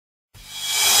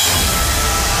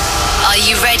Are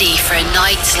you ready for a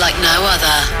night like no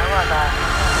other?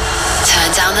 Turn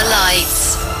down the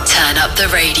lights, turn up the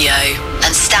radio,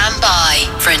 and stand by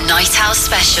for a Nightowls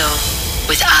special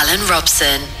with Alan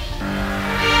Robson.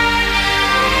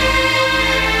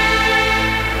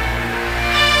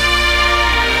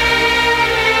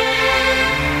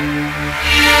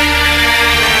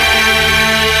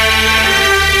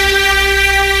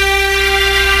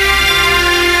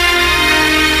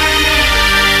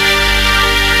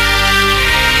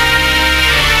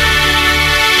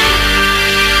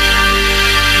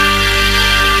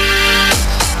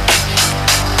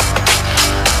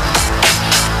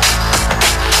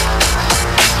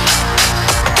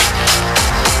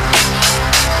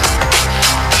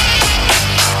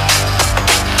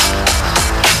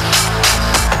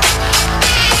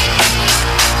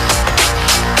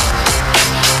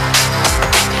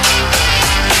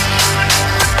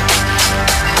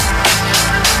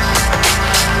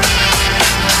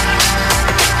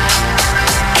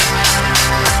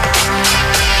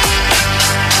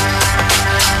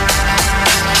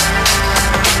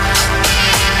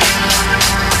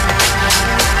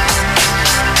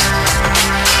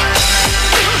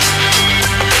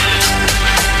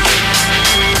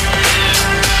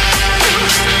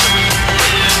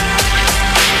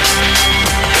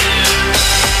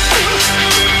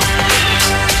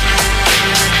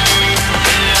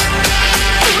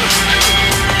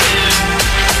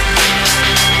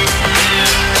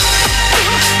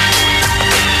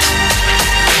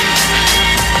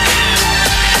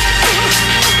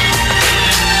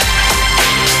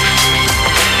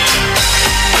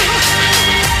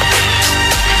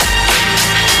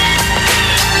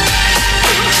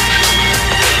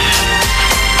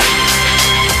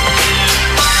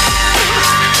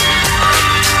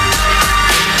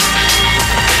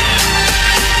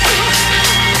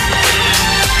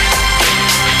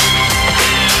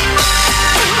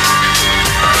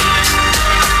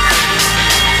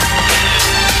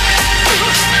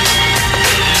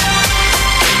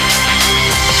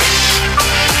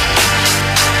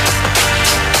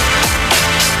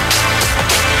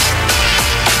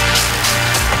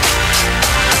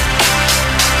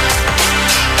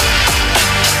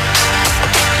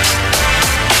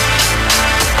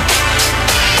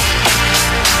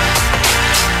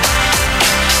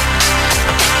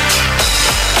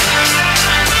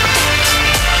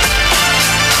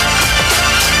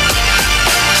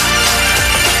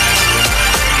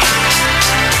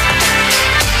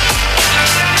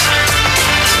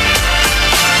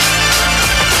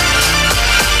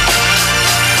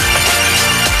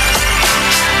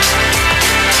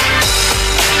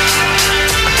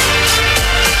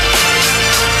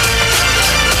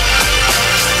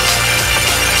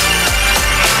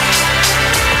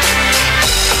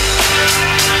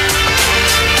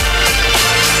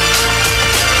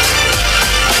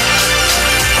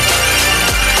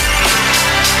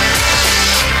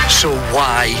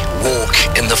 Why walk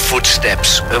in the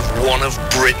footsteps of one of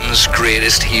Britain's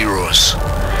greatest heroes?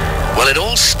 Well, it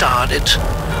all started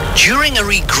during a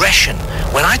regression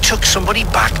when I took somebody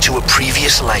back to a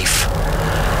previous life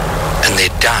and they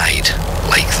died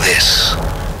like this.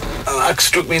 An axe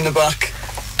struck me in the back.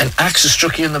 An axe has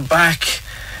struck you in the back.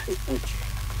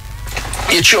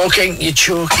 You're choking.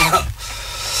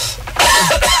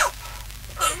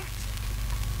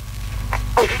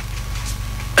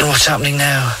 And what's happening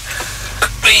now?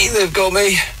 They've got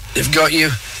me. They've got you.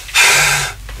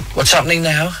 What's happening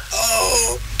now?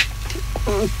 Oh.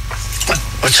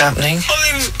 What's happening?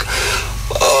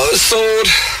 A sword.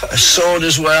 A sword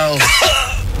as well.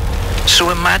 So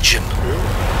imagine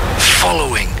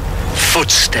following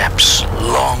footsteps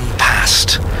long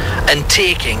past and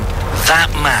taking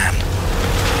that man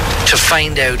to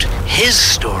find out his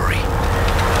story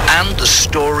and the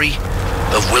story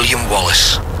of William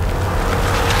Wallace.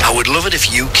 I would love it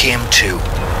if you came too.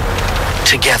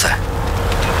 Together,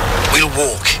 we'll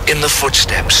walk in the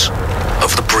footsteps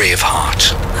of the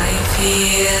Braveheart. I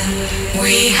fear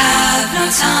we have no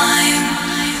time.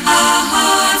 Our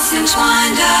hearts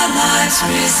entwined, our lives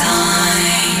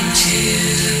resigned to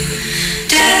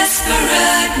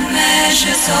desperate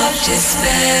measures of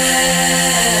despair.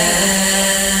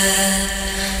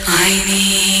 I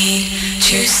need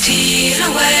to steal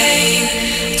away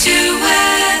to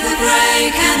where the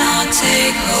grey cannot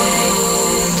take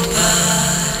hold, but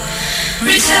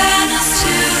return us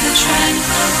to the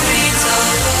tranquil breeze of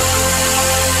old.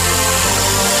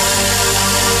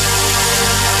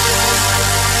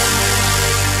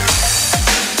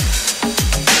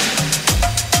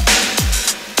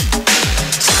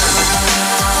 Time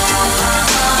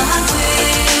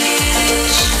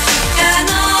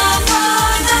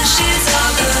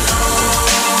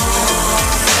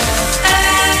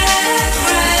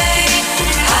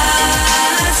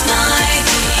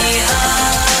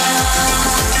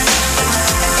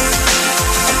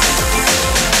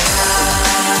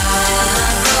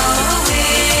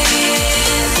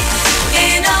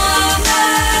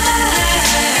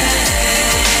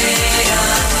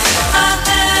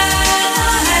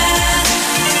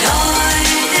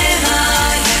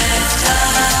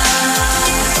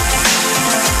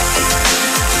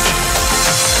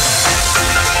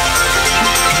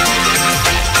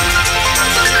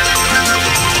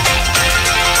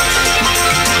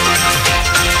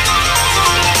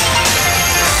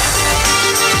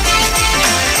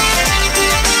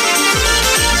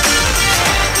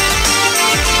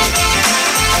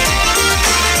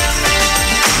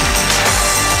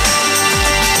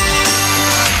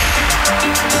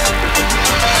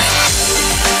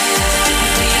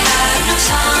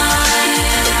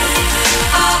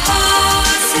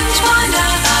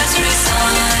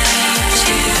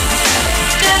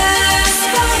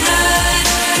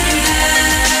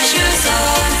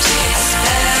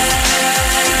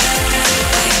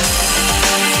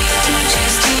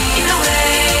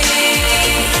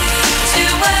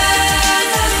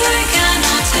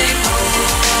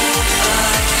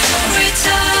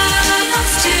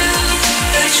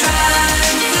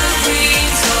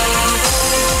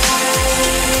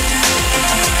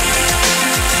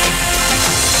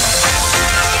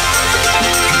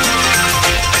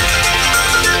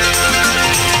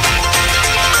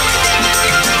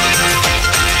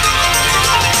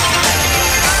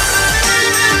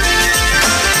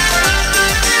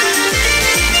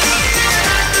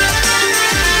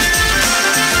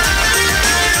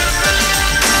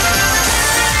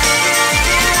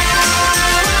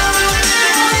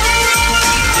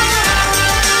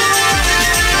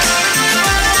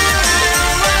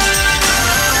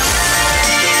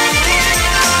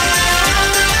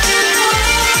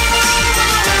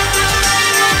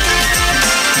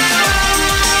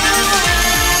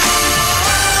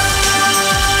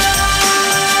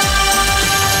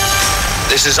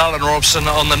This is Alan Robson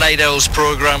on the Nightowls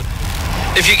programme.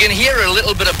 If you can hear a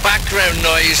little bit of background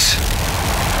noise,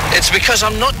 it's because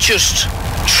I'm not just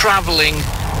travelling,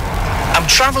 I'm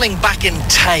travelling back in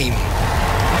time.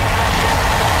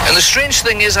 And the strange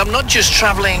thing is, I'm not just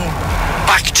travelling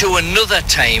back to another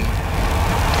time.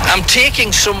 I'm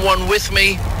taking someone with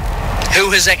me who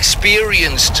has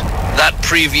experienced that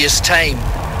previous time.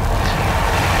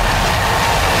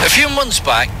 A few months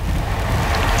back,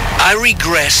 I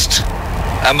regressed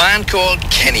a man called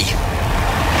Kenny.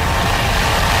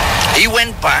 He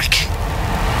went back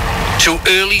to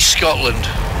early Scotland,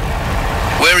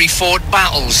 where he fought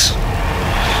battles,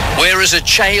 where as a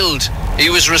child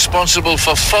he was responsible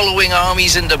for following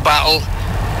armies into battle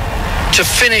to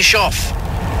finish off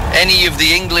any of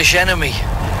the English enemy.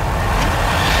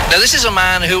 Now, this is a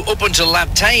man who, up until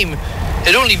that time,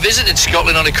 had only visited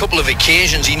Scotland on a couple of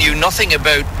occasions. He knew nothing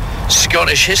about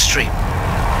Scottish history.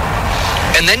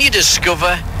 And then you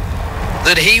discover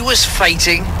that he was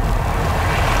fighting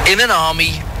in an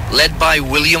army led by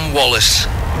William Wallace.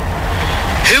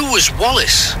 Who was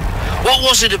Wallace? What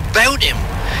was it about him?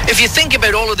 If you think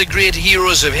about all of the great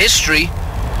heroes of history,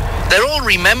 they're all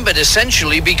remembered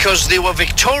essentially because they were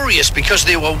victorious, because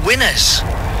they were winners.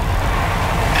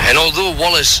 And although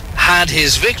Wallace had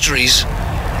his victories,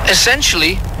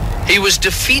 essentially he was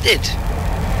defeated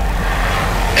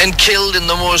and killed in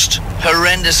the most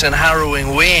horrendous and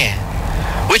harrowing way,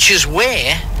 which is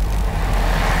where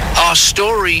our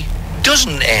story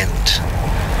doesn't end.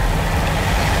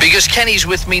 Because Kenny's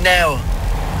with me now.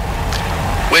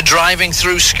 We're driving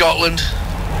through Scotland.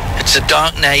 It's a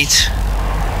dark night.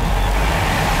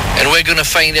 And we're going to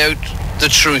find out the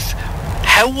truth.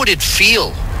 How would it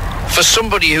feel for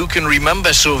somebody who can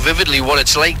remember so vividly what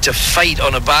it's like to fight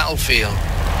on a battlefield?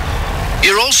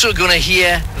 You're also going to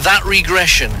hear that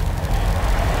regression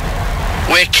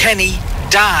where Kenny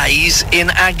dies in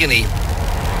agony,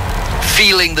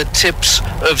 feeling the tips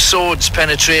of swords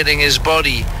penetrating his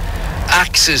body,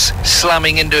 axes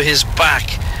slamming into his back,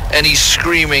 and he's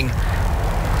screaming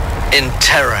in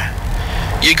terror.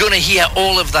 You're going to hear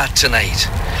all of that tonight.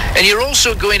 And you're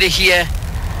also going to hear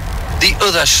the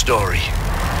other story.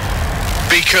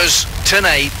 Because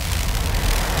tonight,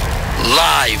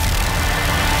 live,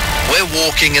 we're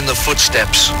walking in the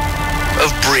footsteps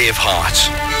of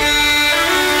Braveheart.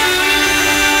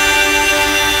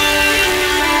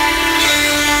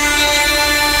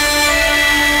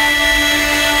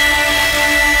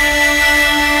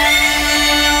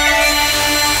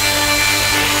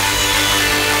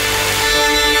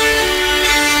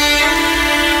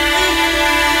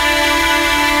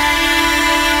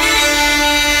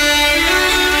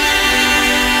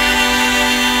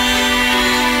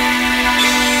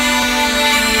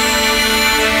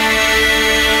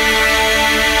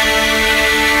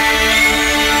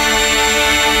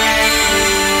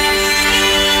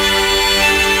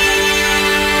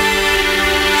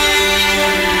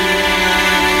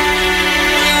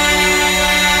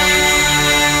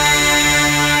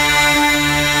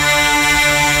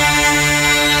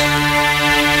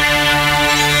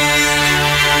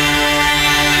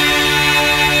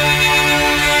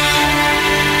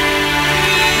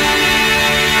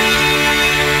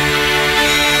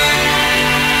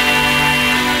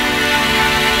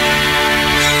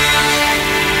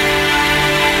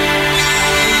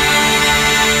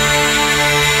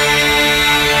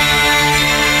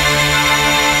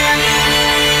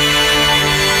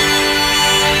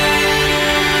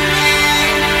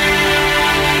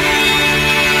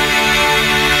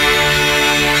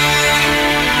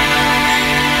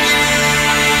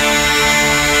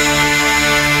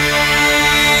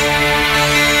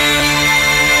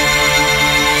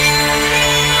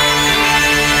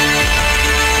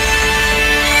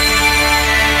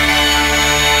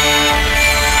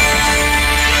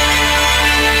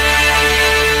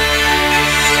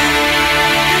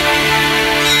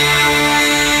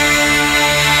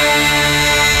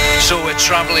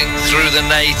 Travelling through the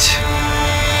night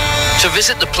to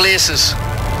visit the places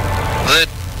that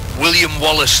William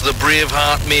Wallace, the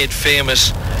Braveheart, made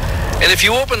famous. And if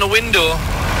you open the window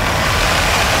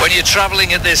when you're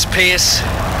travelling at this pace,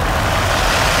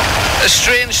 a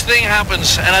strange thing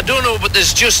happens. And I don't know, but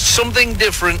there's just something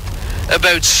different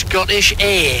about Scottish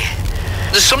air.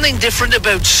 There's something different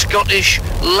about Scottish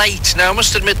light. Now, I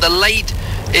must admit, the light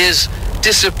is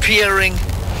disappearing.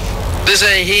 There's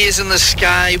a haze in the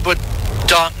sky, but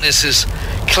darkness is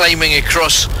climbing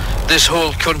across this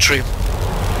whole country.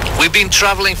 We've been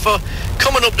travelling for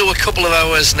coming up to a couple of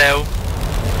hours now.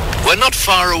 We're not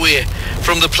far away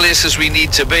from the places we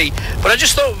need to be, but I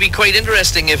just thought it would be quite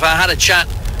interesting if I had a chat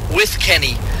with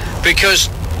Kenny, because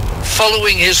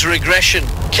following his regression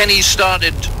Kenny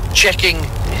started checking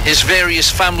his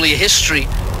various family history.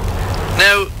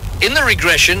 Now, in the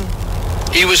regression,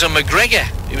 he was a McGregor.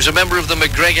 He was a member of the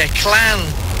McGregor clan.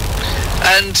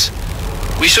 And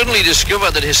we suddenly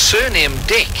discover that his surname,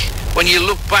 Dick, when you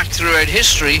look back throughout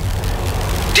history,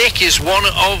 Dick is one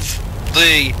of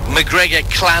the McGregor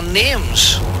clan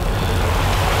names.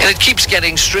 And it keeps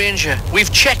getting stranger.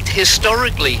 We've checked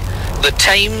historically the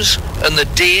times and the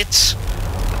dates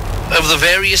of the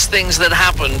various things that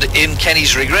happened in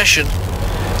Kenny's regression,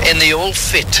 and they all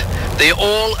fit. They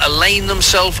all align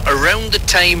themselves around the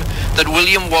time that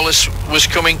William Wallace was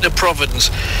coming to Providence.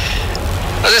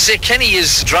 As I say, Kenny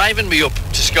is driving me up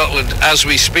to Scotland as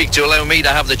we speak to allow me to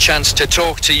have the chance to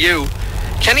talk to you.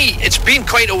 Kenny, it's been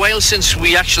quite a while since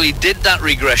we actually did that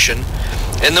regression,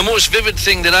 and the most vivid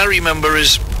thing that I remember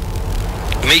is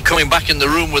me coming back in the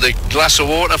room with a glass of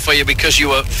water for you because you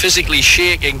were physically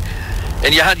shaking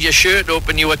and you had your shirt up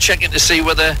and you were checking to see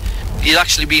whether you'd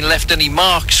actually been left any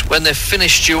marks when they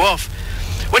finished you off.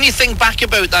 When you think back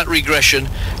about that regression,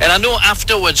 and I know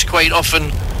afterwards quite often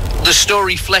the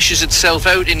story fleshes itself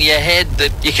out in your head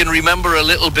that you can remember a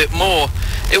little bit more,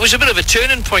 it was a bit of a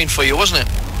turning point for you, wasn't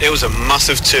it? It was a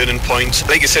massive turning point.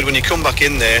 Like I said, when you come back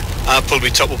in there, I pulled my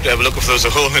top up to have a look if there was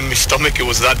a hole in my stomach. It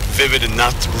was that vivid and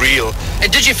that real.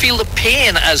 And did you feel the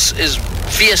pain as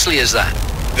fiercely as that?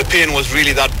 The pain was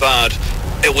really that bad.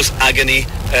 It was agony,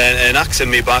 an axe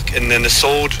in my back and then a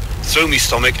sword through my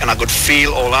stomach, and I could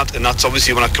feel all that, and that's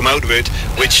obviously when I come out of it,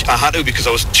 which I had to because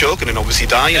I was choking and obviously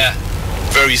dying. Yeah.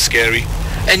 Very scary.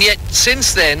 And yet,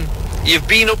 since then, you've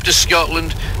been up to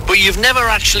Scotland, but you've never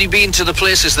actually been to the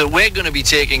places that we're going to be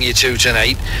taking you to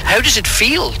tonight. How does it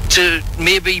feel to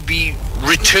maybe be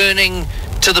returning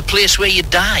to the place where you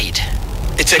died?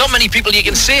 It's not many people you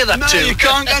can say that to. No, you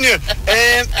can't, can you?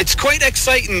 It's quite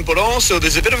exciting, but also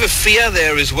there's a bit of a fear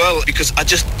there as well, because I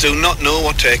just do not know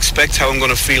what to expect, how I'm going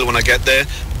to feel when I get there.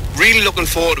 Really looking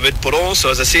forward to it, but also,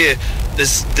 as I say,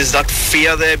 there's that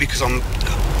fear there because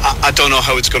I don't know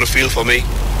how it's going to feel for me.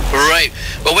 Right.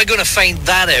 Well, we're going to find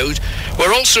that out.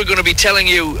 We're also going to be telling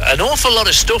you an awful lot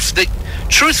of stuff that,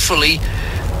 truthfully,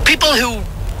 people who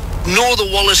know the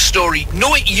Wallace story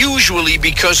know it usually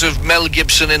because of Mel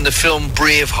Gibson in the film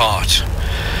Braveheart.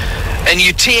 And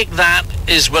you take that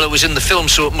as, well, it was in the film,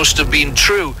 so it must have been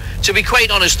true. To be quite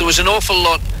honest, there was an awful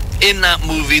lot in that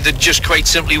movie that just quite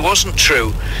simply wasn't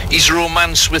true. His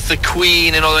romance with the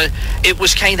Queen and all that, it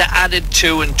was kind of added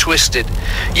to and twisted.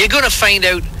 You're going to find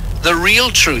out the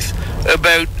real truth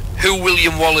about who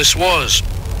William Wallace was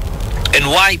and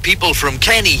why people from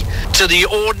Kenny to the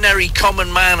ordinary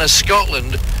common man of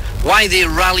Scotland, why they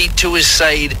rallied to his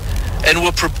side and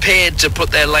were prepared to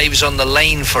put their lives on the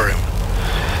line for him.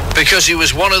 Because he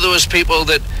was one of those people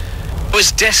that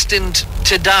was destined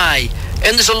to die.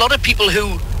 And there's a lot of people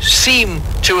who seem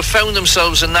to have found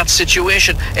themselves in that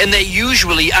situation, and they're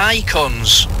usually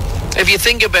icons. If you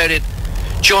think about it,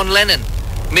 John Lennon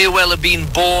may well have been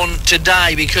born to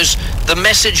die, because the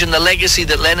message and the legacy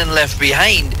that Lennon left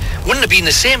behind wouldn't have been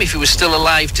the same if he was still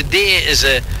alive today as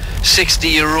a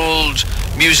 60-year-old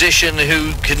musician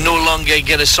who could no longer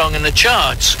get a song in the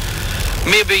charts.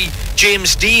 Maybe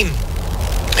James Dean,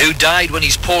 who died when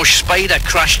his Porsche Spider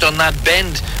crashed on that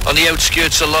bend on the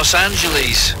outskirts of Los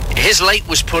Angeles. His light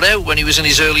was put out when he was in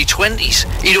his early 20s.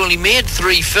 He'd only made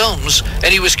 3 films, and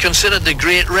he was considered the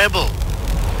great rebel.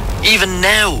 Even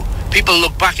now, people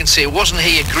look back and say, wasn't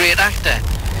he a great actor?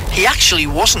 He actually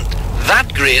wasn't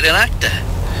that great an actor.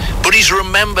 But he's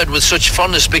remembered with such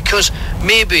fondness because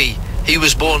maybe he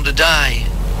was born to die.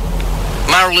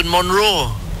 Marilyn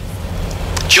Monroe,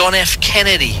 John F.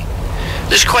 Kennedy.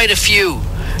 There's quite a few.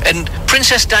 And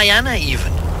Princess Diana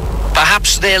even.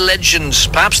 Perhaps their legends,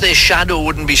 perhaps their shadow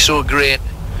wouldn't be so great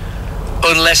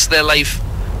unless their life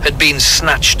had been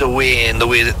snatched away in the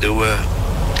way that they were.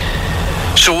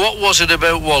 So what was it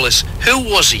about Wallace? Who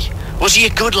was he? Was he a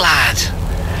good lad?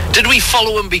 Did we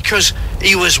follow him because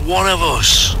he was one of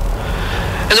us?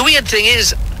 And the weird thing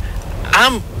is,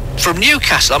 I'm from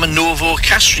Newcastle. I'm a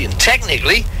Novocastrian.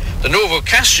 Technically, the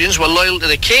Novocastrians were loyal to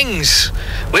the kings.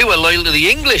 We were loyal to the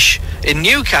English in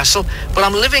Newcastle, but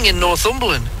I'm living in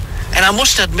Northumberland. And I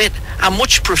must admit, I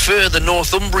much prefer the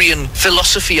Northumbrian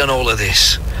philosophy on all of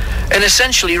this. And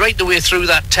essentially, right the way through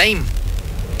that time,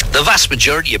 the vast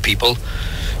majority of people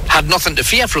had nothing to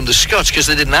fear from the Scots because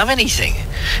they didn't have anything.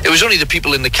 It was only the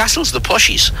people in the castles, the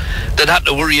poshies, that had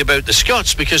to worry about the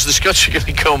Scots because the Scots were going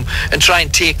to come and try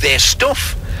and take their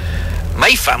stuff.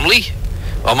 My family,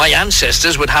 or my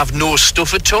ancestors, would have no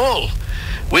stuff at all.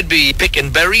 We'd be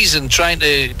picking berries and trying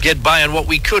to get by on what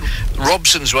we could.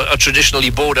 Robsons are traditionally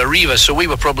Border Reivers, so we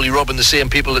were probably robbing the same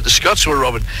people that the Scots were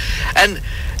robbing. And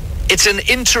It's an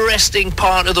interesting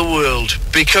part of the world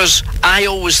because I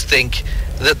always think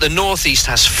that the Northeast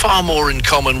has far more in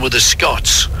common with the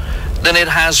Scots than it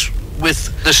has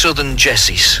with the Southern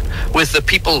Jessies, with the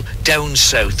people down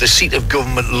south, the seat of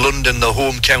government, London, the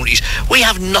home counties. We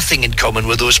have nothing in common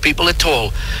with those people at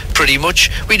all, pretty much.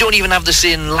 We don't even have the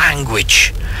same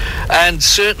language. And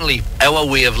certainly our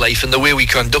way of life and the way we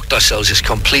conduct ourselves is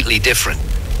completely different.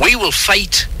 We will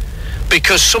fight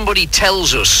because somebody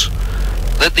tells us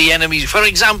that the enemy, for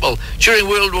example, during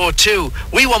World War II,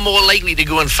 we were more likely to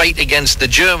go and fight against the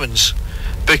Germans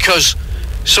because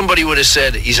somebody would have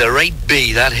said, he's a right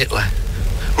B, that Hitler.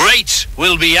 Right,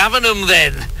 we'll be having him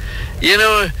then. You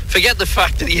know, forget the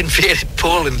fact that he invaded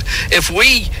Poland. If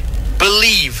we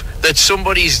believe that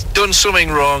somebody's done something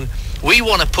wrong, we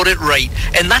want to put it right.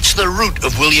 And that's the root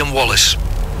of William Wallace.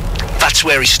 That's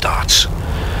where he starts.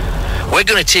 We're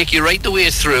going to take you right the way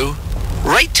through,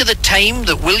 right to the time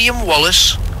that William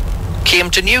Wallace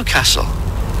came to Newcastle.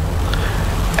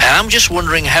 And I'm just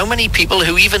wondering how many people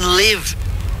who even live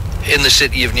in the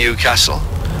city of Newcastle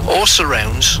or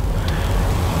surrounds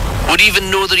would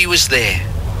even know that he was there.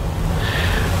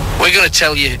 We're going to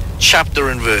tell you chapter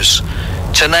and verse.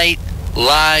 Tonight,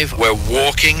 live, we're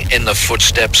walking in the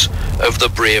footsteps of the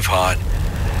Braveheart.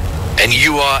 And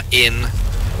you are in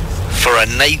for a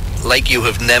night like you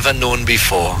have never known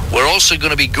before. We're also going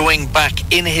to be going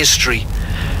back in history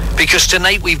because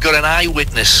tonight we've got an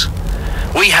eyewitness.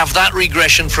 We have that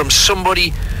regression from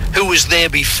somebody who was there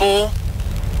before,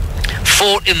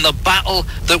 fought in the battle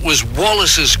that was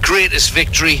Wallace's greatest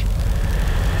victory,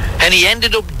 and he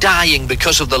ended up dying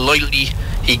because of the loyalty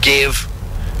he gave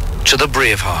to the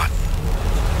Braveheart.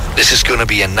 This is going to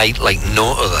be a night like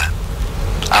no other.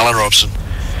 Alan Robson,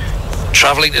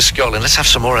 travelling to Scotland. Let's have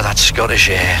some more of that Scottish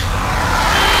air.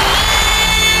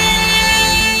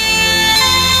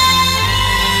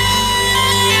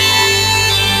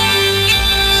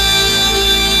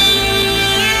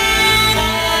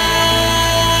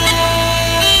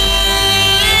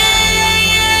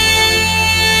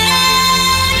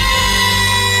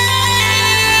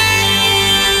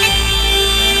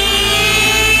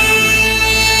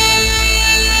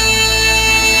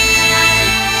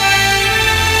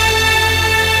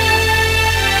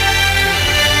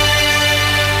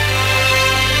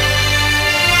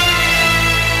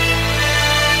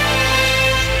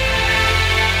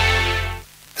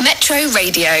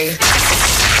 Radio.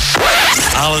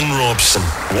 Alan Robson,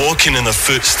 walking in the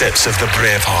footsteps of the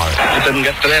Braveheart. I didn't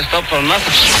get dressed up for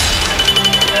nothing.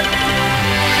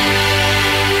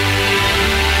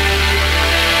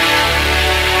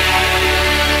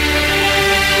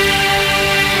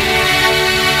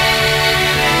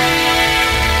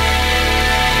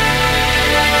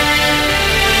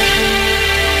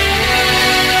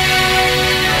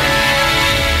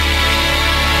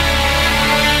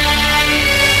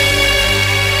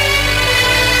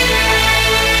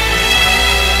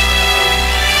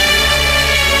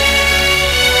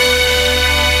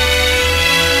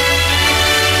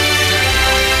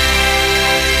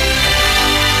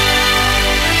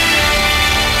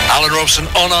 Alan Robson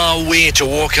on our way to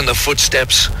walk in the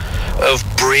footsteps of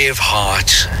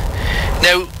Braveheart.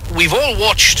 Now, we've all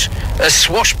watched a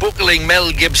swashbuckling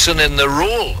Mel Gibson in the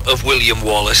role of William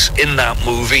Wallace in that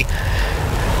movie.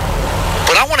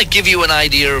 But I want to give you an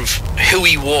idea of who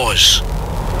he was.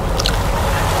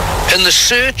 And the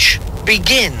search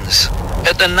begins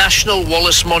at the National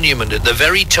Wallace Monument at the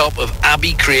very top of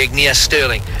Abbey Craig near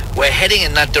Stirling. We're heading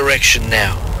in that direction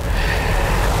now.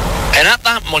 And at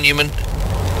that monument,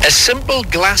 a simple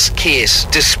glass case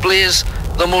displays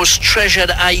the most treasured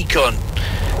icon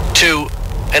to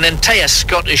an entire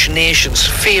Scottish nation's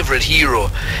favourite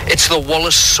hero. It's the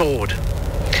Wallace sword.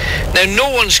 Now, no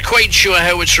one's quite sure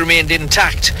how it's remained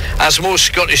intact, as most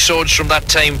Scottish swords from that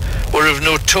time were of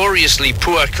notoriously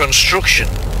poor construction.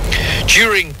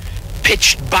 During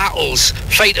pitched battles,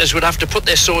 fighters would have to put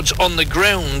their swords on the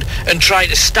ground and try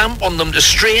to stamp on them to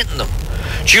straighten them.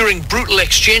 During brutal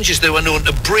exchanges, they were known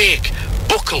to break,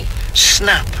 buckle,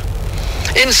 snap.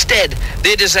 Instead,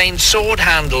 they designed sword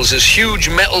handles as huge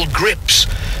metal grips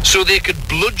so they could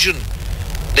bludgeon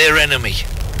their enemy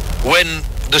when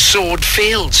the sword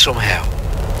failed somehow,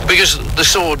 because the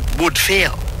sword would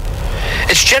fail.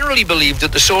 It's generally believed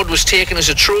that the sword was taken as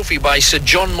a trophy by Sir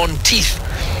John Monteith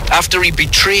after he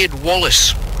betrayed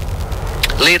Wallace.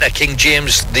 Later, King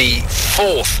James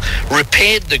IV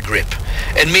repaired the grip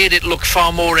and made it look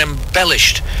far more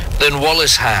embellished than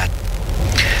Wallace had.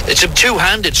 It's a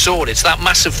two-handed sword. It's that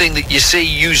massive thing that you see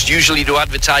used usually to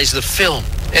advertise the film.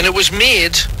 And it was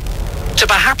made to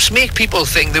perhaps make people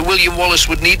think that William Wallace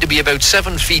would need to be about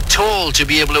 7 feet tall to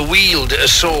be able to wield a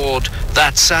sword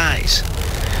that size.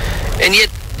 And yet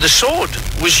the sword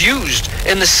was used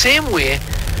in the same way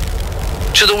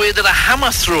to the way that a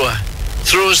hammer thrower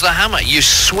throws the hammer. You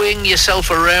swing yourself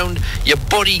around, your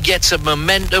body gets a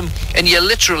momentum, and you're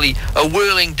literally a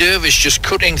whirling dervish just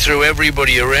cutting through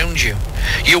everybody around you.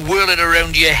 You whirl it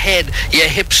around your head, your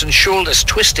hips and shoulders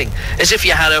twisting as if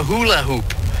you had a hula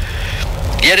hoop.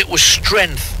 Yet it was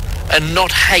strength and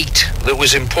not height that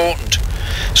was important.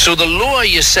 So the lower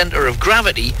your center of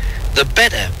gravity, the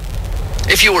better.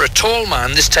 If you were a tall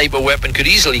man, this type of weapon could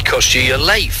easily cost you your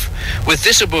life. With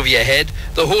this above your head,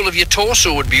 the whole of your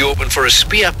torso would be open for a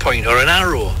spear point or an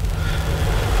arrow.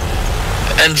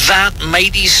 And that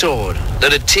mighty sword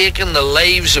that had taken the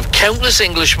lives of countless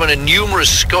Englishmen and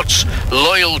numerous Scots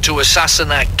loyal to a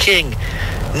Sassanach king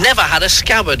never had a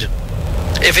scabbard.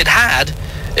 If it had,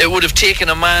 it would have taken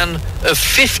a man of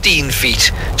 15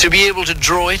 feet to be able to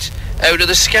draw it out of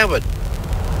the scabbard.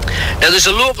 Now, there's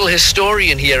a local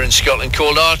historian here in Scotland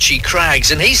called Archie Craggs,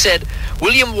 and he said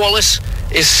William Wallace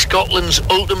is Scotland's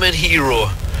ultimate hero.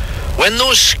 When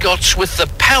those Scots with the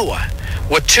power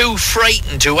were too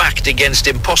frightened to act against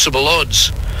impossible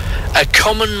odds, a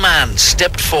common man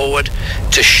stepped forward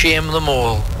to shame them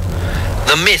all.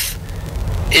 The myth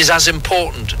is as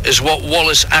important as what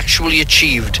Wallace actually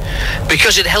achieved,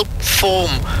 because it helped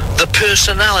form the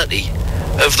personality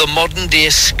of the modern-day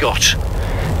Scot.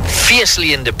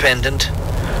 Fiercely independent,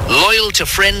 loyal to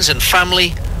friends and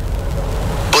family,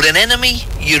 but an enemy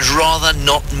you'd rather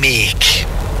not make.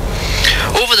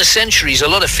 Over the centuries, a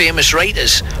lot of famous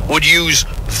writers would use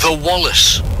the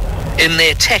Wallace in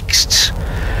their texts.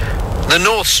 The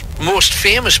North's most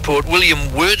famous poet,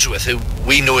 William Wordsworth, who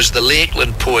we know as the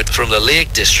Lakeland poet from the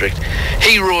Lake District,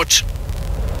 he wrote,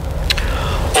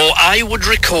 "Or I would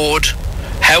record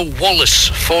how Wallace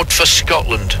fought for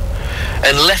Scotland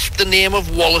and left the name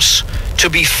of Wallace to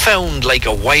be found like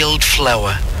a wild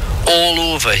flower all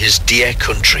over his dear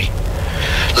country.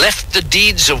 Left the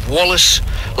deeds of Wallace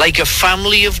like a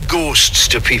family of ghosts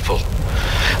to people.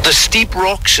 The steep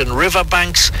rocks and river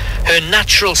banks, her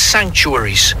natural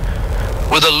sanctuaries,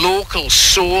 with a local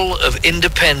soul of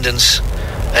independence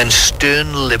and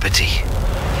stern liberty."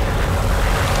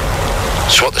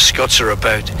 It's what the Scots are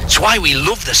about. It's why we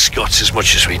love the Scots as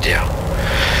much as we do.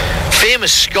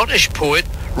 Famous Scottish poet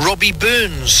Robbie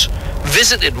Burns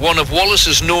visited one of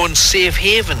Wallace's known safe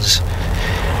havens,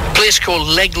 a place called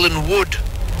Legland Wood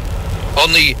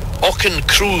on the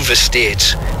Auchencruve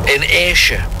estate in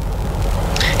Ayrshire.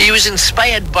 He was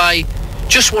inspired by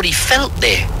just what he felt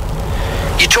there.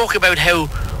 You talk about how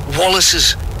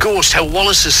Wallace's ghost, how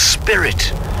Wallace's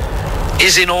spirit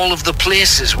is in all of the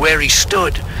places where he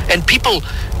stood, and people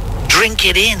drink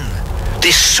it in.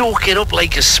 They soak it up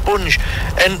like a sponge.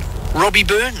 And Robbie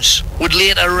Burns would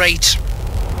later write,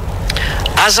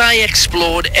 "As I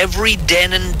explored every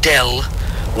den and dell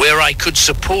where I could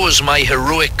suppose my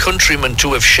heroic countrymen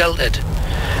to have sheltered,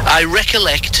 I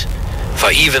recollect,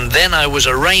 for even then I was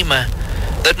a rhymer,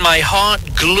 that my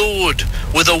heart glowed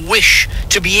with a wish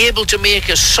to be able to make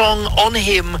a song on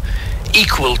him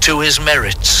equal to his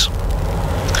merits."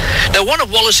 Now, one of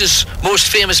Wallace's most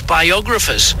famous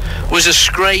biographers was a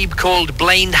scribe called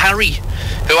Blind Harry,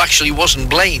 who actually wasn't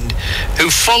blind, who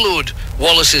followed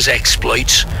Wallace's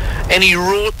exploits, and he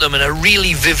wrote them in a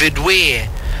really vivid way.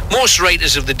 Most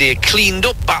writers of the day cleaned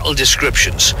up battle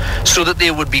descriptions so that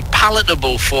they would be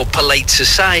palatable for polite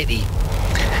society.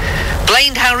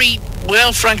 Blind Harry,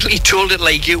 well, frankly, told it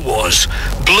like it was.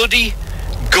 Bloody,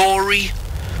 gory,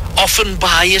 often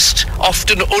biased,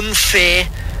 often unfair,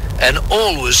 and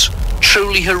always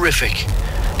truly horrific.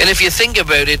 And if you think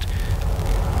about it,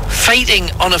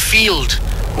 fighting on a field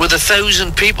with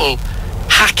 1,000 people,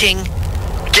 hacking,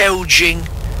 gouging,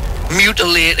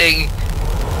 mutilating,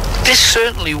 this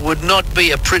certainly would not be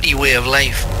a pretty way of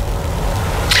life.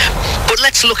 But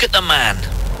let's look at the man,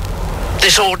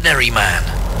 this ordinary man,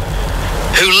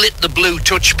 who lit the blue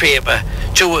touch paper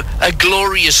to a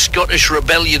glorious Scottish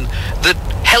rebellion that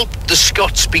helped the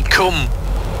Scots become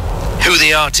who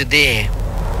they are today.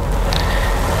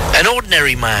 An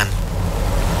ordinary man,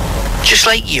 just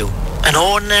like you, an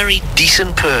ordinary,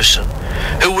 decent person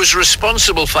who was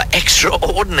responsible for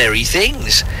extraordinary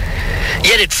things.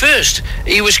 Yet at first,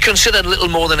 he was considered little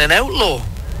more than an outlaw.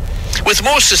 With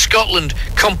most of Scotland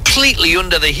completely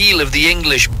under the heel of the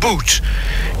English boot,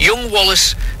 young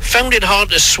Wallace found it hard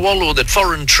to swallow that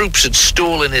foreign troops had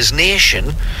stolen his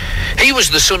nation. He was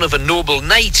the son of a noble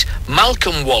knight,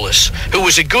 Malcolm Wallace, who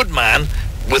was a good man,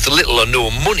 with little or no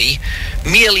money,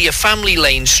 merely a family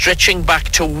line stretching back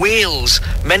to Wales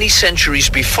many centuries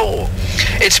before.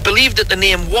 It's believed that the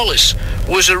name Wallace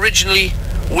was originally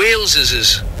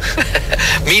Wales's,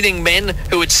 meaning men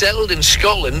who had settled in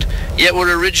Scotland yet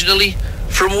were originally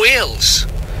from Wales.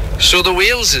 So the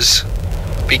Waleses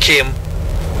became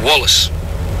Wallace.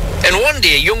 And one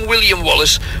day, young William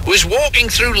Wallace was walking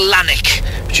through Lanark,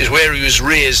 which is where he was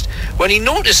raised, when he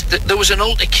noticed that there was an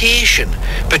altercation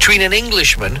between an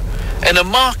Englishman and a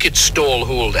market stall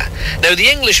holder. Now, the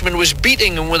Englishman was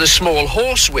beating him with a small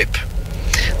horsewhip.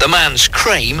 The man's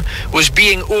crime was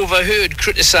being overheard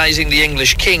criticising the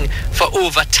English king for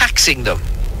overtaxing them.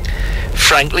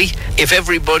 Frankly, if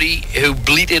everybody who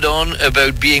bleated on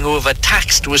about being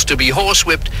overtaxed was to be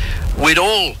horsewhipped, we'd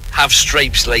all have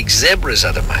stripes like zebras,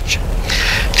 I'd imagine.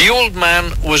 The old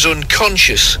man was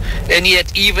unconscious, and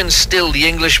yet even still the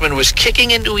Englishman was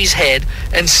kicking into his head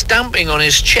and stamping on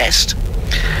his chest.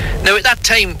 Now, at that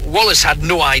time, Wallace had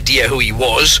no idea who he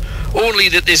was, only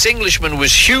that this Englishman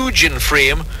was huge in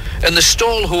frame and the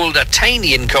stall holder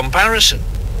tiny in comparison.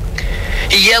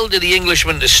 He yelled to the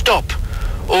Englishman to stop,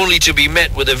 only to be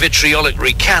met with a vitriolic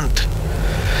recant.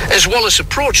 As Wallace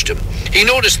approached him, he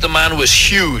noticed the man was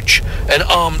huge and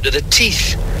armed to the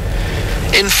teeth.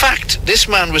 In fact, this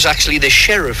man was actually the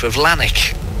Sheriff of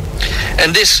Lanark,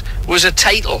 and this was a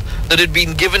title that had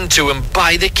been given to him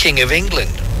by the King of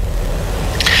England.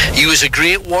 He was a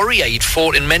great warrior. He'd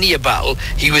fought in many a battle.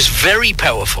 He was very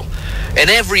powerful, and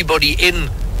everybody in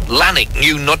Lanark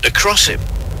knew not to cross him.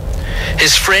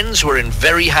 His friends were in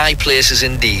very high places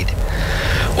indeed.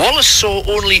 Wallace saw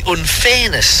only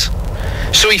unfairness,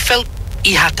 so he felt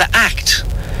he had to act.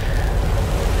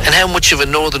 And how much of a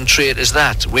northern trait is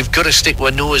that? We've got to stick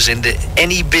our nose into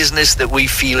any business that we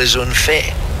feel is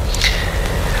unfair.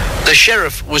 The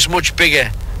sheriff was much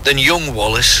bigger than young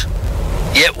Wallace,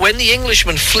 yet when the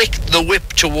Englishman flicked the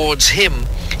whip towards him,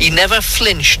 he never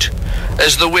flinched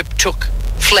as the whip took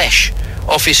flesh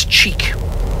off his cheek.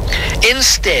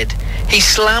 Instead, he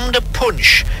slammed a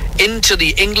punch into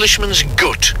the Englishman's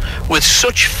gut with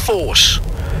such force,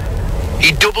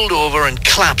 he doubled over and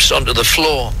collapsed onto the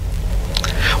floor.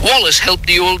 Wallace helped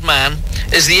the old man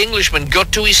as the Englishman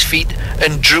got to his feet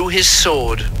and drew his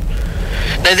sword.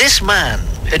 Now, this man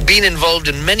had been involved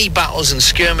in many battles and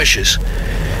skirmishes,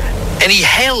 and he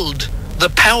held the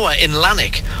power in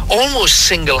Lanark almost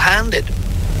single-handed.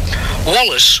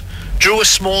 Wallace drew a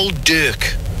small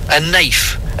dirk, a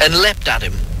knife, and leapt at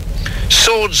him.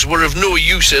 Swords were of no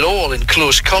use at all in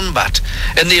close combat,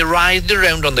 and they writhed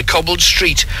around on the cobbled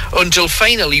street until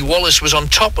finally Wallace was on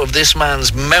top of this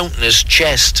man's mountainous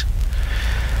chest.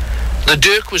 The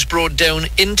dirk was brought down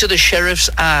into the sheriff's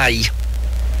eye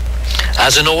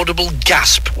as an audible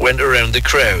gasp went around the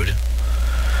crowd.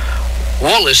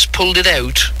 Wallace pulled it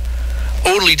out,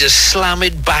 only to slam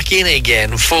it back in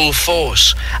again full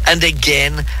force, and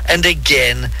again and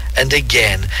again and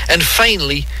again, and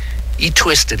finally he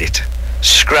twisted it,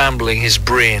 scrambling his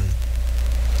brain.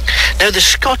 Now, the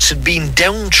Scots had been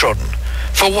downtrodden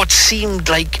for what seemed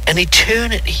like an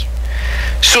eternity.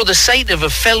 So the sight of a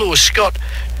fellow Scot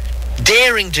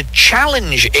daring to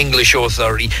challenge English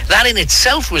authority, that in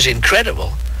itself was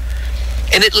incredible.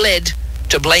 And it led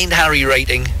to Blind Harry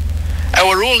writing,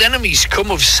 "Our old enemies come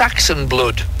of Saxon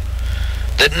blood,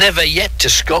 that never yet to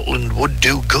Scotland would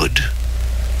do good."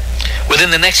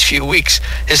 Within the next few weeks,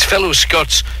 his fellow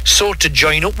Scots sought to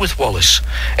join up with Wallace,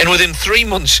 and within 3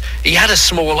 months he had a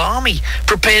small army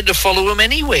prepared to follow him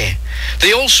anywhere.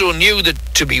 They also knew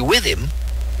that to be with him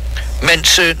meant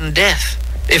certain death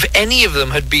if any of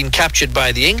them had been captured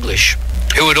by the English,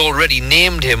 who had already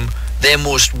named him their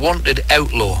most wanted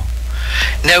outlaw.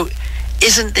 Now,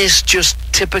 isn't this just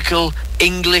typical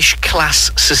English class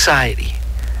society?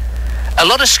 A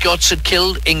lot of Scots had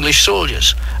killed English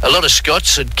soldiers. A lot of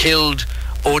Scots had killed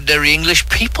ordinary English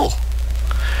people.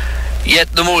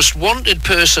 Yet the most wanted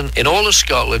person in all of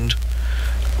Scotland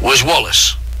was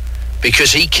Wallace,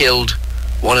 because he killed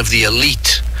one of the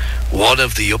elite, one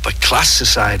of the upper class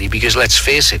society, because let's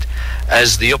face it,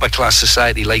 as the upper class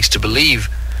society likes to believe,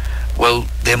 well,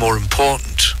 they're more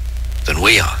important than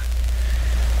we are.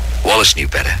 Wallace knew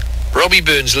better. Robbie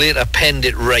Burns later penned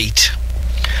it right.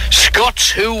 Scots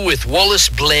who with Wallace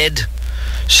bled,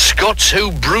 Scots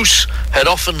who Bruce had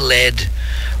often led,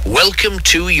 welcome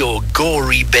to your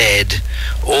gory bed,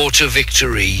 or to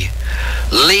victory.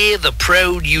 Lay the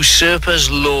proud usurpers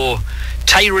low,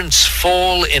 tyrants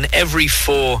fall in every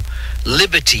foe,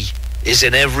 liberty is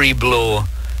in every blow,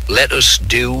 let us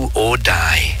do or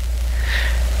die.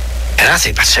 And I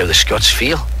think that's how the Scots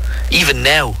feel, even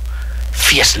now,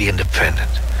 fiercely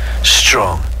independent,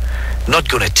 strong, not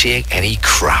going to take any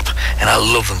crap, and I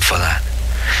love them for that.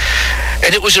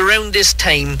 And it was around this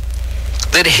time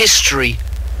that history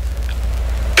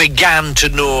began to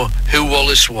know who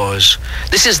Wallace was.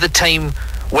 This is the time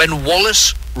when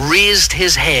Wallace raised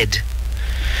his head.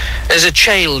 As a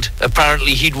child,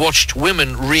 apparently, he'd watched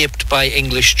women raped by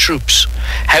English troops,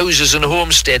 houses and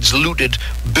homesteads looted,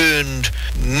 burned,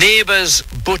 neighbours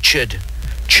butchered,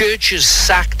 churches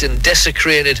sacked and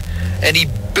desecrated, and he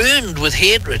burned with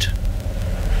hatred.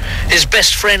 His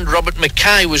best friend, Robert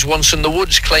Mackay, was once in the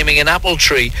woods climbing an apple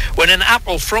tree when an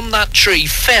apple from that tree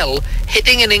fell,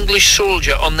 hitting an English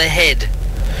soldier on the head.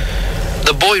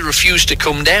 The boy refused to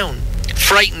come down,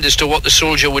 frightened as to what the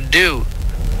soldier would do.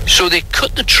 So they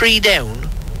cut the tree down,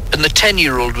 and the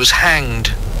 10-year-old was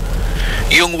hanged.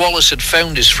 Young Wallace had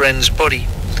found his friend's body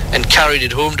and carried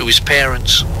it home to his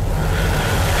parents.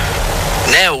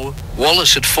 Now,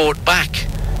 Wallace had fought back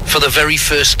for the very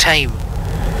first time,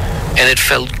 and it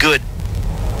felt good.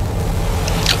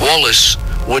 Wallace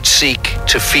would seek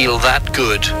to feel that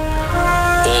good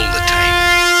all the time.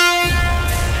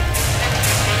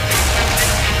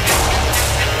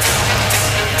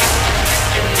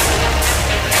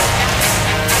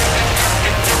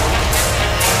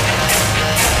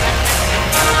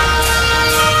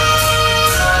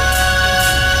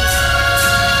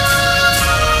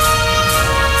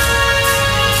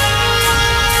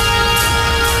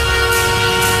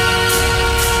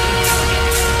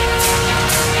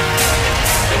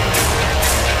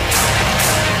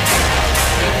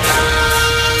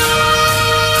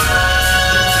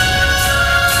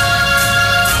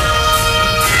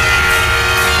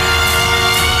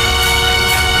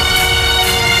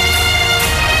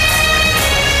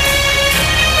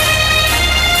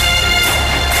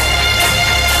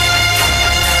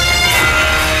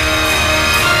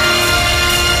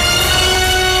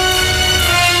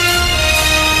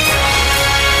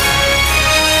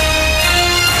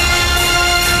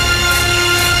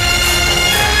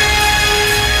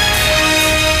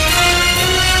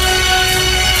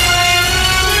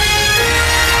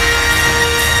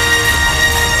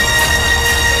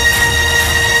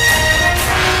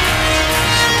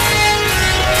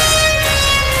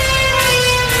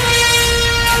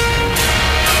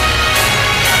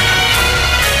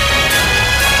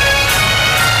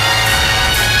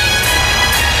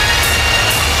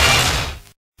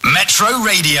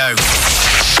 Radio.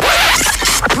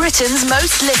 Britain's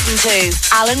most listened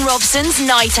to, Alan Robson's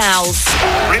Nightowls.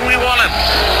 Bring me Wallace.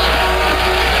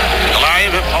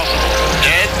 Alive if possible.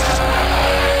 Dead.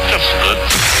 Just good.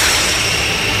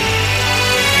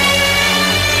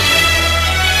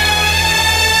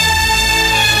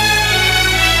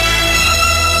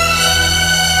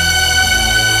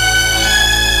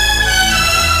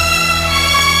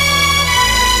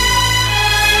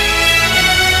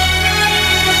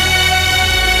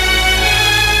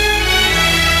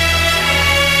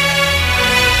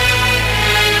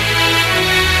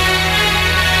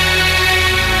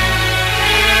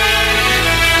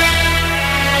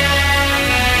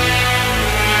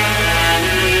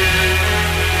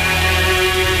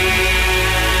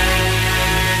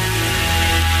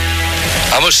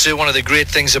 I must say, one of the great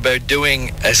things about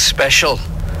doing a special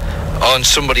on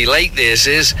somebody like this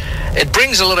is it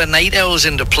brings a lot of night owls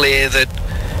into play that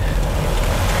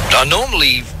are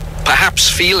normally perhaps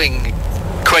feeling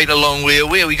quite a long way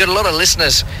away. We got a lot of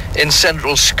listeners in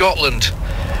central Scotland,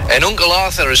 and Uncle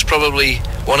Arthur is probably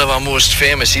one of our most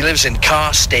famous. He lives in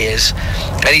Carstairs,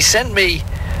 and he sent me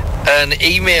an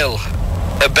email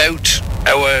about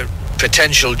our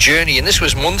potential journey, and this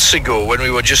was months ago when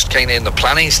we were just kind of in the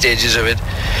planning stages of it.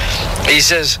 He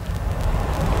says,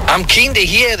 I'm keen to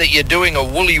hear that you're doing a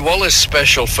Wooly Wallace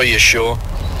special for your show.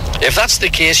 If that's the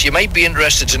case, you might be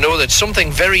interested to know that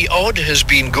something very odd has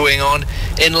been going on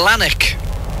in Lanark,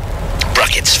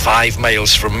 brackets 5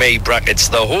 miles from me, brackets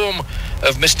the home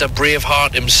of Mr.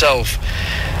 Braveheart himself.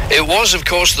 It was, of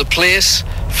course, the place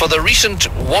for the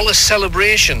recent Wallace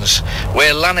celebrations,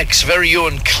 where Lanark's very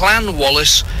own Clan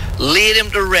Wallace laid him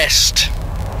to rest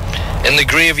in the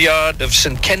graveyard of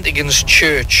St. Kentigern's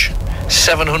Church,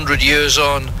 700 years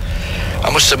on. I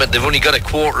must admit, they've only got a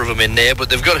quarter of him in there, but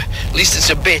they've got, at least it's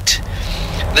a bit.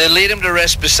 They laid him to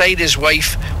rest beside his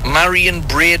wife, Marion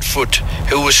Braidfoot,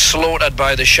 who was slaughtered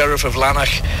by the Sheriff of Lanark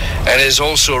and is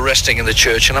also resting in the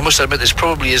church. And I must admit, there's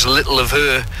probably as little of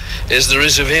her as there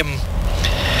is of him.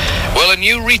 Well, a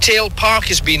new retail park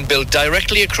has been built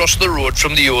directly across the road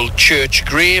from the old church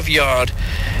graveyard,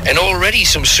 and already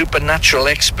some supernatural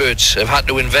experts have had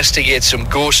to investigate some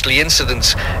ghostly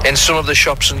incidents in some of the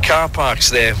shops and car parks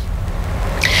there.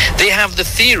 They have the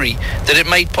theory that it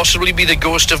might possibly be the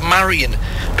ghost of Marion,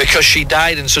 because she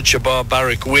died in such a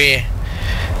barbaric way.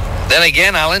 Then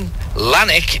again, Alan,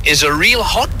 Lanark is a real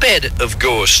hotbed of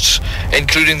ghosts,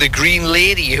 including the Green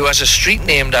Lady, who has a street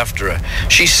named after her.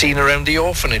 She's seen around the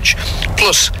orphanage,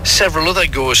 plus several other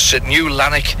ghosts at New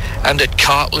Lanark and at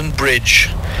Cartland Bridge.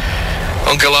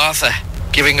 Uncle Arthur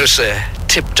giving us a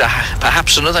tip to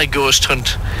perhaps another ghost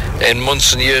hunt in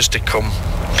months and years to come.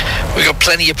 We've got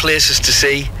plenty of places to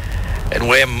see, and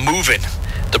we're moving.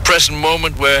 The present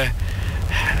moment we're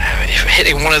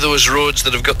hitting one of those roads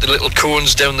that have got the little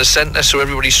cones down the centre, so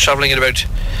everybody's travelling at about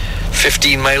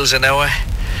 15 miles an hour.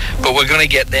 But we're going to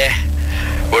get there.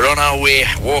 We're on our way,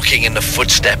 walking in the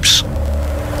footsteps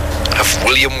of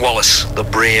William Wallace, the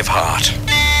Braveheart.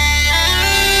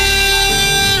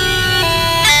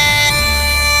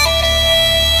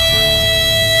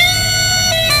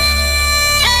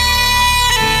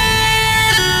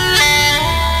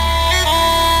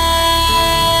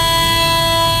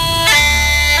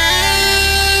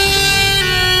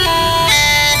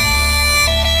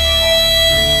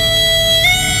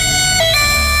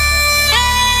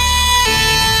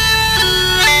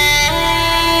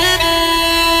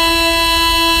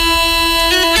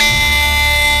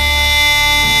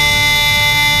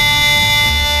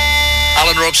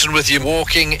 Robson with you,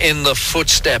 walking in the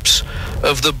footsteps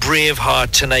of the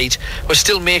Braveheart tonight. We're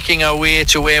still making our way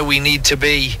to where we need to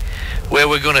be, where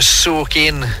we're going to soak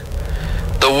in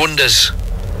the wonders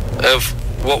of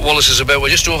what Wallace is about. We're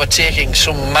just overtaking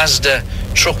some Mazda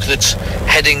truck that's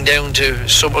heading down to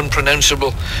some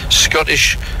unpronounceable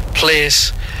Scottish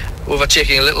place.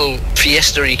 Overtaking a little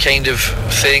fiesta-y kind of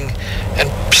thing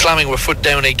and slamming our foot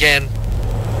down again.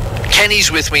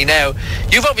 Kenny's with me now.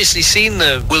 You've obviously seen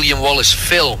the William Wallace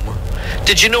film.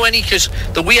 Did you know any? Because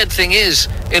the weird thing is,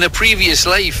 in a previous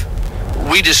life,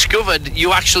 we discovered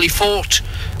you actually fought,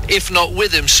 if not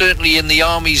with him, certainly in the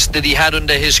armies that he had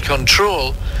under his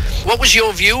control. What was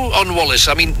your view on Wallace?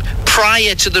 I mean,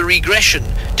 prior to the regression,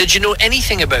 did you know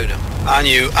anything about him? I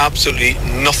knew absolutely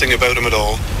nothing about him at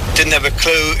all. Didn't have a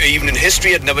clue, even in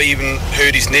history. I'd never even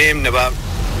heard his name, never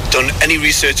done any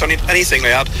research on it, anything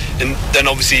like that. And then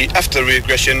obviously after the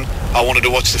regression, I wanted to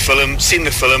watch the film, seen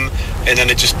the film, and then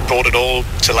it just brought it all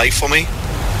to life for me.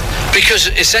 Because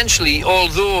essentially,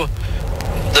 although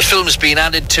the film's been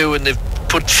added to and they've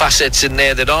put facets in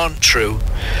there that aren't true,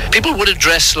 people would have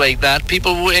dressed like that.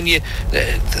 People would, and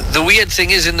the weird thing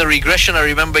is, in the regression, I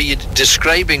remember you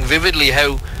describing vividly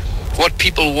how what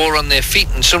people wore on their feet,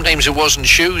 and sometimes it wasn't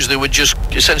shoes, they would just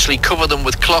essentially cover them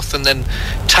with cloth and then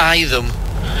tie them.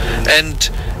 And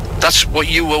that's what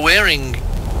you were wearing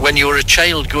when you were a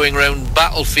child, going around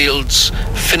battlefields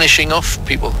finishing off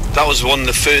people. That was one of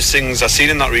the first things I seen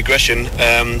in that regression,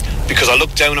 because I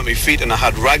looked down at my feet and I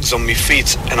had rags on my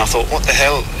feet, and I thought, what the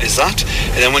hell is that?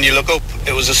 And then when you look up,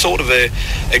 it was a sort of a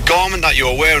garment that you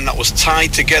were wearing that was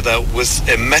tied together with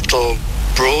a metal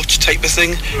brooch type of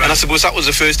thing. Right. And I suppose that was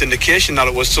the first indication that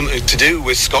it was something to do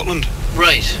with Scotland.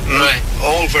 Right, right.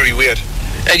 All very weird.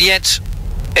 And yet,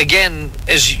 again,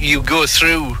 as you go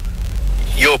through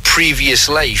your previous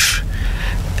life,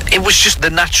 it was just the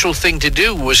natural thing to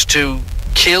do, was to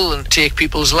kill and take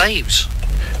people's lives.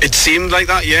 It seemed like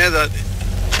that, yeah. That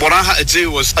what I had to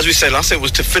do was, as we said last time,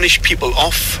 was to finish people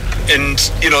off.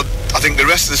 And, you know, I think the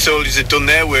rest of the soldiers had done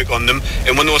their work on them,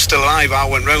 and when they were still alive, I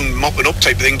went round mopping up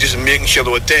type of thing, just making sure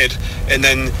they were dead, and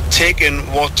then taking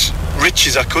what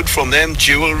riches I could from them,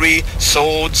 jewellery,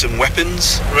 swords and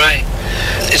weapons. Right.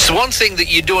 It's the one thing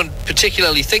that you don't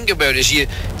particularly think about is you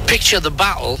picture the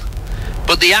battle,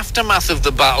 but the aftermath of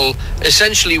the battle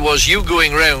essentially was you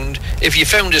going round. If you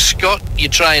found a Scot, you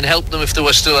try and help them if they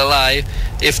were still alive.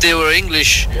 If they were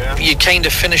English, you kind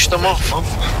of finish them off.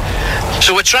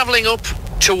 So we're travelling up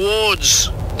towards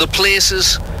the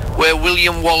places where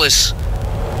William Wallace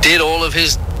did all of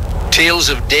his tales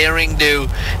of daring do,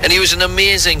 and he was an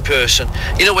amazing person.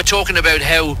 You know, we're talking about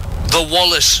how the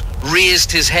Wallace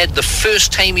raised his head the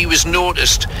first time he was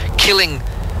noticed killing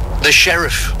the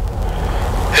sheriff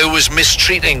who was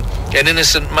mistreating an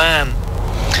innocent man.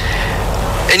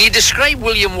 And you describe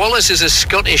William Wallace as a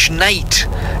Scottish knight,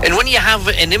 and when you have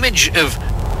an image of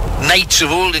knights of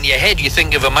old in your head, you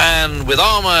think of a man with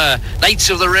armour,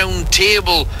 Knights of the Round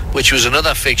Table, which was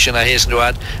another fiction, I hasten to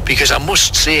add, because I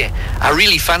must say, I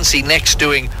really fancy next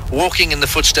doing Walking in the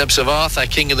Footsteps of Arthur,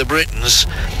 King of the Britons,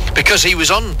 because he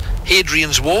was on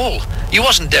Hadrian's Wall. He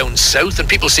wasn't down south, and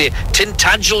people say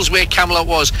Tintagel's where Camelot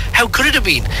was. How could it have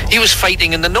been? He was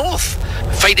fighting in the north,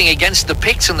 fighting against the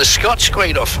Picts and the Scots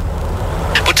quite often.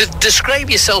 But to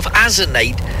describe yourself as a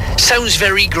knight sounds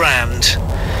very grand.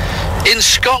 In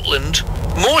Scotland,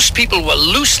 Most people were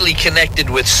loosely connected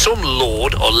with some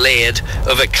lord or laird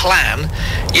of a clan,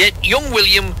 yet young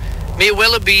William may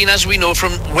well have been, as we know,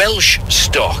 from Welsh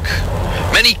stock.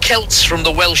 Many Celts from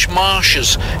the Welsh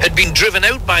marshes had been driven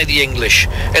out by the English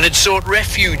and had sought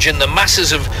refuge in the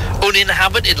masses of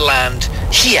uninhabited land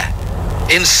here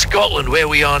in Scotland, where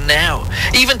we are now.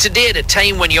 Even today, at a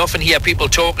time when you often hear people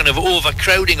talking of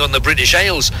overcrowding on the British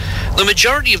Isles, the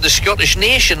majority of the Scottish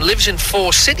nation lives in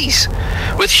 4 cities,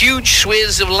 with huge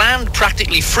swathes of land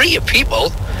practically free of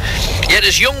people. Yet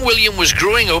as young William was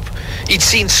growing up, he'd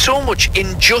seen so much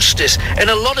injustice, and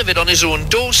a lot of it on his own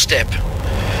doorstep.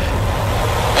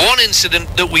 One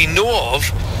incident that we know of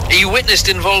he witnessed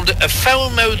involved a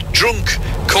foul-mouthed drunk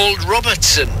called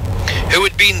Robertson, who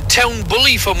had been town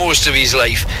bully for most of his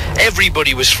life.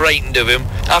 Everybody was frightened of him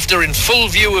after, in full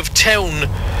view of town,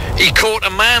 he caught a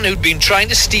man who'd been trying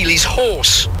to steal his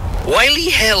horse. While he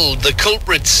held the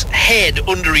culprit's head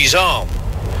under his arm,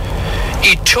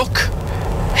 he took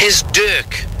his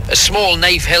dirk, a small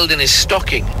knife held in his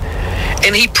stocking,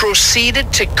 and he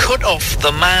proceeded to cut off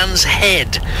the man's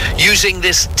head using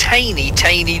this tiny,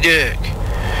 tiny dirk.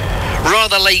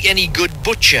 Rather like any good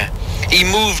butcher, he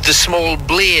moved the small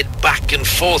blade back and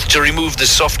forth to remove the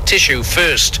soft tissue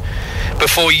first,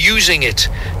 before using it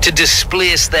to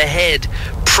displace the head,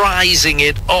 prizing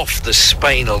it off the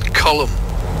spinal column.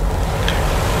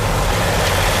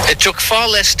 It took far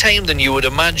less time than you would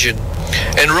imagine,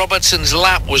 and Robertson's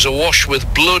lap was awash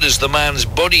with blood as the man's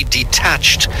body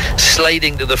detached,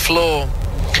 sliding to the floor.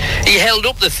 He held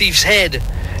up the thief's head,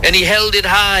 and he held it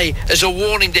high as a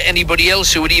warning to anybody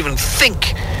else who would even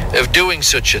think of doing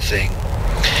such a thing.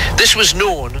 This was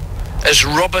known as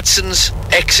Robertson's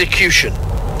execution,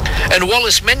 and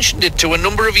Wallace mentioned it to a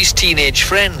number of his teenage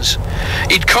friends.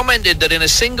 He'd commented that in a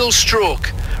single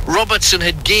stroke, Robertson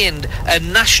had gained a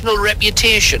national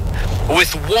reputation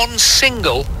with one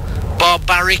single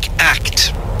barbaric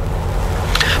act.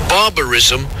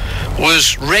 Barbarism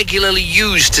was regularly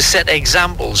used to set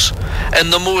examples,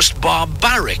 and the most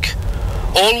barbaric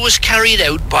always carried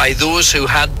out by those who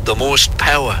had the most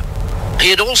power. He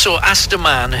had also asked a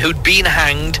man who'd been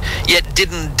hanged yet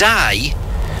didn't die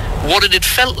what it had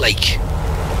felt like.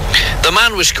 The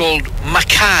man was called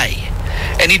Mackay,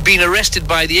 and he'd been arrested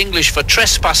by the English for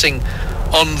trespassing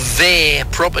on their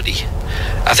property.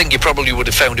 I think you probably would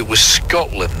have found it was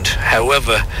Scotland.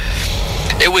 However,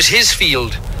 it was his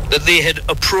field that they had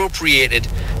appropriated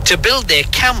to build their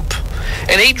camp,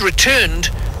 and he'd returned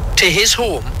to his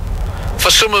home for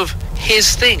some of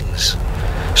his things.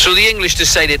 So the English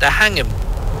decided to hang him.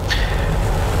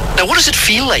 Now, what does it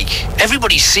feel like?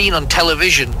 Everybody's seen on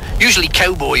television, usually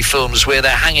cowboy films, where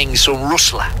they're hanging some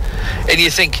rustler, and you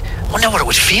think, I wonder what it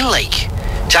would feel like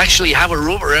to actually have a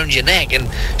rope around your neck and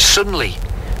suddenly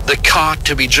the cart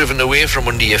to be driven away from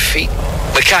under your feet.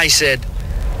 Mackay said,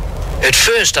 "At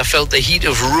first I felt the heat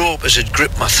of rope as it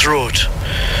gripped my throat.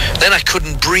 Then I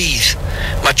couldn't breathe,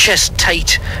 my chest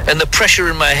tight, and the pressure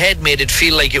in my head made it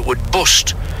feel like it would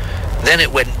bust. Then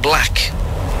it went black."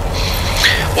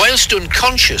 Whilst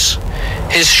unconscious,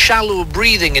 his shallow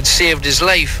breathing had saved his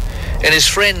life, and his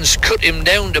friends cut him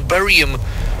down to bury him,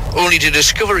 only to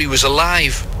discover he was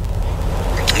alive.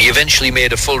 He eventually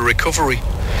made a full recovery.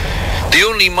 The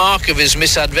only mark of his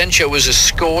misadventure was a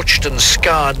scorched and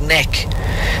scarred neck,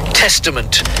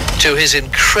 testament to his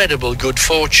incredible good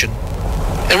fortune.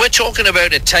 And we're talking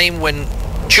about a time when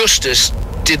justice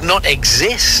did not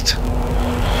exist.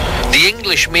 The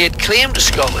English made claim to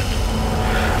Scotland.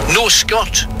 No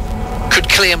Scot could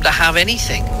claim to have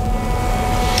anything.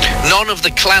 None of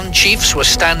the clan chiefs were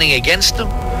standing against them.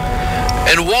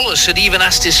 And Wallace had even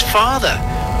asked his father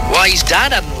why his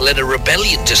dad hadn't led a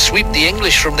rebellion to sweep the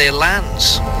English from their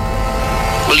lands.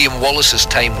 William Wallace's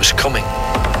time was coming.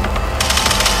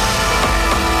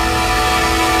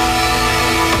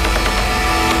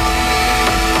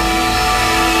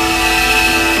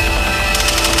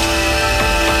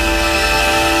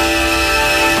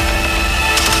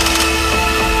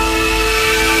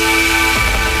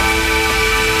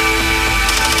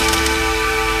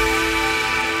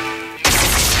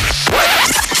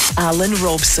 Alan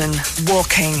Robson,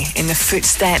 walking in the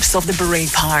footsteps of the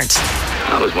Braveheart.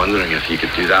 I was wondering if you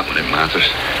could do that when it matters.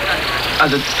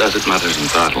 As it matters in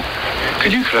battle.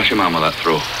 Could you crush a man with that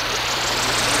throw?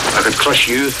 I could crush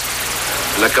you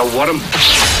like a worm.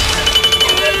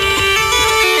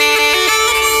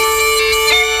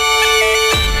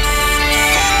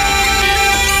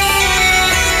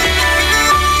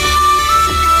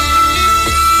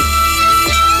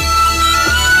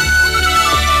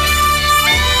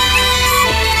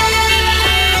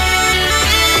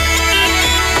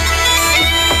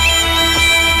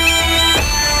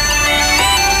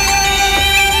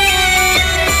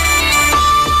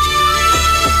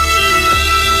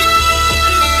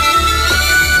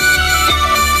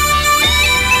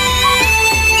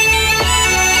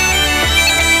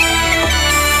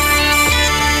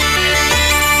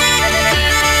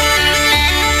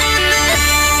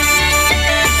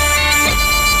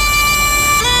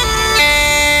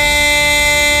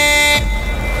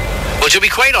 Well, to be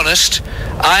quite honest,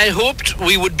 I hoped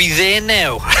we would be there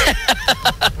now.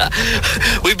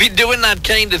 We've been doing that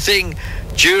kind of thing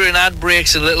during ad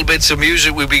breaks and little bits of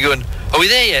music. We'd be going, are we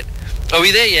there yet? Are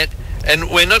we there yet?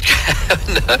 And we're not.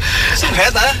 Some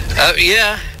heather.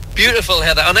 Yeah, beautiful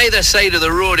heather on either side of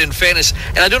the road, in fairness.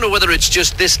 And I don't know whether it's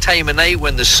just this time of night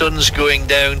when the sun's going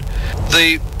down.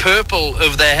 The purple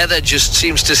of the heather just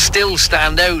seems to still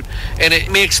stand out, and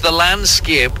it makes the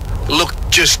landscape look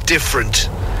just different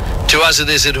to as it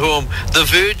is at home. The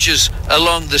verges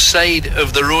along the side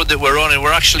of the road that we're on, and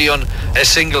we're actually on a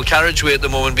single carriageway at the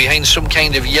moment behind some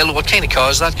kind of yellow... What kind of car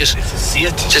is that? It's a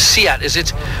Seat. It's a Seat, is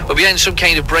it? We're behind some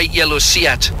kind of bright yellow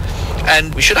Seat.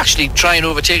 And we should actually try and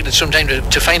overtake it at some time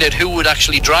to find out who would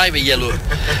actually drive a yellow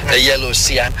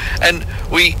Seat. And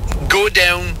we go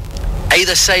down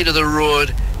either side of the road,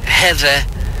 heather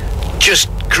just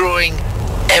growing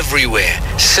everywhere.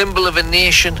 Symbol of a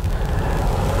nation,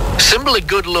 symbol of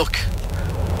good luck.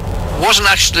 Wasn't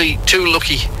actually too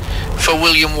lucky for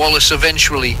William Wallace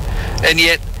eventually, and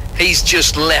yet he's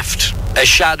just left a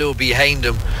shadow behind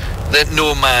him that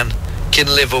no man can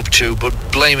live up to. But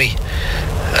blimey,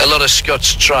 a lot of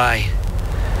Scots try,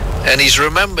 and he's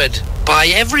remembered by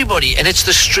everybody. And it's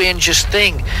the strangest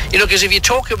thing, you know, because if you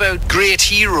talk about great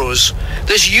heroes,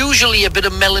 there's usually a bit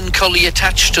of melancholy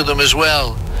attached to them as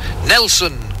well.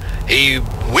 Nelson, he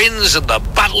wins at the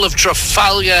Battle of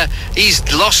Trafalgar. He's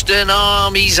lost an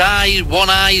arm, one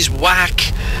eye's whack,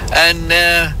 and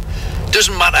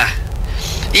doesn't matter.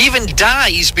 He even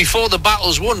dies before the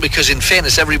battle's won, because in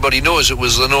fairness, everybody knows it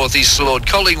was the North East Lord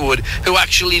Collingwood who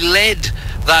actually led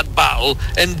that battle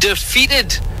and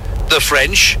defeated the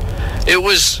French. It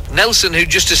was Nelson who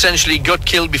just essentially got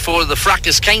killed before the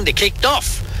fracas kind of kicked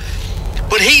off.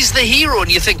 But he's the hero, and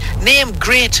you think, name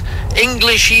great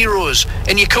English heroes,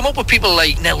 and you come up with people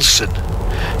like Nelson.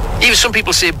 Even some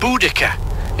people say Boudica,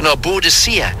 you know,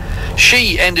 Boadicea.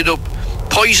 She ended up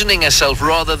poisoning herself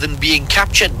rather than being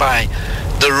captured by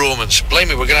the Romans. Blame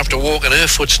me, we're going to have to walk in her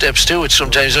footsteps too at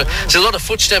sometimes. There's a lot of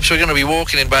footsteps we're going to be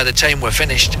walking in by the time we're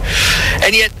finished.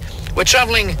 And yet, we're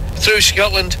travelling through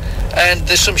Scotland, and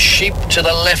there's some sheep to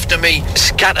the left of me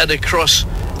scattered across,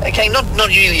 okay, not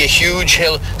really a huge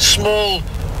hill, small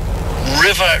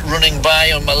river running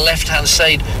by on my left-hand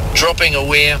side, dropping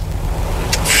away.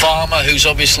 Farmer who's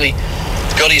obviously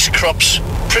got his crops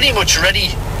pretty much ready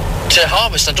to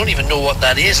harvest. I don't even know what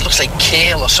that is. It looks like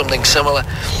kale or something similar.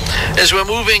 As we're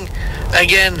moving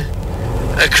again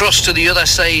across to the other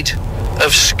side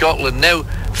of Scotland. Now,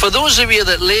 for those of you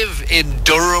that live in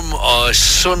Durham or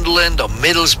Sunderland or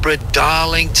Middlesbrough,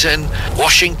 Darlington,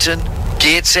 Washington,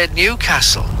 Gateshead,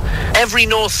 Newcastle, every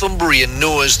Northumbrian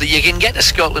knows that you can get to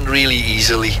Scotland really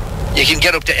easily. You can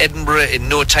get up to Edinburgh in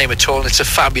no time at all, and it's a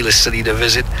fabulous city to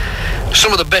visit.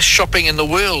 Some of the best shopping in the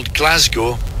world,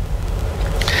 Glasgow.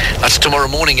 That's tomorrow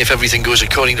morning if everything goes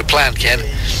according to plan, Ken.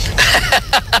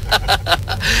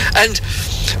 And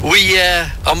we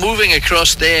are moving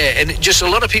across there, and just a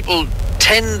lot of people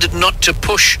tend not to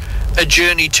push a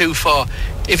journey too far.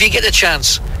 If you get a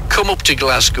chance, come up to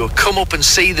Glasgow, come up and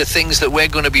see the things that we're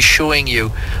going to be showing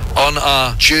you on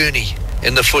our journey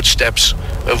in the footsteps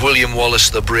of William Wallace,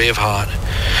 the Braveheart.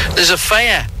 There's a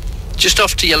fire just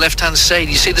off to your left-hand side.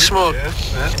 You see the smoke?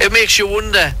 Yeah. It makes you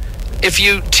wonder, if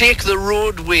you take the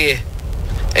roadway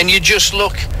and you just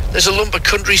look, there's a lump of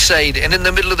countryside, and in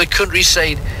the middle of the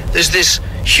countryside there's this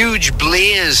huge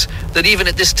blaze that even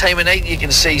at this time of night you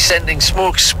can see, sending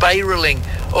smoke spiralling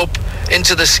up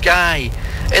into the sky.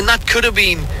 And that could have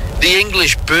been the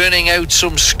English burning out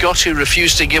some Scot who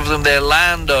refused to give them their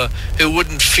land, or who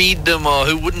wouldn't feed them, or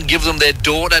who wouldn't give them their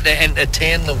daughter to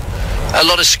entertain them. A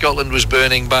lot of Scotland was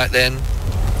burning back then.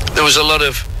 There was a lot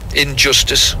of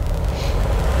injustice.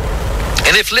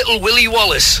 And if little Willie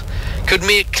Wallace could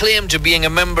make claim to being a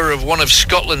member of one of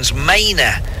Scotland's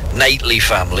minor knightly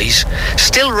families,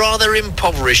 still rather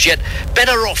impoverished, yet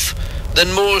better off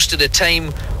than most at a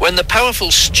time when the powerful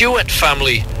Stuart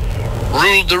family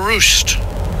ruled the roost.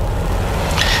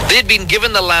 They'd been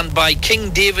given the land by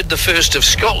King David I of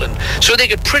Scotland, so they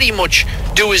could pretty much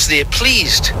do as they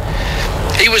pleased.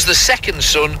 He was the second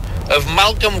son of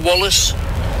Malcolm Wallace.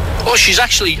 Oh, she's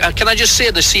actually, can I just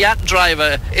say, the Seat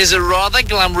driver is a rather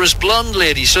glamorous blonde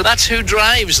lady, so that's who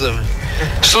drives them.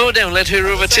 Slow down, let her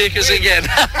overtake us again.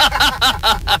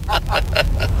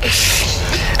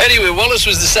 Anyway, Wallace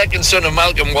was the second son of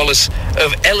Malcolm Wallace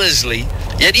of Ellerslie,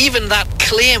 yet even that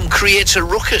claim creates a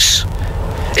ruckus.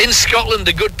 In Scotland,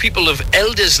 the good people of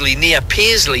Elderslie near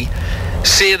Paisley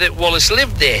say that Wallace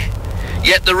lived there,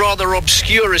 yet the rather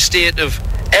obscure estate of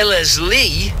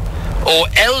Ellerslie or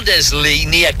Elderslie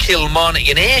near Kilmarnock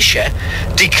in Ayrshire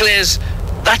declares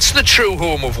That's the true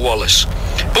home of Wallace.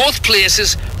 Both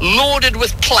places loaded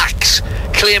with plaques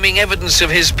claiming evidence of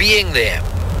his being there.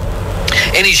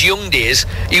 In his young days,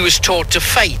 he was taught to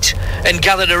fight and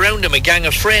gathered around him a gang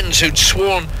of friends who'd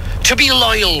sworn to be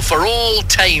loyal for all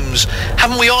times.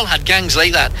 Haven't we all had gangs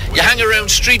like that? You hang around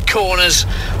street corners,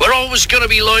 we're always going to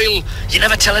be loyal, you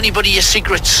never tell anybody your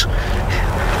secrets.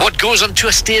 What goes on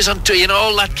tour stays on tour, you know,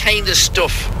 all that kind of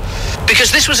stuff.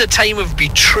 Because this was a time of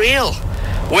betrayal,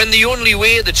 when the only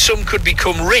way that some could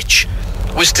become rich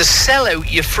was to sell out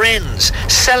your friends,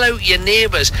 sell out your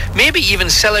neighbours, maybe even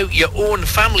sell out your own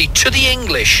family to the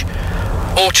English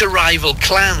or to rival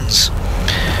clans.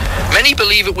 Many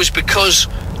believe it was because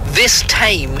this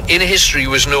time in history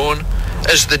was known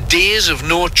as the Days of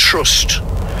No Trust,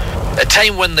 a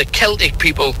time when the Celtic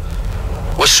people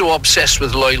were so obsessed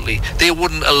with loyalty, they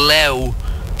wouldn't allow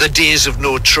the Days of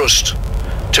No Trust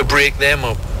to break them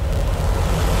up.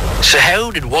 So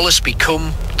how did Wallace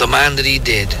become the man that he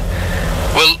did?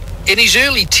 Well, in his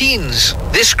early teens,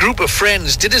 this group of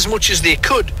friends did as much as they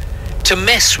could to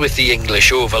mess with the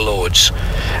English overlords.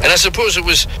 And I suppose it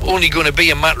was only going to be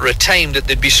a matter of time that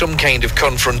there'd be some kind of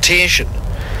confrontation.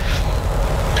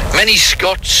 Many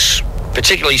Scots,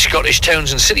 particularly Scottish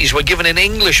towns and cities, were given an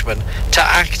Englishman to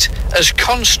act as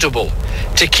constable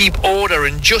to keep order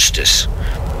and justice.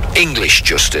 English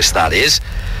justice, that is.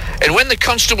 And when the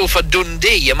constable for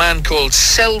Dundee, a man called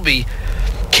Selby,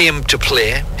 came to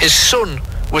play, his son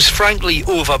was frankly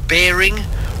overbearing,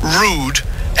 rude,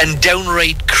 and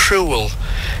downright cruel.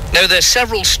 Now, there's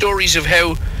several stories of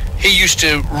how he used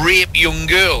to rape young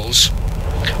girls,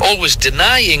 always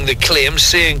denying the claims,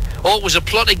 saying it was a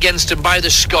plot against him by the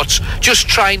Scots, just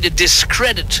trying to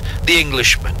discredit the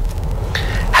Englishman.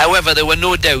 However, there were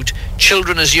no doubt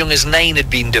children as young as 9 had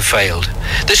been defiled.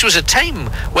 This was a time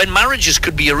when marriages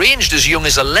could be arranged as young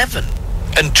as 11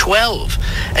 and 12.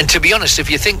 And to be honest, if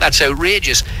you think that's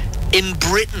outrageous, in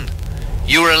Britain,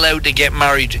 you were allowed to get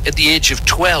married at the age of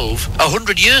 12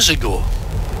 100 years ago.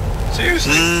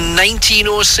 Seriously?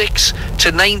 1906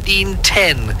 to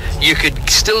 1910, you could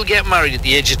still get married at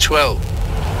the age of 12.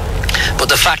 But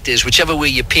the fact is, whichever way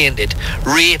you paint it,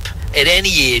 rape at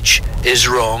any age is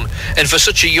wrong. And for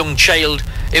such a young child,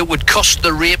 it would cost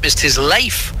the rapist his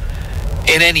life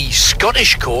in any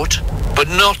Scottish court, but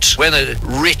not when a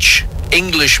rich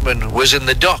Englishman was in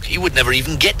the dock. He would never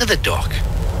even get to the dock.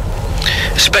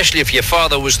 Especially if your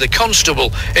father was the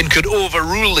constable and could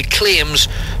overrule the claims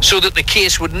so that the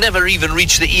case would never even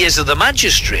reach the ears of the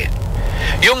magistrate.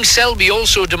 Young Selby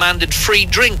also demanded free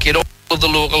drink at all of the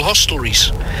local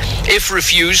hostelries. If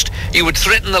refused, he would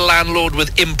threaten the landlord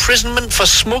with imprisonment for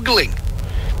smuggling,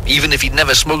 even if he'd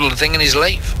never smuggled a thing in his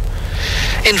life.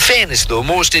 In fairness, though,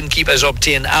 most innkeepers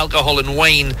obtained alcohol and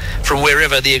wine from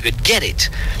wherever they could get it,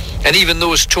 and even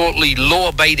those totally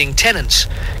law-abiding tenants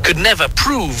could never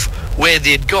prove where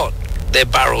they'd got their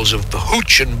barrels of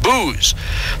hooch and booze.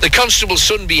 The constable's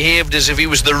son behaved as if he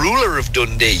was the ruler of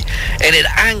Dundee, and it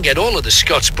angered all of the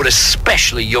Scots, but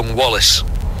especially young Wallace.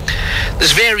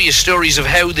 There's various stories of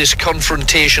how this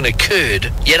confrontation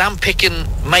occurred, yet I'm picking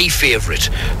my favourite,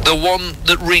 the one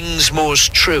that rings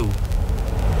most true.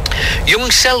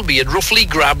 Young Selby had roughly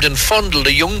grabbed and fondled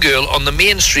a young girl on the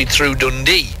main street through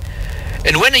Dundee,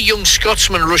 and when a young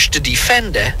Scotsman rushed to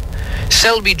defend her,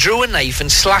 Selby drew a knife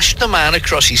and slashed the man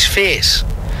across his face.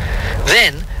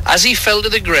 Then, as he fell to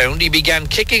the ground, he began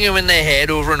kicking him in the head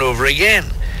over and over again,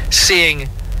 saying,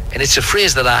 and it's a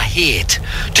phrase that I hate,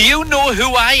 "Do you know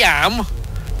who I am?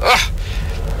 Ugh.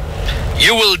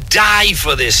 You will die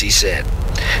for this," he said.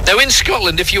 Now, in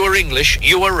Scotland, if you were English,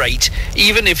 you were right,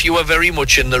 even if you were very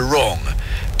much in the wrong.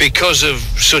 Because of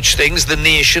such things, the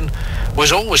nation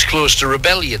was always close to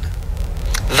rebellion.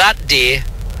 That day,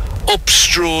 up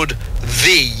strode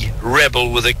the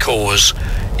rebel with a cause,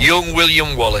 young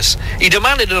William Wallace. He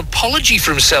demanded an apology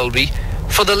from Selby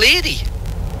for the lady,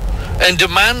 and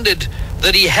demanded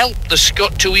that he help the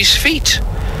Scot to his feet.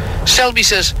 Selby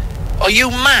says, "Are you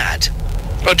mad?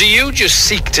 Or do you just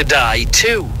seek to die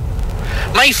too?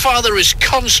 My father is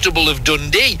constable of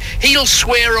Dundee. He'll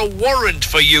swear a warrant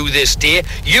for you this day.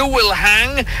 You will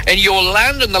hang, and your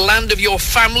land and the land of your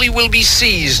family will be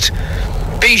seized.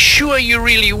 Be sure you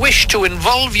really wish to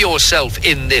involve yourself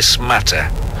in this matter."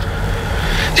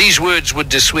 These words would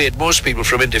dissuade most people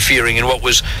from interfering in what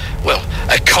was, well,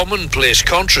 a commonplace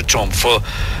contretemps for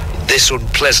this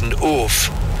unpleasant oath.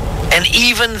 And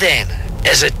even then,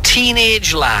 as a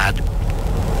teenage lad,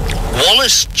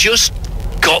 Wallace just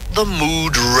got the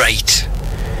mood right.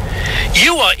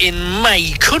 You are in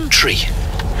my country.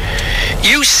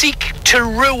 You seek to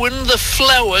ruin the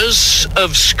flowers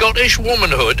of Scottish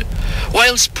womanhood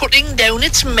whilst putting down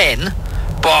its men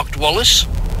barked Wallace.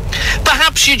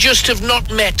 "Perhaps you just have not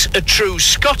met a true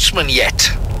Scotsman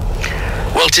yet.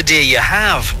 Well, today you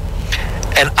have,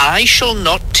 and I shall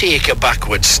not take a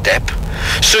backward step.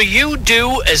 So you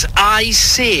do as I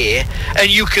say, and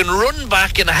you can run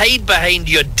back and hide behind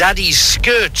your daddy's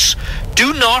skirts.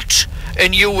 Do not,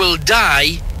 and you will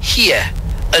die here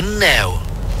and now."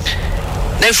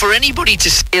 Now, for anybody to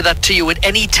say that to you at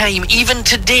any time, even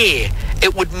today,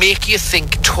 it would make you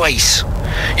think twice.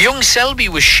 Young Selby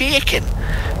was shaken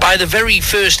by the very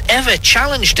first ever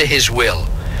challenge to his will,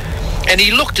 and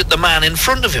he looked at the man in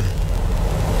front of him.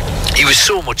 He was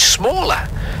so much smaller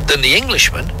than the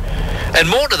Englishman, and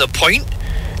more to the point,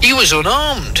 he was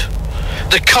unarmed.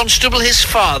 The constable, his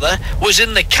father, was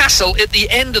in the castle at the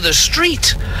end of the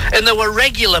street, and there were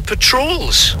regular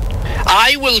patrols.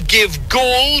 "I will give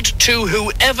gold to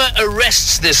whoever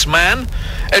arrests this man,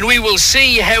 and we will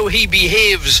see how he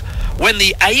behaves when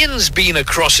the iron's been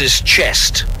across his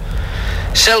chest."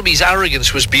 Selby's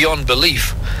arrogance was beyond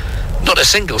belief. Not a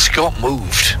single Scot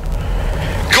moved.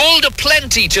 "Gold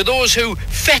aplenty to those who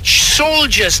fetch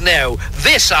soldiers now,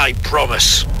 this I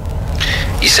promise."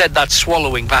 He said that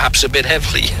swallowing perhaps a bit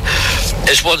heavily,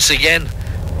 as once again,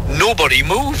 nobody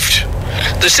moved.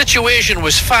 The situation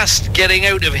was fast getting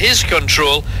out of his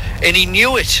control, and he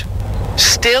knew it.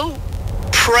 Still,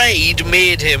 pride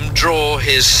made him draw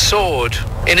his sword.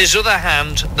 In his other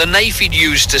hand, the knife he'd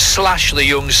used to slash the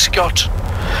young Scot.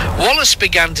 Wallace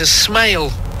began to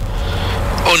smile,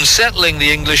 unsettling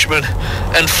the Englishman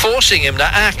and forcing him to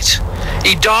act.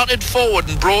 He darted forward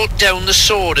and brought down the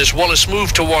sword as Wallace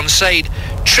moved to one side,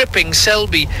 tripping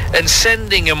Selby and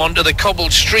sending him onto the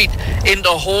cobbled street into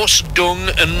horse dung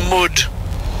and mud.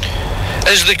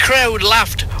 As the crowd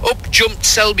laughed, up jumped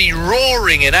Selby,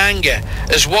 roaring in anger,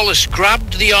 as Wallace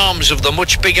grabbed the arms of the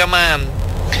much bigger man.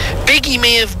 Big he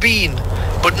may have been,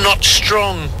 but not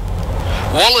strong.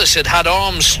 Wallace had had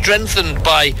arms strengthened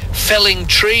by felling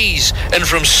trees and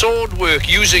from sword work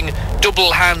using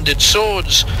double-handed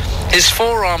swords. His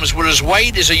forearms were as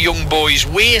wide as a young boy's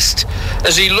waist.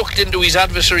 As he looked into his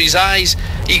adversary's eyes,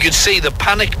 he could see the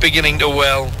panic beginning to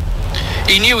well.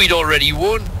 He knew he'd already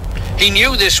won. He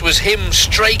knew this was him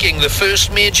striking the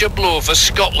first major blow for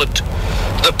Scotland,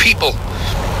 the people,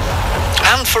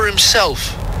 and for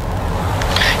himself.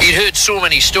 He'd heard so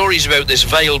many stories about this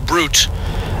vile brute,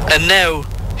 and now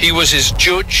he was his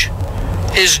judge,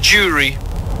 his jury,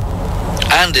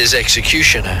 and his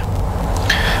executioner.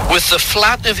 With the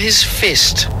flat of his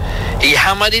fist, he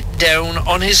hammered it down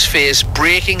on his face,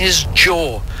 breaking his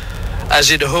jaw as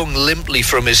it hung limply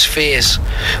from his face.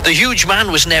 The huge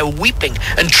man was now weeping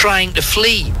and trying to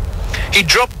flee. He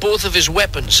dropped both of his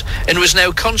weapons and was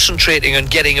now concentrating on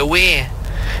getting away.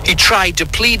 He tried to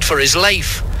plead for his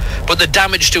life, but the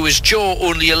damage to his jaw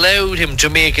only allowed him to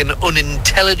make an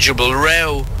unintelligible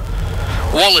row.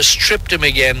 Wallace tripped him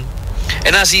again,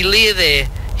 and as he lay there,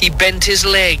 he bent his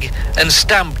leg and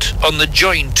stamped on the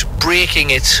joint, breaking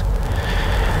it.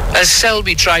 As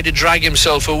Selby tried to drag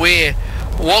himself away,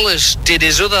 Wallace did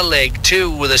his other leg too,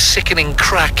 with a sickening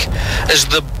crack as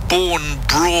the bone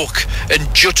broke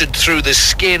and jutted through the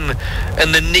skin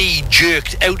and the knee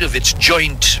jerked out of its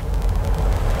joint.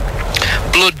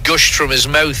 Blood gushed from his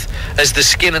mouth as the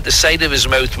skin at the side of his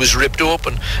mouth was ripped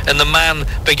open, and the man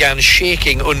began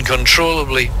shaking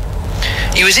uncontrollably.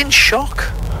 He was in shock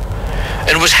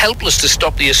and was helpless to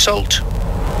stop the assault.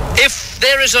 "If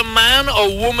there is a man or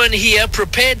woman here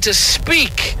prepared to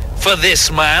speak for this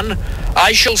man,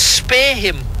 I shall spare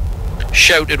him,"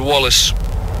 shouted Wallace.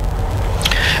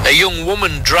 A young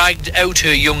woman dragged out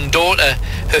her young daughter.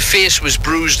 Her face was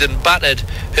bruised and battered,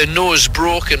 her nose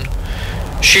broken.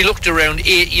 She looked around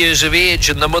 8 years of age,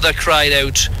 and the mother cried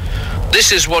out,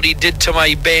 "This is what he did to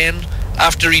my bairn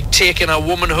after he'd taken her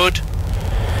womanhood.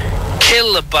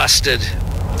 Kill the bastard."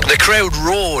 The crowd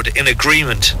roared in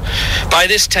agreement. By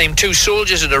this time, 2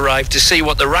 soldiers had arrived to see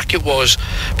what the racket was,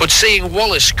 but seeing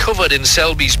Wallace covered in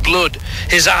Selby's blood,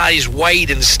 his eyes wide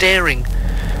and staring,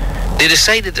 they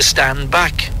decided to stand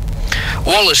back.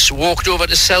 Wallace walked over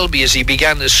to Selby as he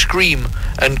began to scream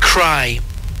and cry.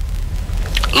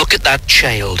 "Look at that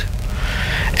child.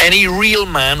 Any real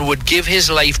man would give his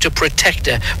life to protect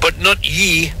her, but not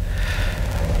ye.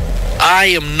 I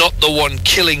am not the one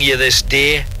killing you this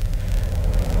day.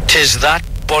 'Tis that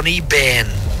bonny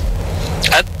bairn."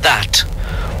 At that,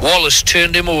 Wallace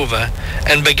turned him over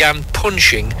and began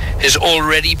punching his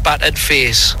already battered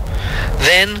face.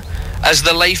 Then, as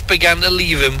the life began to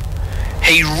leave him,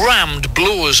 he rammed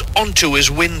blows onto his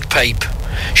windpipe,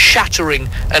 shattering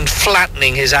and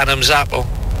flattening his Adam's apple.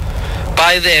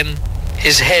 By then,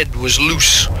 his head was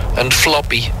loose and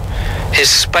floppy. His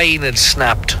spine had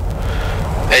snapped,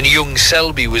 and young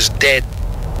Selby was dead.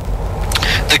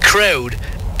 The crowd,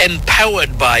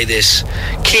 empowered by this,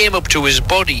 came up to his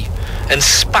body and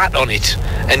spat on it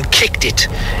and kicked it,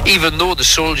 even though the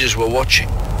soldiers were watching.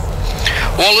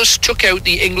 Wallace took out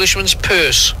the Englishman's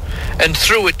purse and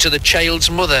threw it to the child's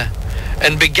mother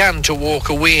and began to walk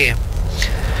away.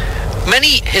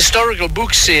 Many historical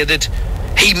books say that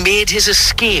he made his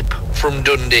escape from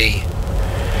Dundee.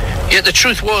 Yet the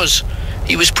truth was,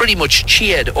 he was pretty much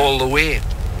cheered all the way.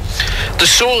 The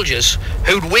soldiers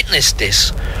who'd witnessed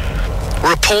this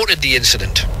reported the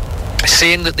incident,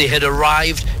 saying that they had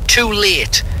arrived too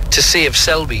late to save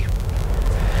Selby.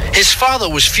 His father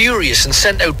was furious and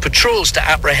sent out patrols to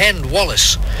apprehend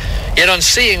Wallace, yet on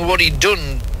seeing what he'd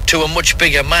done to a much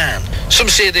bigger man, some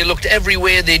say they looked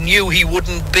everywhere they knew he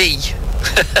wouldn't be.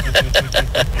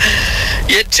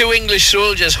 Yet 2 English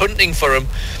soldiers hunting for him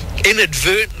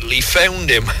inadvertently found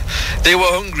him. They were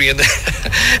hungry, and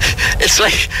it's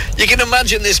like, you can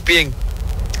imagine this being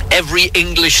every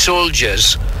English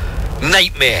soldier's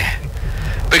nightmare.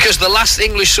 Because the last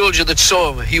English soldier that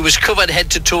saw him, he was covered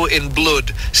head to toe in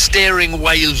blood, staring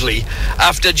wildly,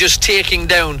 after just taking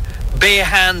down,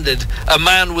 barehanded, a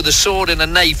man with a sword and a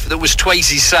knife that was twice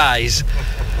his size.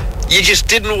 You just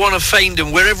didn't want to find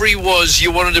him. Wherever he was,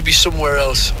 you wanted to be somewhere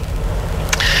else.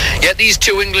 Yet these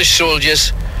 2 English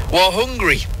soldiers were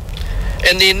hungry,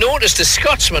 and they noticed a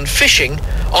Scotsman fishing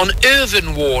on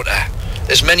earthen water,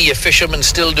 as many a fisherman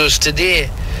still does today.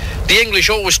 The English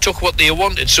always took what they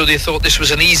wanted, so they thought this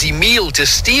was an easy meal to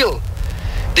steal.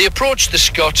 They approached the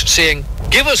Scot, saying,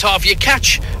 "Give us half your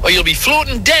catch, or you'll be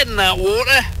floating dead in that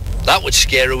water." "That would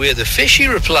scare away the fish," he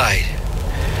replied.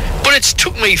 "But it's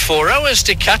took me 4 hours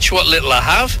to catch what little I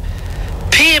have.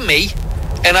 Pay me,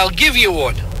 and I'll give you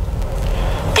one."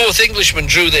 Both Englishmen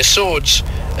drew their swords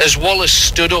as Wallace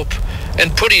stood up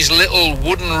and put his little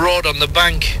wooden rod on the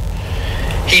bank.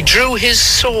 He drew his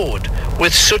sword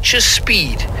with such a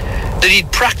speed that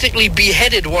he'd practically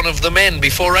beheaded one of the men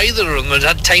before either of them had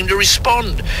had time to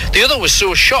respond. The other was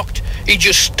so shocked, he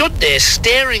just stood there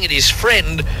staring at his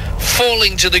friend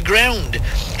falling to the ground,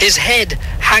 his head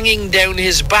hanging down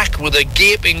his back with a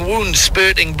gaping wound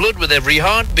spurting blood with every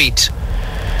heartbeat.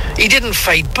 He didn't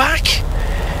fight back.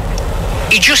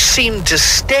 He just seemed to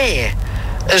stare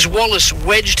as Wallace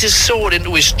wedged his sword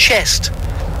into his chest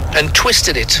and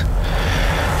twisted it.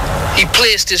 He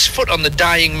placed his foot on the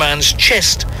dying man's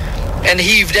chest and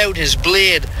heaved out his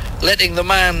blade, letting the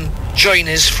man join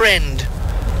his friend,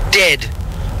 dead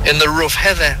in the rough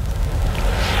heather.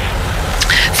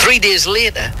 3 days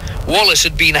later, Wallace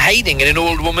had been hiding in an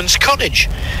old woman's cottage,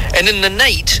 and in the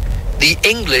night, the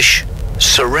English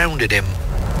surrounded him.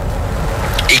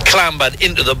 He clambered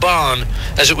into the barn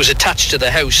as it was attached to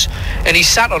the house, and he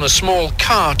sat on a small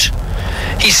cart.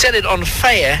 He set it on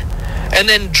fire and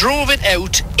then drove it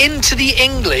out into the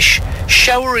English,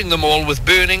 showering them all with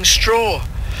burning straw.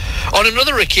 On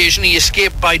another occasion, he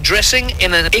escaped by dressing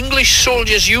in an English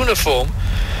soldier's uniform,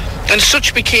 and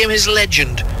such became his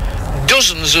legend.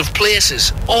 Dozens of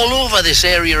places all over this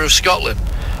area of Scotland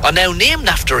are now named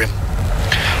after him.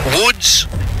 Woods,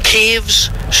 caves,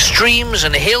 streams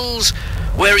and hills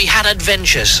where he had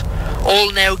adventures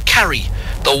all now carry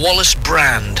the Wallace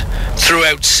brand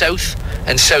throughout South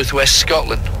and Southwest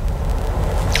Scotland.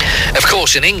 Of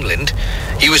course, in England,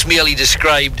 he was merely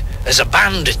described as a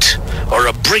bandit or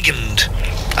a brigand.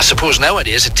 I suppose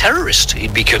nowadays a terrorist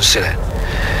he'd be considered.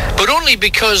 But only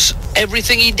because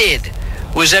everything he did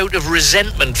was out of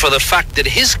resentment for the fact that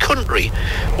his country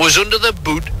was under the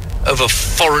boot of a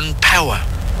foreign power.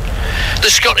 The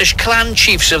Scottish clan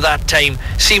chiefs of that time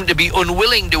seemed to be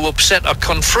unwilling to upset or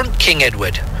confront King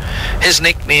Edward. His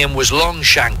nickname was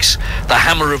Longshanks, the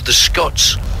Hammer of the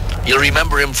Scots. You'll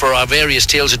remember him for our various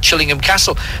tales at Chillingham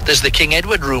Castle. There's the King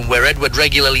Edward room where Edward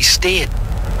regularly stayed.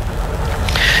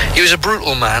 He was a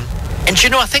brutal man. And you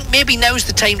know, I think maybe now's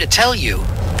the time to tell you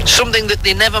something that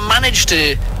they never managed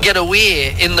to get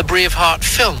away in the Braveheart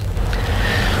film.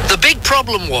 The big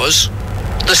problem was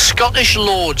the Scottish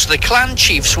lords, the clan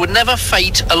chiefs, would never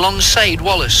fight alongside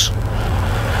Wallace.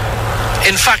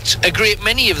 In fact, a great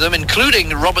many of them, including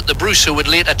Robert the Bruce, who would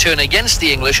later turn against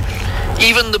the English,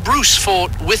 even the Bruce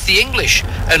fought with the English.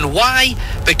 And why?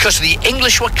 Because the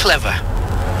English were clever.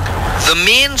 The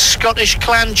main Scottish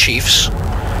clan chiefs,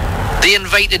 they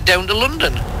invited down to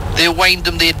London. They wined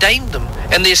them, they dined them,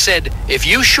 and they said, if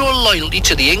you show loyalty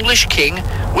to the English king,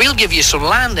 we'll give you some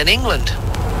land in England.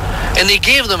 And they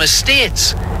gave them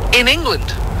estates in England.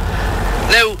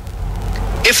 Now,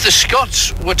 if the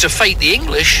Scots were to fight the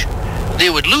English, they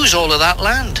would lose all of that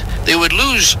land. They would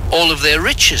lose all of their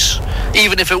riches.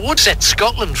 Even if it would set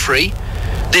Scotland free,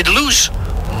 they'd lose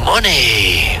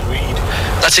money.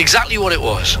 That's exactly what it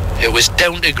was. It was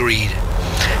down to greed.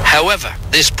 However,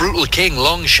 this brutal king,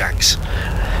 Longshanks,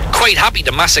 quite happy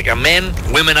to massacre men,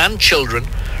 women and children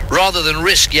rather than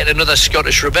risk yet another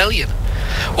Scottish rebellion.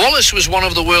 Wallace was one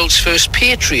of the world's first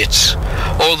patriots,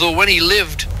 although when he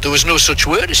lived, there was no such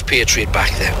word as patriot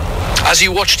back then. As he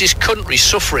watched his country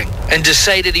suffering and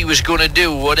decided he was going to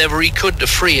do whatever he could to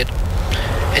free it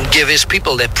and give his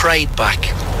people their pride back.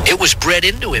 It was bred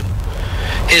into him.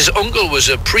 His uncle was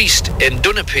a priest in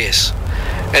Dunipace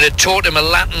and had taught him a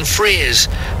Latin phrase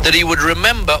that he would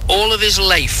remember all of his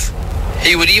life.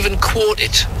 He would even quote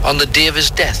it on the day of his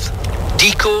death.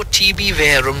 Dico tibi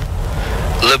verum,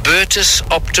 libertas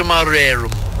optima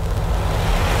rerum.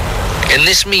 And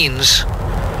this means,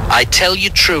 I tell you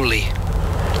truly,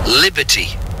 liberty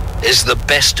is the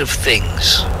best of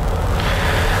things.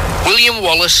 William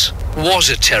Wallace was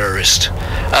a terrorist,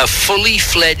 a fully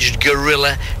fledged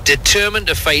guerrilla determined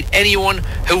to fight anyone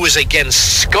who was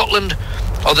against Scotland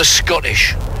or the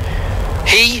Scottish.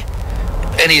 He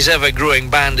and his ever-growing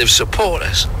band of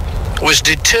supporters was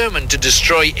determined to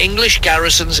destroy English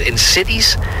garrisons in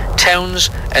cities, towns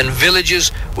and villages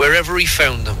wherever he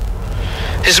found them.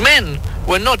 His men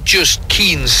were not just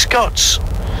keen Scots.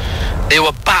 They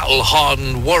were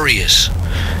battle-hardened warriors,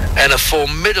 and a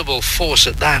formidable force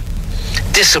at that.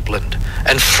 Disciplined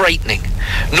and frightening.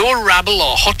 No rabble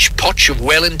or hodgepodge of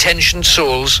well-intentioned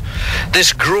souls.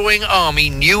 This growing army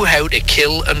knew how to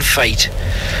kill and fight.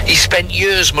 He spent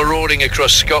years marauding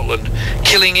across Scotland,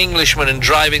 killing Englishmen and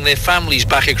driving their families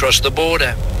back across the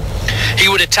border. He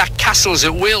would attack castles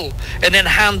at will and then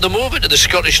hand them over to the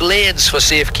Scottish lairds for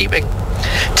safekeeping.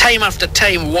 Time after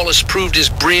time, Wallace proved his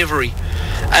bravery,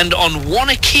 and on one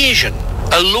occasion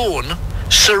alone,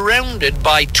 surrounded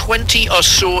by 20 or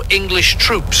so English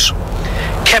troops,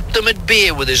 kept them at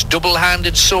bay with his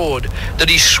double-handed sword that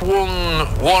he swung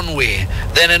one way,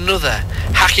 then another,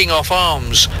 hacking off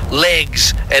arms,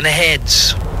 legs and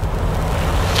heads.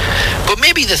 But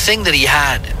maybe the thing that he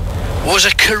had was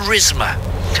a charisma,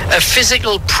 a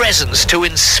physical presence to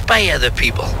inspire the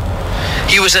people.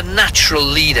 He was a natural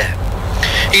leader.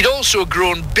 He'd also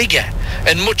grown bigger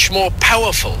and much more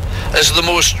powerful as the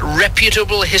most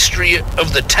reputable history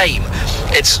of the time.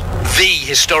 It's the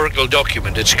historical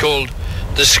document. It's called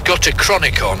the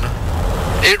Scotichronicon.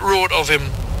 It wrote of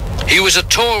him, he was a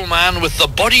tall man with the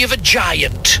body of a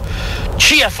giant,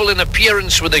 cheerful in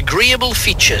appearance with agreeable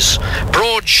features,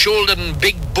 broad-shouldered and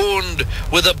big-boned,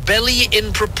 with a belly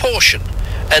in proportion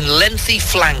and lengthy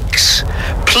flanks,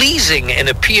 pleasing in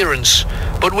appearance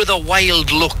but with a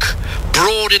wild look,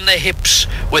 broad in the hips,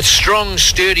 with strong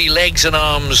sturdy legs and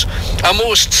arms, a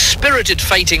most spirited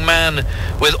fighting man,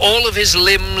 with all of his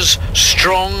limbs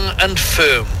strong and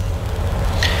firm.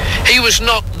 He was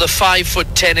not the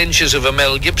 5'10" of a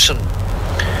Mel Gibson.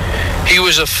 He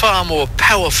was a far more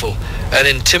powerful and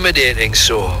intimidating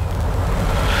so.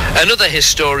 Another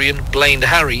historian, Blind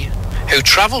Harry, who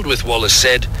travelled with Wallace,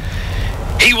 said,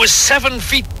 he was 7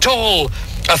 feet tall,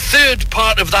 a third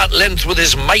part of that length with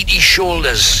his mighty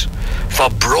shoulders, for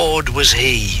broad was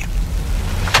he.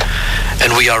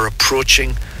 And we are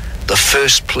approaching the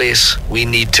first place we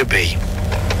need to be.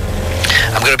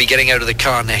 I'm going to be getting out of the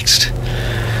car next.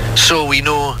 So we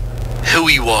know who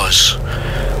he was.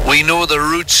 We know the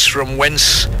roots from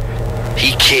whence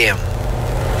he came.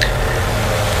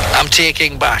 I'm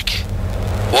taking back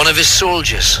one of his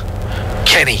soldiers,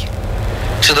 Kenny,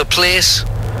 to the place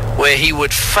where he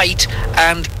would fight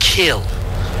and kill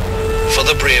for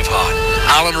the Braveheart.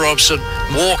 Alan Robson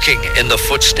walking in the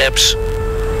footsteps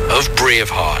of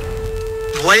Braveheart.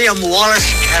 William Wallace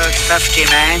killed 50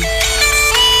 men.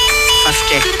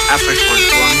 50 effort was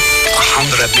won.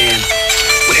 100 men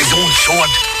with his own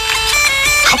sword.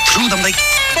 Cut through them like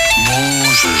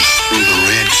Moses through the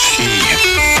Red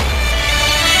Sea.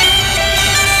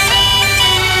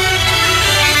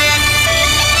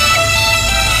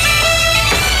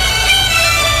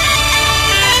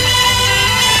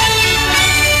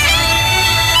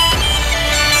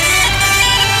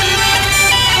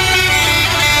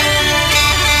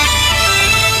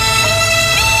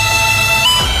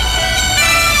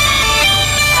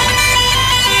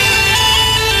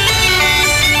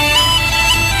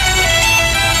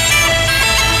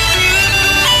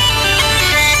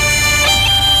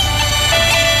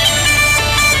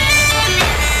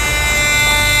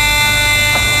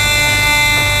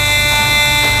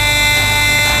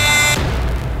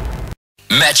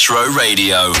 Metro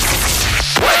Radio.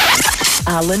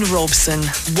 Alan Robson,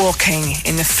 walking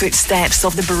in the footsteps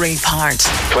of the Braveheart.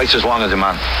 Twice as long as a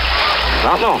man.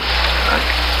 That long?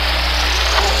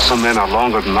 Some men are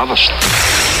longer than others.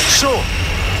 So,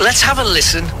 let's have a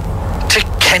listen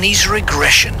to Kenny's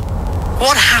regression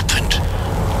What happened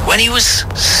when he was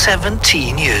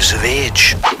 17 years of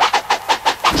age?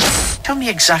 Tell me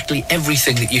exactly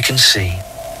everything that you can see.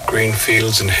 Green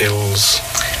fields and hills.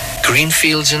 Green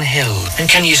fields and hills. And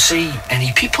can you see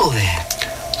any people there?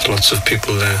 There's lots of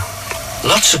people there.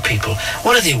 Lots of people.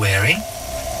 What are they wearing?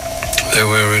 They're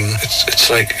wearing, it's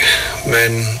like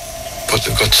men, but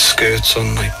they've got skirts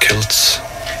on, like kilts.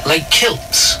 Like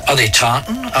kilts? Are they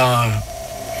tartan or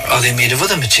are they made of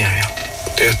other material?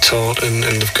 They're tartan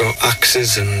and they've got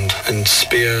axes and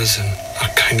spears and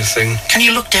that kind of thing. Can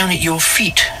you look down at your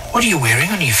feet? What are you wearing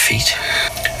on your feet?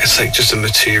 It's like just a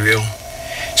material.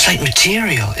 It's like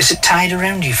material. Is it tied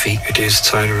around your feet? It is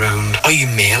tied around. Are you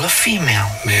male or female?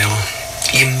 Male.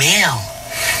 You're male.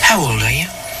 How old are you?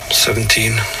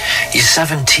 17. You're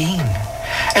 17.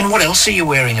 And what else are you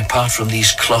wearing apart from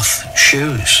these cloth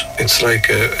shoes? It's like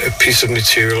a piece of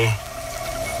material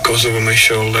goes over my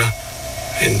shoulder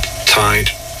and tied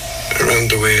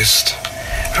around the waist.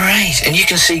 Right, and you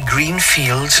can see green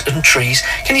fields and trees.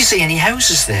 Can you see any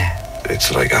houses there?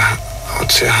 It's like I'd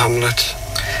say a hamlet.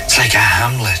 It's like a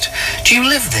hamlet. Do you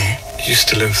live there? Used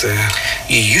to live there.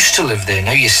 You used to live there,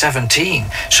 now you're 17.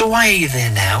 So why are you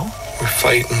there now? We're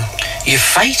fighting. You're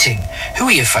fighting? Who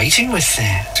are you fighting with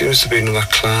there? Seems to be another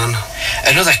clan.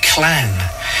 Another clan?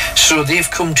 So they've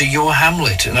come to your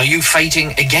hamlet, and are you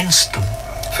fighting against them?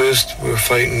 First we were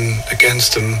fighting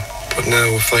against them, but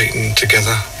now we're fighting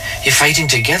together. You're fighting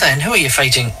together, and who are you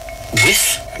fighting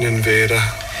with? An invader.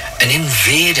 An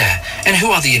invader? And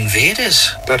who are the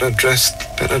invaders? Better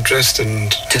dressed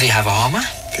and... Do they have armour?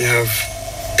 They have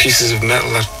pieces of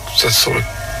metal that sort of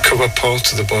cover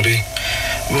parts of the body.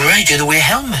 Right, do they wear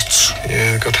helmets?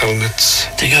 Yeah, they've got helmets.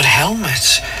 They got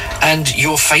helmets. And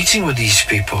you're fighting with these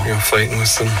people? You're fighting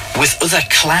with them. With other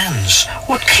clans?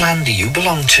 What clan do you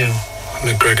belong to?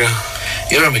 McGregor.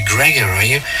 You're a McGregor, are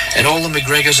you? And all the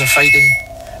McGregors are fighting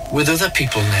with other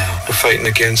people now? We're fighting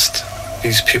against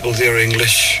these people. They're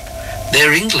English.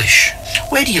 They're English?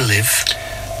 Where do you live?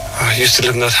 I used to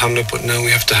live in that hamlet, but now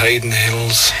we have to hide in the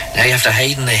hills. Now you have to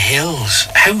hide in the hills.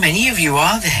 How many of you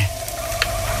are there?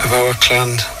 Of our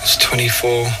clan, it's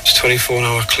 24. It's 24 in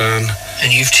our clan.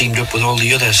 And you've teamed up with all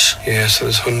the others? Yeah, so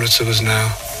there's hundreds of us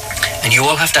now. And you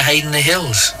all have to hide in the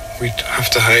hills? We have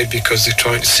to hide because they're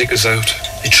trying to seek us out.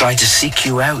 They tried to seek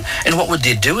you out? And what would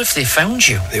they do if they found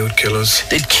you? They would kill us.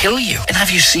 They'd kill you? And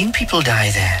have you seen people die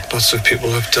there? Lots of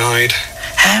people have died.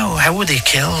 How? How were they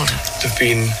killed? They've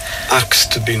been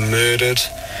axed, they've been murdered,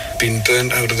 been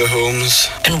burnt out of their homes.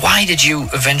 And why did you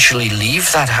eventually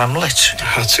leave that hamlet? I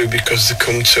had to because they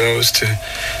come to ours to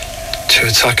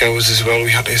attack ours as well.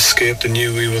 We had to escape. They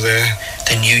knew we were there.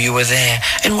 They knew you were there.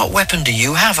 And what weapon do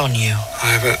you have on you?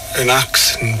 I have an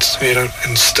axe and it's made out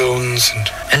in stones.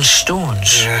 And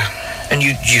stones? Yeah. And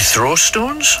you throw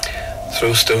stones?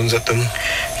 Throw stones at them.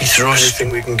 You throw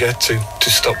anything we can get to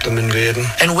stop them invading.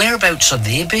 And whereabouts are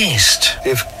they based?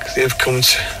 They've come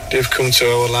to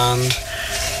our land.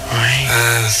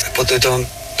 Right. But they don't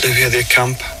live here. They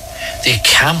camp. They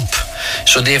camp.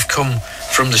 So they've come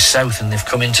from the south and they've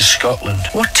come into Scotland.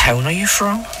 What town are you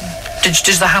from?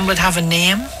 Does the hamlet have a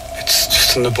name? It's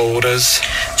just on the borders.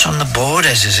 It's on the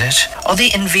borders, is it? Are they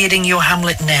invading your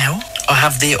hamlet now? Or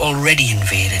have they already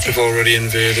invaded it? They've already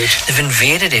invaded. They've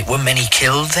invaded it. Were many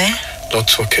killed there?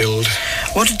 Lots were killed.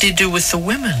 What did they do with the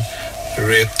women? They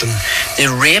raped them. They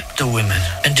raped the women.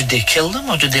 And did they kill them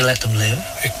or did they let them live?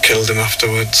 They killed them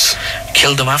afterwards.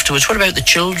 Killed them afterwards? What about the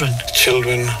children? The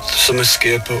children, some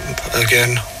escaped, but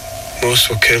again, most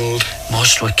were killed.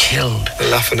 Most were killed?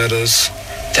 They're laughing at us.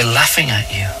 They're laughing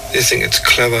at you? They think it's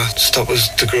clever to stop us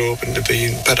to grow up into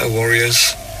being better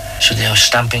warriors. So they are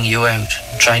stamping you out,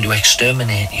 trying to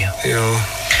exterminate you? They are.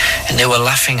 And they were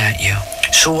laughing at you.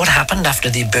 So what happened after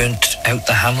they burnt out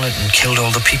the hamlet and killed all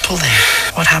the people there?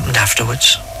 What happened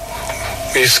afterwards?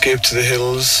 We escaped to the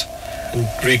hills and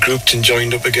regrouped and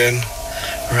joined up again.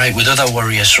 Right, with other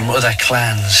warriors from other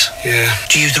clans? Yeah.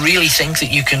 Do you really think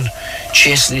that you can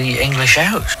chase the English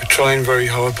out? We're trying very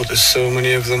hard, but there's so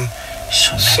many of them.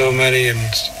 So many, and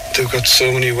they've got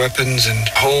so many weapons and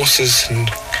horses and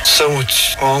so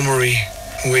much armory.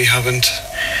 We haven't.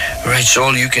 Right, so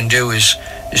all you can do is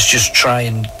just try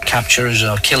and capture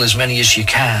or kill as many as you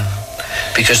can,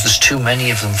 because there's too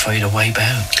many of them for you to wipe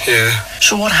out. Yeah.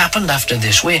 So what happened after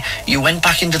this? You went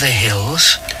back into the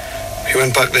hills? We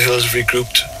went back to the hills,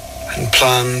 regrouped and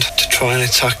planned to try and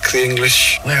attack the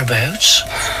English. Whereabouts?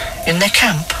 In their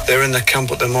camp? They're in their camp,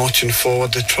 but they're marching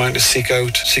forward. They're trying to seek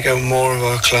out more of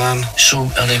our clan. So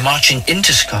are they marching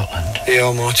into Scotland? They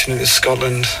are marching into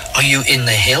Scotland. Are you in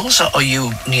the hills or are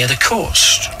you near the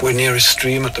coast? We're near a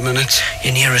stream at the minute.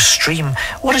 You're near a stream.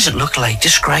 What does it look like?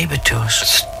 Describe it to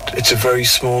us. It's a very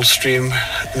small stream,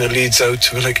 and it leads out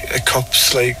to like a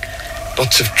copse, like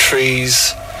lots of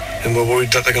trees, and we're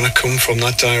worried that they're going to come from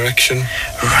that direction.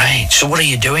 Right. So what are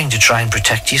you doing to try and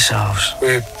protect yourselves?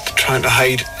 We're trying to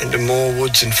hide into more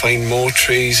woods and find more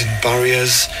trees and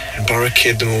barriers and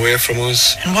barricade them away from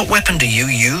us. And what weapon do you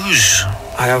use?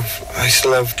 I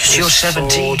still have. Because you're 17.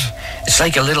 Sword. It's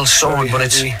like a little sword, but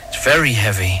it's very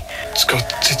heavy.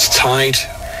 It's tied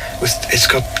with. It's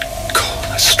got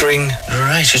a string.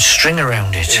 Right, it's string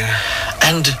around it. Yeah.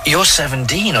 And you're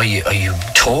 17. Are you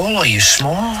tall? Are you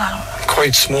small? I'm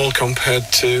quite small compared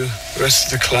to the rest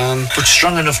of the clan. But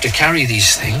strong enough to carry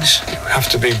these things. You have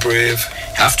to be brave.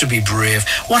 Have to be brave.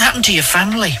 What happened to your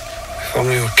family? My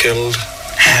family were killed.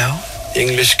 How? The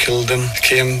English killed them. They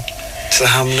came to the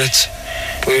hamlet.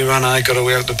 We ran. I got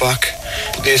away out the back,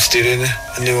 but they stayed in it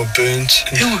and they were burnt.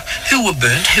 Who were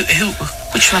burnt?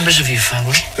 Which members of your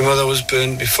family? My mother was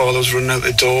burnt. My father was running out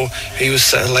the door. He was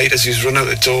set alight as he was running out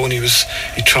the door, and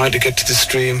he tried to get to the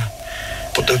stream,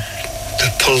 but they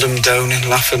pulled him down and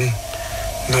laughing.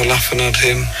 They were laughing at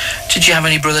him. Did you have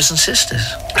any brothers and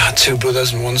sisters? I had 2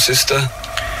 brothers and 1 sister.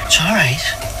 It's all right.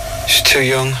 She's too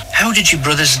young. How did your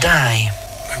brothers die?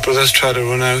 My brothers tried to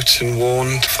run out and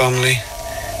warn the family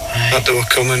that they were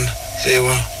coming. They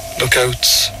were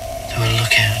lookouts. They were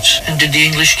lookouts. And did the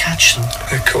English catch them?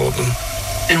 They caught them.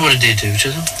 And what did they do to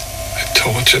them? They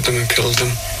tortured them and killed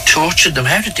them. Tortured them?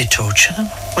 How did they torture them?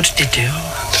 What did they do?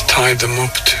 They tied them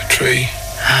up to a tree.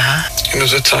 Uh-huh. And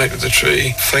as they tied to the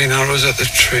tree, firing arrows at the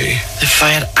tree. They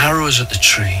fired arrows at the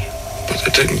tree? But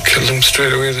they didn't kill them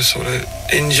straight away. They sort of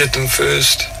injured them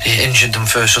first. They injured them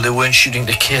first, so they weren't shooting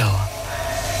to kill?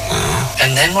 No.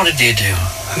 And then what did they do?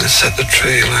 And they set the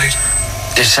tree alight.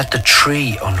 They set the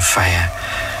tree on fire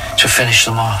to finish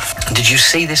them off. Did you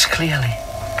see this clearly?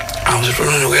 I was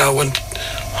running away. I wanted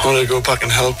to go back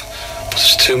and help, but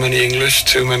there's too many English,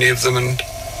 too many of them, and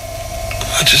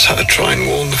I just had to try and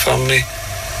warn the family,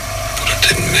 but I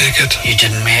didn't make it. You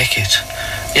didn't make it?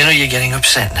 You know, you're getting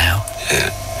upset now.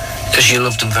 Yeah. Because you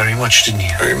loved them very much, didn't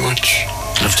you? Very much.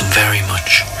 Loved them very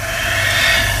much.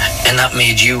 And that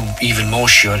made you even more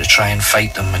sure to try and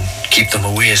fight them and keep them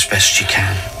away as best you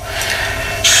can.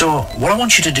 So what I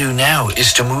want you to do now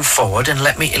is to move forward and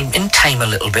let me in time a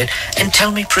little bit and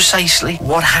tell me precisely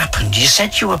what happened. You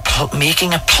said you were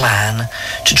making a plan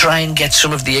to try and get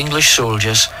some of the English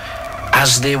soldiers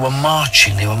as they were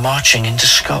marching. They were marching into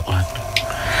Scotland.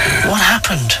 Yeah. What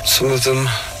happened? Some of them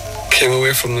came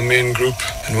away from the main group,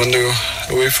 and when they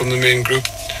were away from the main group,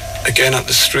 again at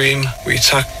the stream, we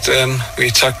attacked them.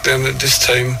 At this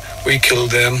time, we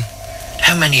killed them.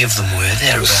 How many of them were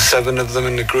there? There was 7 of them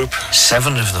in the group.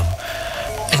 7 of them?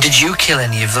 And did you kill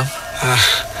any of them?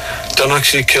 Don't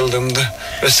actually kill them. The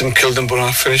rest of them killed them, but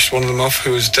I finished one of them off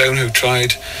who was down, who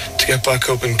tried to get back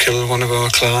up and kill one of our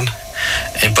clan.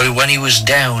 But when he was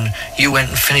down, you went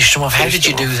and finished him off. How did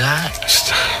you do that?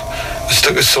 I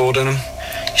stuck a sword in him.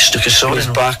 You stuck a sword in his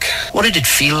back. What did it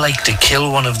feel like to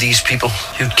kill one of these people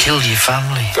who killed your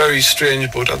family? Very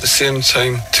strange, but at the same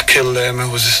time, to kill them,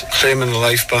 it was claiming a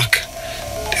life back.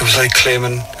 It was like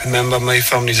claiming a member of my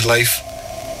family's life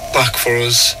back for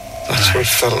us. That's right. What it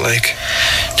felt like.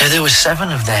 Now, there were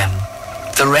 7 of them.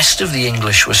 The rest of the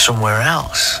English were somewhere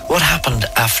else. What happened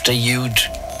after you'd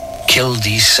killed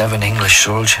these 7 English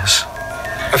soldiers?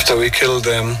 After we killed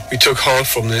them, we took heart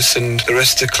from this, and the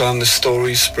rest of the clan, the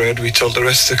story spread. We told the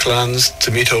rest of the clans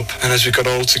to meet up, and as we got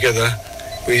all together,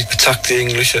 we attacked the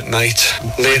English at night,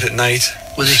 late at night.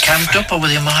 Were they camped up or were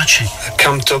they marching? They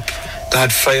camped up. They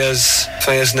had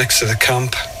fires next to the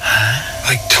camp,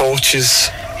 like torches.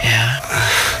 Yeah.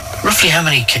 Roughly how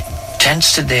many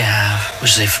tents did they have?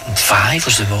 Was there 5?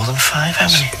 Was there more than 5? How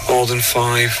many? More than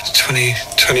 5.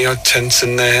 20 odd tents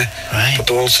in there. Right. But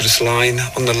they're also just lying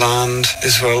on the land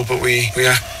as well. But we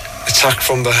attacked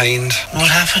from behind.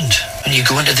 What happened? When you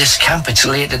go into this camp, it's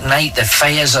late at night, the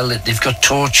fires are lit, they've got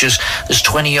torches, there's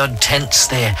 20 odd tents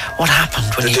there. What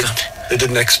happened when They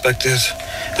didn't expect it.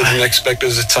 They didn't expect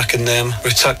us attacking them. We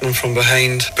attacked them from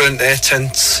behind, burnt their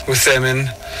tents with them in.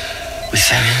 With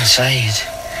them inside?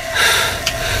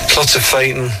 Lots of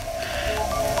fighting.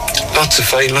 Lots of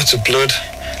blood. Lots of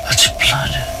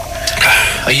blood.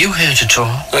 Are you hurt at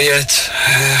all? Not yet.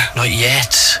 Not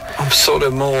yet? I'm sort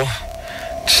of more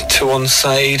to one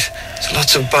side. There's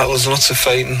lots of battles, lots of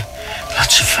fighting.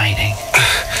 Lots of fighting.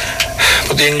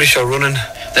 But the English are running.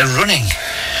 They're running?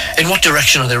 In what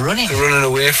direction are they running? They're running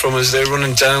away from us. They're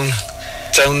running down.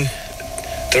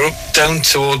 They're up, down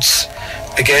towards,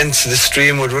 again, to the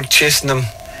stream. We're chasing them.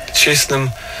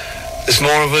 There's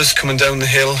more of us coming down the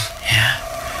hill. Yeah.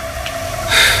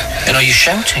 And are you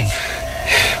shouting?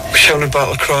 We're shouting a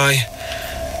battle cry.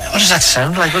 What does that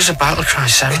sound like? What does a battle cry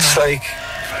sound like? It's like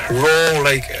roar,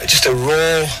 like just a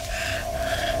roar.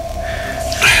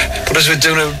 But as we're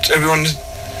doing it, everyone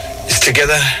is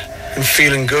together and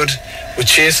feeling good. We're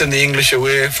chasing the English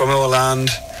away from our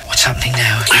land. What's happening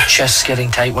now? Your chest's getting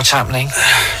tight. What's happening?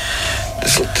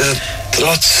 There's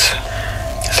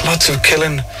lots of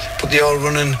killing, but they're all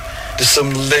running. There's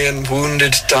some laying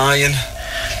wounded, dying.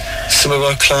 Some of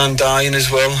our clan dying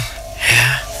as well.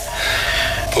 Yeah.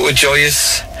 But we're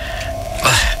joyous.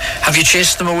 Have you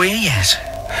chased them away yet?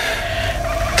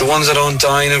 The ones that aren't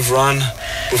dying have ran.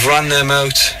 We've ran them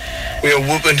out. We are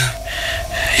whooping.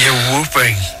 You're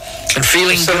whooping. And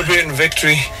feeling we're celebrating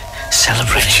victory.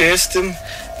 Celebrating. We've chased them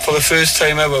for the first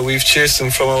time ever. We've chased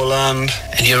them from our land.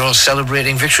 And you're all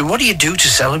celebrating victory. What do you do to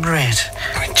celebrate?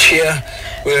 We cheer.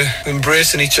 We're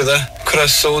embracing each other. Cut our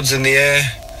swords in the air.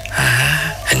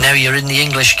 And now you're in the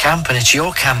English camp and it's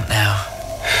your camp now.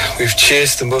 We've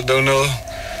chased them, but don't know.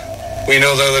 We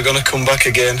know that they're going to come back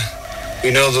again.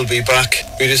 We know they'll be back.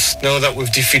 We just know that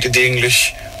we've defeated the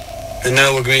English. And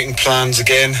now we're making plans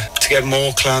again to get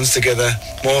more clans together,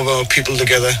 more of our people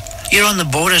together. You're on the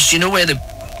borders. Do you know where the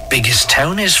biggest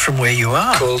town is from where you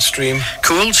are? Coldstream.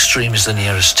 Coldstream is the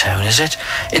nearest town, is it?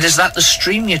 Is that the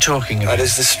stream you're talking about? That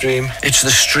is the stream. It's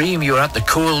the stream. You're at the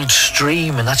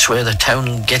Coldstream, and that's where the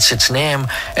town gets its name.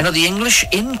 And are the English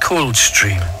in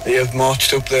Coldstream? They have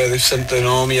marched up there. They've sent an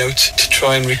army out to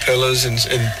try and repel us and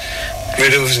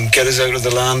rid of us and get us out of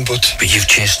the land, but you've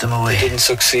chased them away. They didn't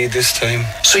succeed this time.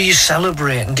 So you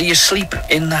celebrate, and do you sleep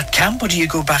in that camp, or do you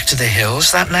go back to the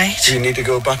hills that night? We need to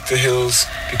go back to the hills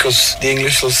because the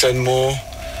English will send more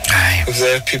of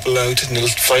their people out and they'll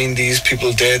find these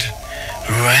people dead.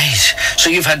 Right. So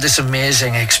you've had this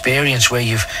amazing experience where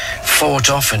you've fought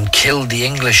off and killed the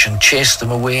English and chased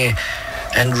them away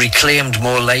and reclaimed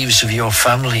more lives of your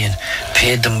family and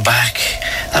paid them back.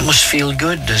 That must feel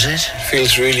good, does it?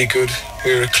 Feels really good.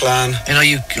 We're a clan. And are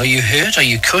you hurt? Are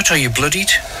you cut? Are you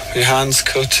bloodied? My hand's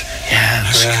cut. Yeah.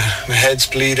 My head's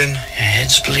bleeding. Your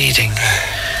head's bleeding.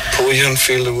 But we don't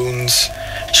feel the wounds.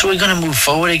 So we're going to move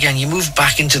forward again. You move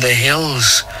back into the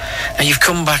hills and you've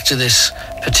come back to this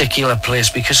particular place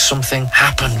because something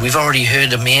happened. We've already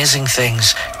heard amazing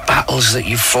things, battles that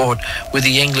you fought with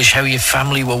the English, how your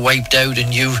family were wiped out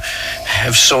and you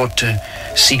have sought to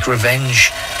seek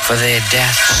revenge for their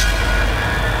deaths.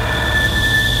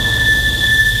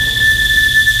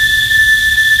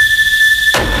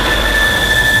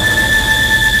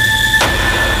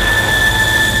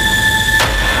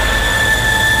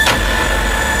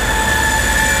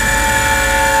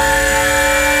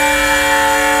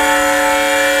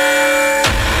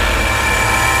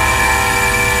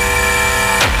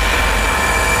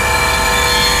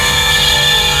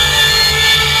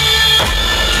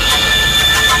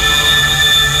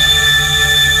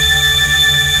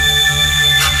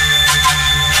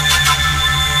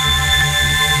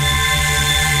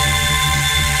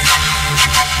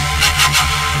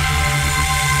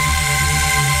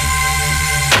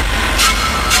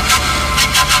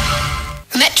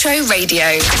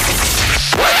 Radio.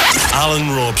 Alan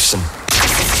Robson.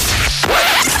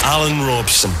 Alan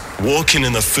Robson, walking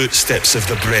in the footsteps of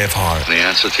the Braveheart. The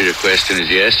answer to your question is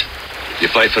yes. You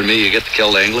fight for me, you get to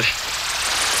kill the English.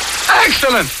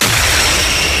 Excellent!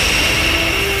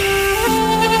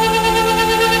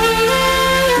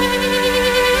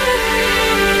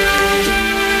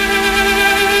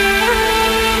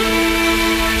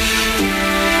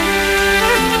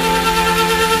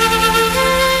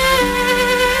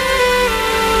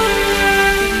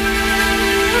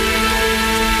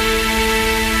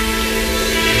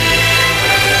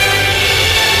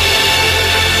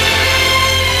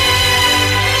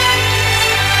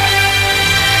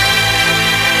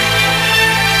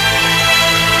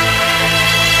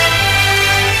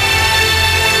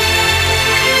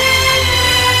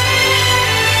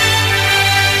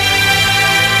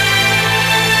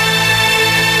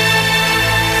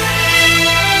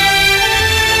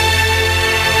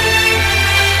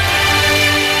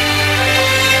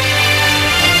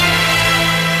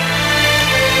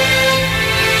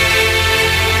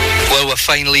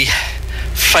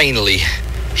 Finally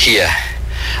here.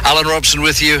 Alan Robson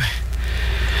with you,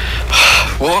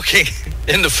 walking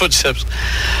in the footsteps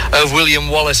of William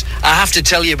Wallace. I have to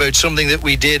tell you about something that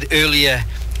we did earlier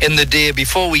in the day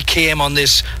before we came on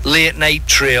this late night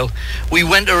trail, we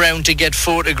went around to get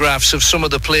photographs of some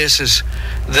of the places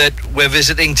that we're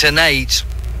visiting tonight.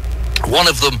 One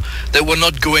of them that we're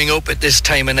not going up at this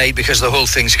time of night because the whole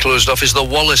thing's closed off is the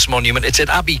Wallace Monument. It's at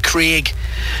Abbey Craig,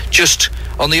 just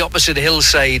on the opposite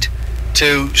hillside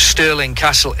to Stirling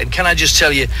Castle. And can I just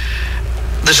tell you,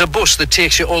 there's a bus that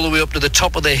takes you all the way up to the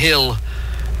top of the hill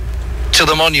to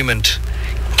the monument.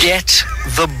 Get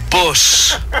the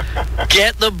bus.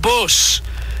 Get the bus.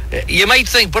 You might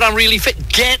think, but I'm really fit.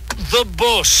 Get the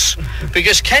bus.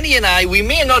 Because Kenny and I, we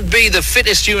may not be the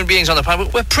fittest human beings on the planet,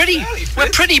 but we're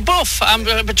pretty buff.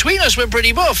 Between us, we're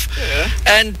pretty buff. Yeah.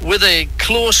 And with a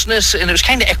closeness, and it was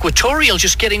kind of equatorial,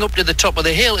 just getting up to the top of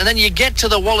the hill. And then you get to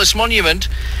the Wallace Monument,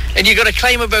 and you've got to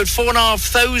climb about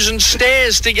 4,500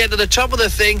 stairs to get to the top of the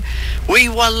thing. We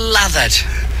were lathered.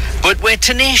 But we're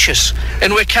tenacious,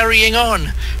 and we're carrying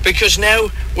on, because now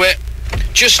we're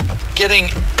just getting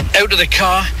out of the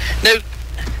car. Now,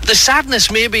 the sadness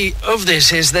maybe of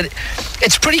this is that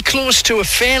it's pretty close to a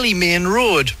fairly main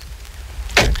road.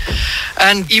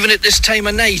 And even at this time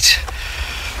of night,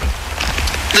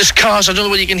 there's cars, I don't know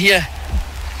whether you can hear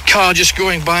car just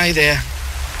going by there.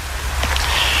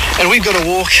 And we've got to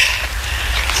walk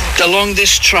along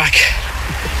this track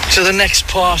to the next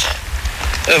part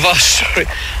of our story.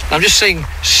 I'm just saying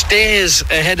stairs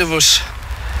ahead of us,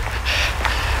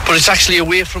 but it's actually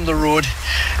away from the road.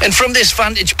 And from this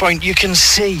vantage point, you can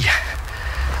see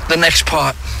the next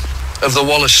part of the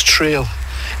Wallace Trail.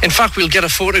 In fact, we'll get a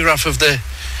photograph of the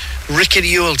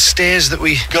rickety old stairs that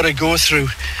we got to go through.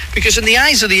 Because in the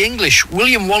eyes of the English,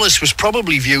 William Wallace was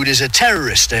probably viewed as a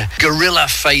terrorist, a guerrilla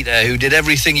fighter who did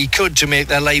everything he could to make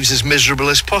their lives as miserable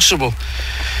as possible.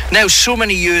 Now, so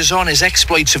many years on, his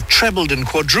exploits have trebled and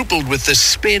quadrupled with the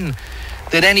spin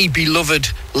that any beloved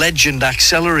legend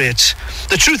accelerates.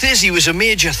 The truth is, he was a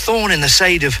major thorn in the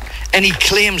side of any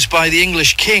claims by the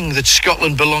English king that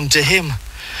Scotland belonged to him.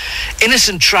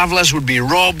 Innocent travellers would be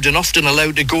robbed and often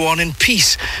allowed to go on in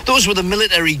peace. Those with a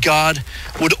military guard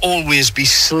would always be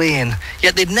slain,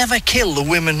 yet they'd never kill the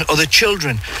women or the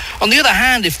children. On the other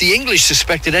hand, if the English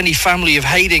suspected any family of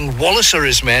hiding Wallace or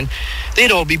his men,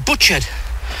 they'd all be butchered.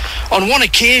 On one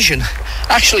occasion,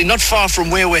 actually not far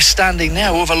from where we're standing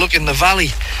now, overlooking the valley,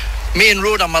 main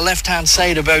road on my left-hand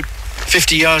side, about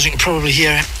 50 yards, you can probably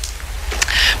hear it.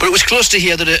 But it was close to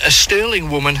here that a Stirling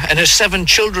woman and her 7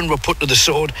 children were put to the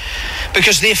sword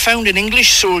because they found an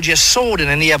English soldier's sword in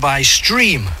a nearby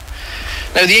stream.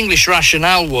 Now, the English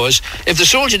rationale was, if the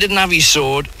soldier didn't have his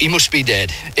sword, he must be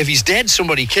dead. If he's dead,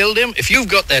 somebody killed him. If you've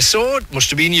got their sword, must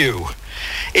have been you.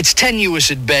 It's tenuous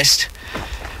at best,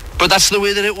 but that's the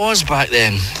way that it was back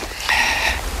then.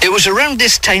 It was around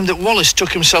this time that Wallace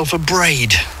took himself a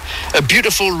bride, a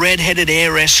beautiful red-headed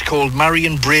heiress called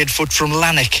Marion Braveheart from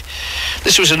Lanark.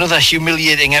 This was another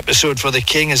humiliating episode for the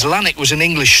king, as Lanark was an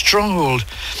English stronghold.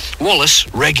 Wallace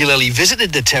regularly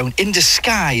visited the town in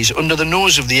disguise under the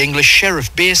nose of the English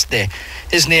sheriff based there.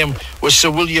 His name was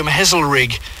Sir William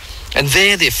Heselrigg, and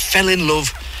there they fell in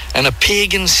love and a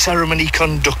pagan ceremony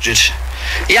conducted.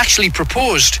 He actually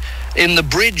proposed in the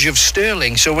bridge of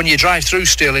Stirling, so when you drive through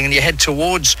Stirling and you head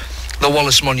towards the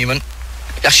Wallace Monument,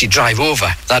 you actually drive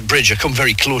over that bridge or come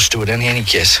very close to it in any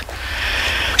case.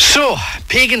 So,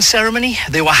 pagan ceremony,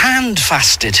 they were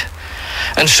hand-fasted,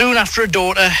 and soon after a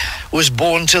daughter was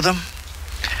born to them.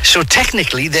 So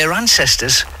technically their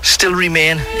ancestors still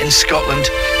remain in Scotland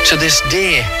to this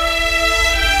day.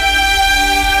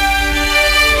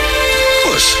 Of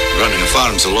course, running a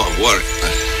farm's a lot of work,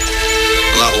 but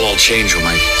that'll all change when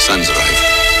my sons arrive.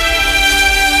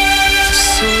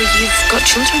 So you've got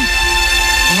children?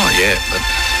 Well, not yet, but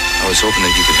I was hoping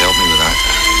that you could help me with that.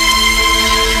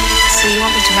 So you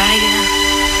want me to marry you now?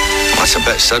 Well, that's a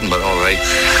bit sudden, but all right.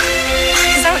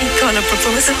 Is that what you call a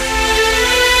proposal?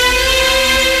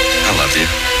 I love you.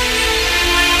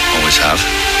 Always have.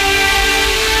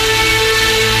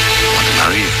 I want to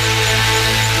marry you.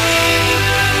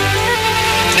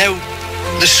 Now,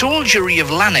 the soldiery of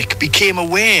Lanark became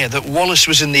aware that Wallace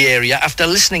was in the area after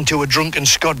listening to a drunken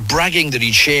Scot bragging that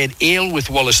he'd shared ale with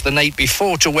Wallace the night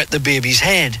before to wet the baby's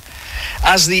head.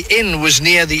 As the inn was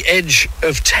near the edge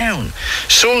of town,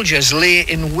 soldiers lay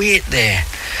in wait there,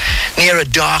 near a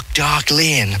dark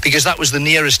lane, because that was the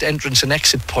nearest entrance and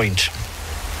exit point.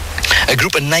 A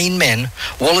group of 9 men,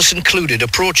 Wallace included,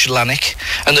 approached Lanark,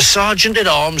 and the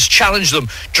sergeant-at-arms challenged them.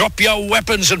 "Drop your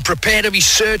weapons and prepare to be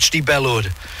searched," he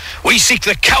bellowed. "We seek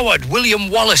the coward, William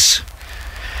Wallace."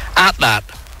 At that,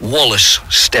 Wallace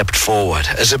stepped forward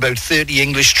as about 30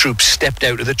 English troops stepped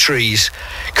out of the trees.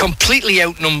 Completely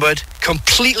outnumbered,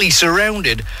 completely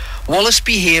surrounded, Wallace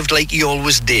behaved like he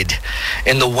always did,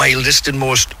 in the wildest and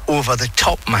most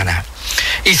over-the-top manner.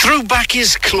 He threw back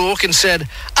his cloak and said,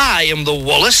 "I am the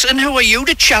Wallace, and who are you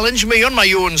to challenge me on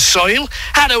my own soil?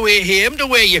 Had away him to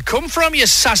where you come from, you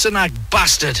Sassenach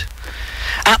bastard."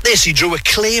 At this, he drew a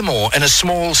claymore and a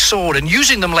small sword, and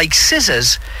using them like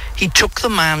scissors, he took the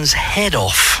man's head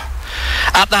off.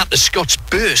 At that, the Scots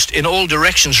burst in all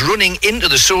directions, running into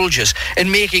the soldiers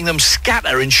and making them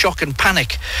scatter in shock and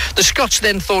panic. The Scots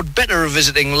then thought better of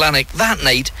visiting Lanark that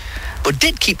night, but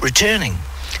did keep returning.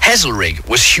 Heselrig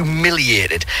was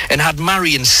humiliated and had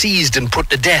Marion seized and put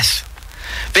to death.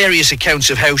 Various accounts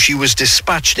of how she was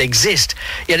dispatched exist,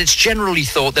 yet it's generally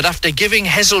thought that after giving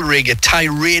Heselrig a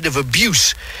tirade of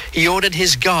abuse, he ordered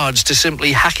his guards to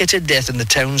simply hack her to death in the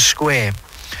town square.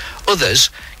 Others,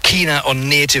 keener on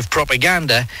native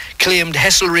propaganda, claimed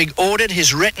Heselrig ordered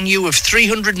his retinue of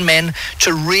 300 men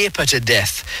to rape her to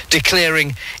death,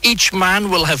 declaring, "Each man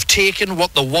will have taken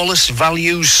what the Wallace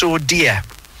values so dear."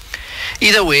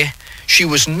 Either way, she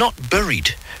was not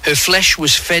buried. Her flesh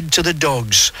was fed to the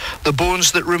dogs. The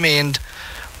bones that remained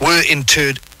were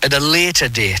interred at a later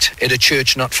date at a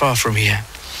church not far from here.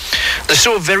 The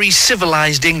so very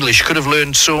civilised English could have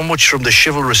learned so much from the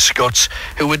chivalrous Scots,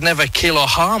 who would never kill or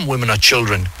harm women or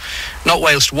children, not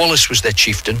whilst Wallace was their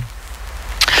chieftain.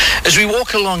 As we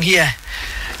walk along here,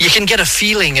 you can get a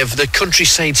feeling of the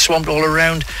countryside swamped all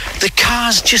around. The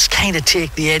cars just kind of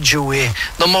take the edge away,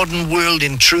 the modern world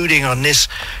intruding on this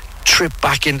trip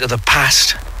back into the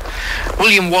past.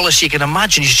 William Wallace, you can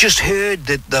imagine, he's just heard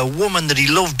that the woman that he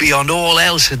loved beyond all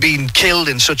else had been killed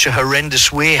in such a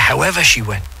horrendous way, however she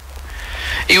went.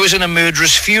 He was in a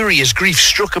murderous fury as grief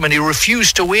struck him, and he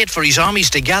refused to wait for his armies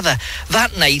to gather.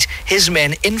 That night, his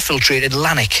men infiltrated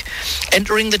Lanark,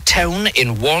 entering the town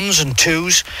in ones and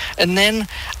twos, and then,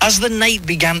 as the night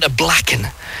began to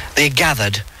blacken, they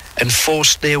gathered and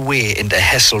forced their way into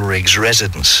Heselrig's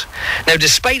residence. Now,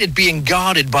 despite it being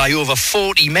guarded by over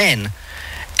 40 men,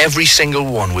 every single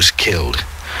one was killed.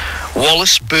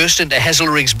 Wallace burst into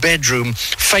Heselrig's bedroom,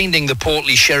 finding the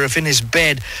portly sheriff in his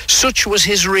bed. Such was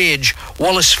his rage,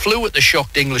 Wallace flew at the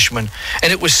shocked Englishman,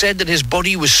 and it was said that his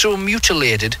body was so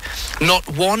mutilated, not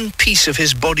one piece of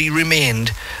his body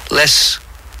remained, less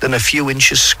than a few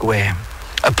inches square,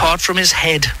 apart from his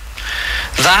head.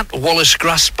 That Wallace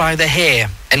grasped by the hair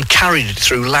and carried it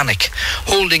through Lanark,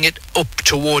 holding it up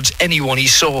towards anyone he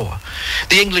saw.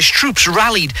 The English troops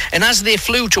rallied, and as they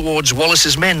flew towards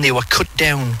Wallace's men, they were cut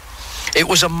down. It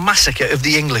was a massacre of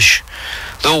the English.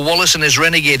 Though Wallace and his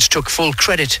renegades took full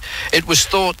credit, it was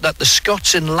thought that the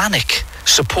Scots in Lanark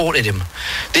supported him.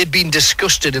 They'd been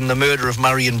disgusted in the murder of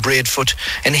Marion Braveheart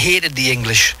and hated the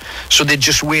English, so they'd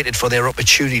just waited for their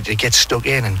opportunity to get stuck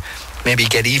in and maybe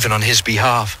get even on his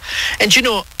behalf. And you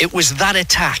know, it was that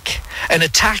attack, an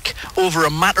attack over a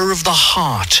matter of the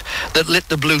heart, that lit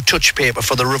the blue touch paper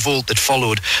for the revolt that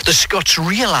followed. The Scots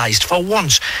realised for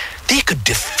once they could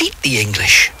defeat the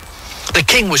English. The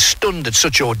king was stunned that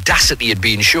such audacity had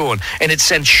been shown, and it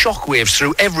sent shockwaves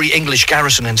through every English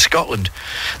garrison in Scotland.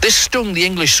 This stung the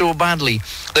English so badly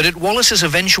that at Wallace's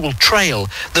eventual trial,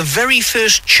 the very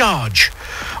first charge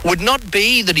would not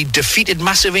be that he defeated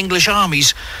massive English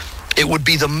armies. It would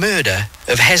be the murder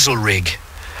of Heselrig,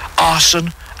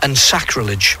 arson and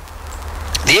sacrilege.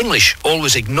 The English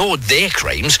always ignored their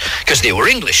crimes because they were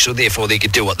English, so therefore they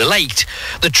could do what they liked.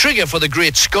 The trigger for the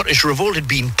Great Scottish Revolt had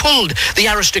been pulled. The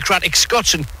aristocratic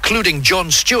Scots, including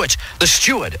John Stuart, the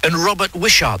Steward, and Robert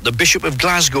Wishart, the Bishop of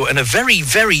Glasgow, and a very,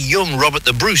 very young Robert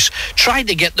the Bruce, tried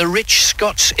to get the rich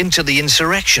Scots into the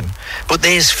insurrection. But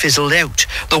theirs fizzled out.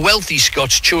 The wealthy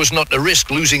Scots chose not to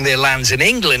risk losing their lands in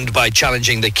England by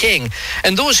challenging the king,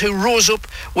 and those who rose up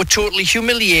were totally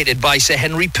humiliated by Sir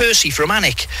Henry Percy from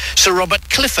Alnwick, Sir Robert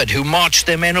Clifford, who marched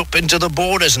their men up into the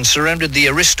borders and surrounded the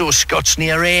Aristo-Scots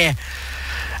near Ayr.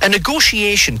 A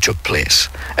negotiation took place,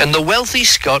 and the wealthy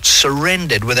Scots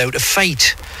surrendered without a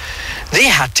fight. They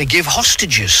had to give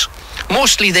hostages,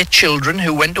 mostly their children,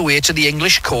 who went away to the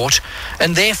English court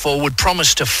and therefore would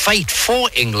promise to fight for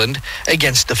England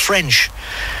against the French.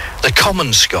 The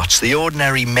common Scots, the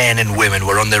ordinary men and women,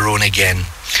 were on their own again.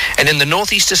 And in the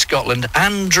northeast of Scotland,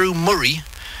 Andrew Murray,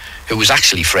 who was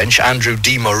actually French, Andrew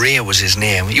de Moray was his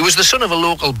name. He was the son of a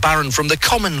local baron from the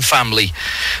Comyn family.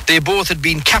 They both had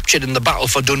been captured in the battle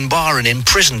for Dunbar and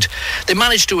imprisoned. They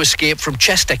managed to escape from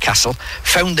Chester Castle,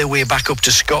 found their way back up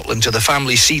to Scotland to the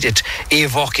family seat at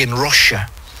Avok in Rossshire.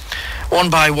 One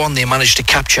by one, they managed to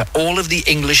capture all of the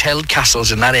English-held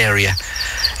castles in that area.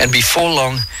 And before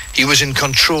long, he was in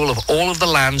control of all of the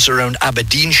lands around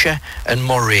Aberdeenshire and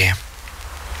Moray.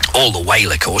 All the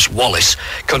while, of course, Wallace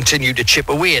continued to chip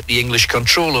away at the English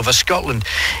control over Scotland.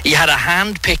 He had a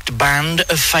hand-picked band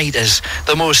of fighters,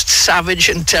 the most savage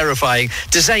and terrifying,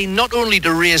 designed not only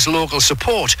to raise local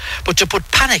support, but to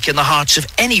put panic in the hearts of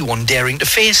anyone daring to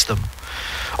face them.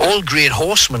 All great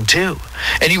horsemen too,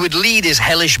 and he would lead his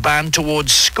hellish band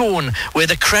towards Scone, where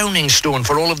the crowning stone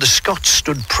for all of the Scots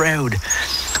stood proud.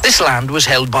 This land was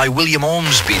held by William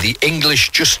Ormsby, the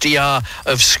English justiciar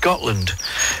of Scotland,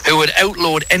 who had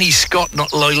outlawed any Scot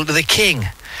not loyal to the king.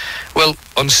 Well,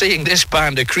 on seeing this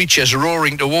band of creatures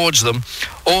roaring towards them,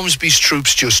 Ormsby's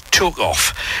troops just took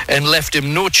off and left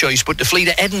him no choice but to flee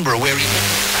to Edinburgh, where he lived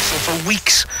in the castle for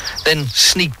weeks, then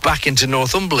sneaked back into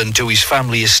Northumberland to his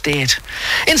family estate.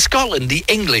 In Scotland, the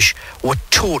English were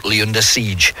totally under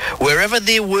siege. Wherever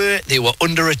they were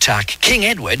under attack. King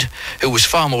Edward, who was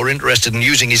far more interested in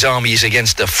using his armies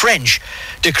against the French,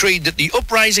 decreed that the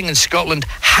uprising in Scotland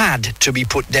had to be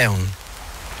put down.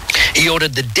 He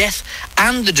ordered the death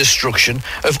and the destruction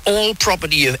of all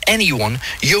property of anyone,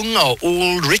 young or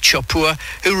old, rich or poor,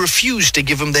 who refused to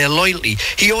give him their loyalty.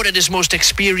 He ordered his most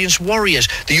experienced warriors,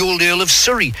 the old Earl of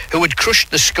Surrey, who had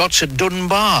crushed the Scots at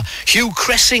Dunbar. Hugh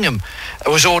Cressingham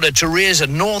was ordered to raise a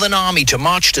northern army to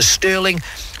march to Stirling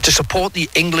to support the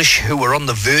English, who were on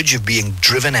the verge of being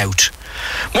driven out.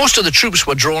 Most of the troops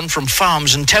were drawn from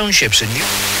farms and townships in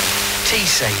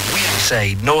Teesside,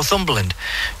 Wearside, Northumberland.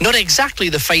 Not exactly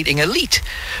the fighting elite,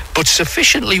 but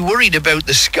sufficiently worried about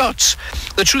the Scots.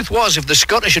 The truth was, if the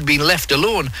Scottish had been left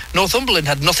alone, Northumberland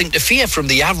had nothing to fear from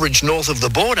the average north of the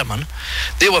borderman.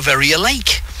 They were very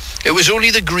alike. It was only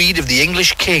the greed of the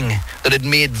English king that had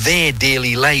made their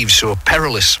daily lives so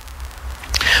perilous.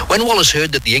 When Wallace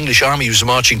heard that the English army was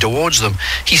marching towards them,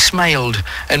 he smiled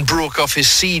and broke off his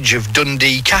siege of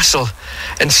Dundee Castle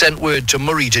and sent word to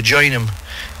Murray to join him.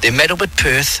 They met up at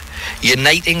Perth,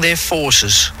 uniting their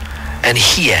forces, and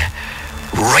here,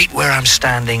 right where I'm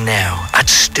standing now, at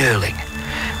Stirling,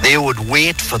 they would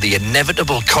wait for the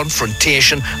inevitable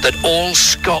confrontation that all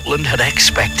Scotland had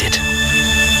expected.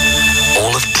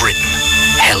 All of Britain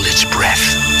held its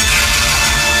breath.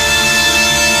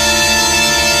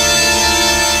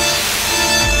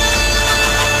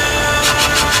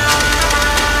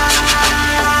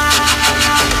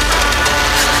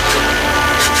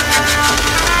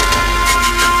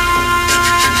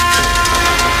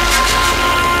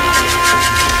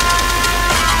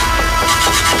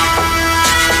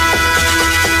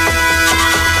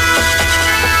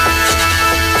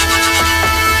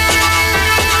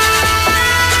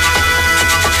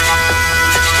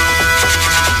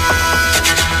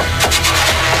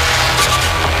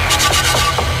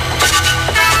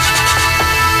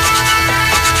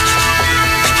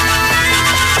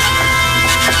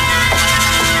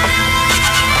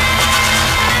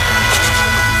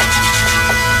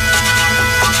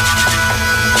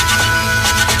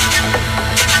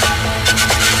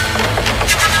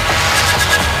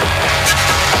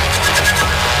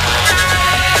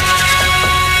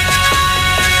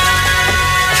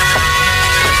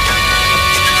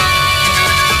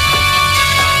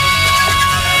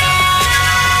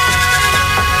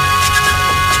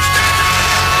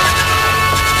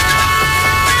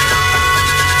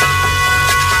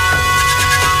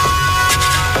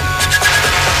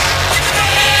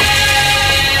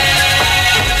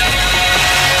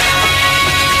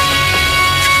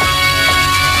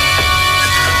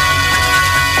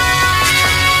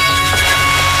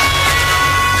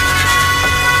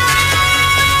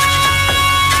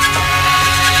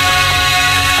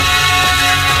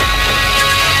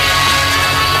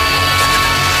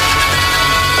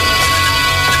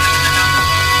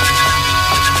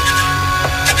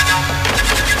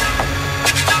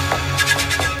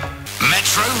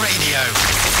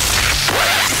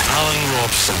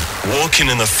 Walking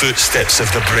in the footsteps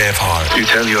of the Braveheart. You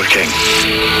tell your king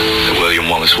that William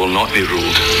Wallace will not be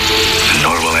ruled, and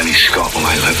nor will any Scot while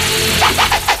I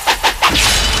live.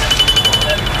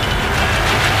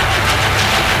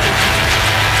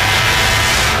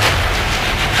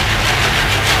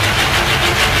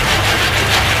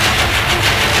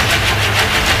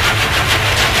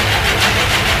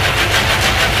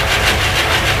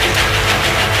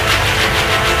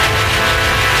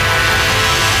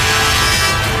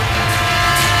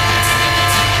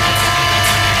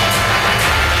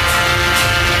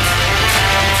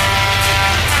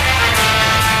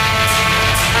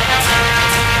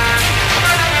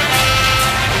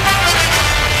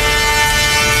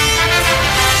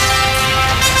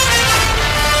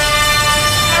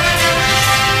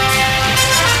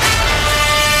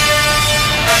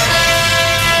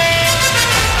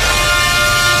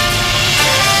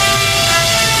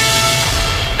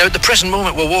 Now, at the present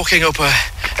moment, we're walking up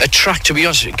a track. To be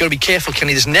honest, you've got to be careful,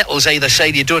 Kenny. There's nettles either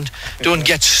side. You don't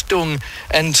get stung,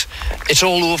 and it's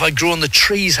all overgrown. The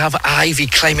trees have ivy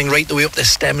climbing right the way up the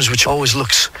stems, which always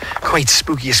looks quite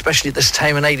spooky, especially at this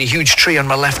time of night. A huge tree on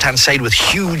my left-hand side with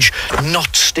huge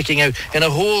knots sticking out. In a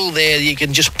hole there, you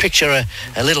can just picture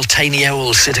a little tiny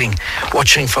owl sitting,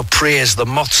 watching for prey as the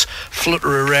moths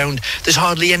flutter around. There's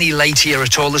hardly any light here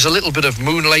at all. There's a little bit of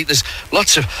moonlight. There's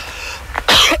lots of...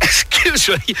 Excuse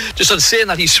me, just on saying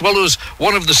that, he swallows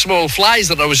one of the small flies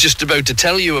that I was just about to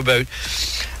tell you about.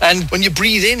 And when you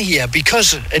breathe in here,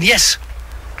 and yes,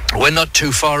 we're not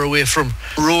too far away from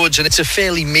roads, and it's a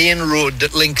fairly main road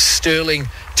that links Stirling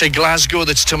to Glasgow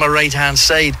that's to my right-hand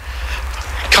side.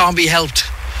 Can't be helped.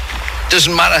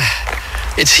 Doesn't matter.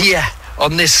 It's here,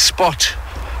 on this spot,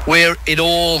 where it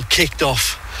all kicked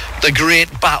off. The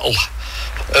great battle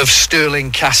of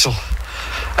Stirling Castle.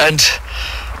 And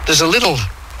there's a little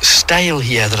stile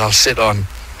here that I'll sit on.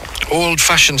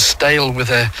 Old-fashioned stile with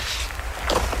a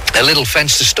little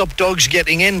fence to stop dogs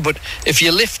getting in, but if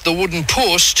you lift the wooden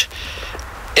post,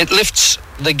 it lifts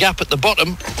the gap at the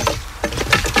bottom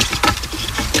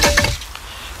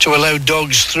to allow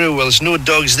dogs through. Well, there's no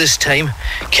dogs this time.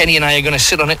 Kenny and I are going to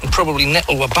sit on it and probably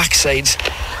nettle our backsides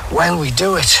while we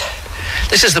do it.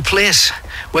 This is the place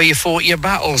where you fought your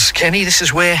battles, Kenny. This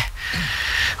is where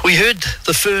we heard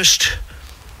the first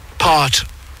part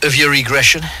of your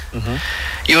regression.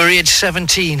 You were age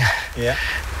 17. Yeah.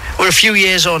 We're a few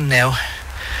years on now,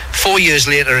 4 years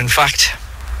later in fact,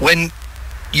 when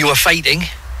you were fighting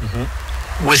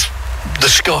with the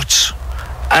Scots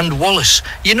and Wallace.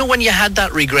 You know, when you had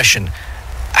that regression,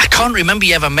 I can't remember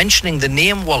you ever mentioning the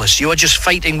name Wallace. You were just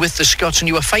fighting with the Scots, and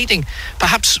you were fighting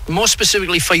perhaps more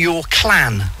specifically for your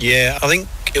clan. Yeah, I think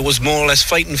it was more or less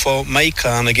fighting for my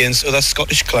clan against other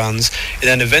Scottish clans, and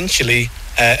then eventually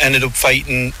ended up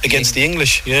fighting against the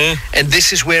English. Yeah. And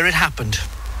this is where it happened.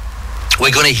 We're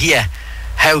going to hear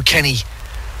how Kenny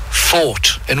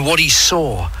fought and what he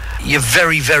saw. You're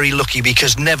very, very lucky,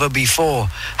 because never before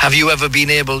have you ever been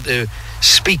able to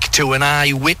speak to an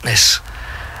eyewitness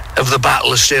of the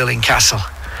Battle of Stirling Castle.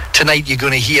 Tonight you're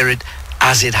going to hear it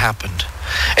as it happened.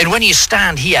 And when you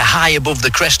stand here high above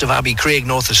the crest of Abbey Craig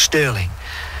north of Stirling,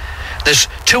 there's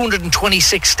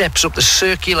 226 steps up the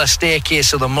circular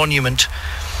staircase of the monument.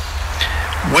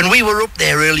 When we were up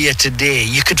there earlier today,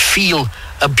 you could feel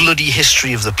a bloody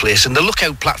history of the place, and the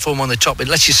lookout platform on the top, it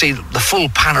lets you see the full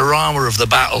panorama of the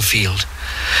battlefield.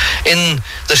 In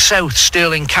the south,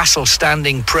 Stirling Castle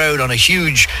standing proud on a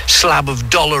huge slab of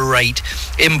dolerite,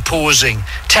 imposing,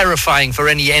 terrifying for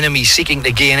any enemy seeking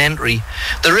to gain entry.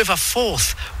 The River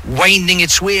Forth winding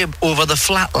its way over the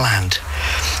flatland.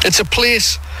 It's a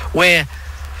place where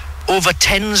over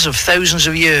tens of thousands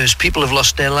of years people have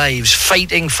lost their lives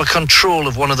fighting for control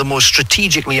of one of the most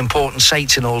strategically important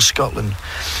sites in all Scotland.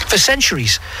 For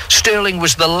centuries, Stirling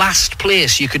was the last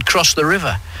place you could cross the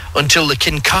river until the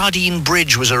Kincardine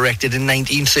Bridge was erected in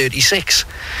 1936.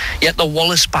 Yet the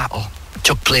Wallace battle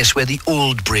took place where the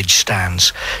old bridge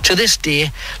stands, to this day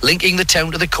linking the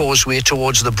town to the causeway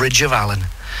towards the Bridge of Allen.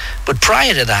 But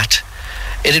prior to that,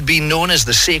 it had been known as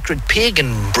the sacred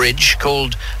pagan bridge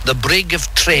called the Brig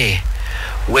of Tray,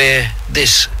 where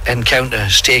this encounter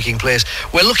is taking place.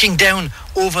 We're looking down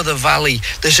over the valley.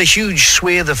 There's a huge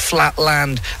swathe of flat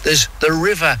land. There's the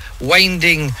river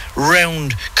winding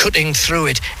round, cutting through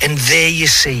it, and there you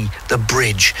see the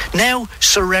bridge. Now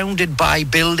surrounded by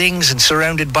buildings and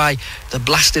surrounded by the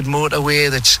blasted motorway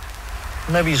that's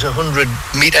maybe 100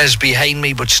 metres behind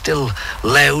me, but still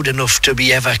loud enough to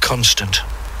be ever constant.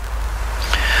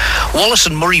 Wallace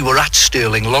and Murray were at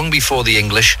Stirling long before the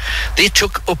English. They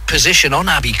took up position on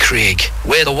Abbey Craig,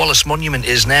 where the Wallace Monument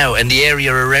is now, and the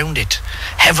area around it,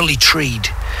 heavily treed.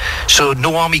 So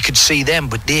no army could see them,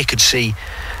 but they could see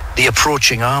the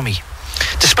approaching army.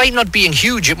 Despite not being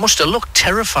huge, it must have looked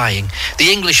terrifying.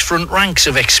 The English front ranks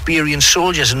of experienced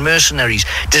soldiers and mercenaries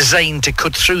designed to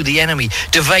cut through the enemy,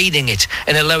 dividing it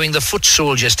and allowing the foot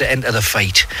soldiers to enter the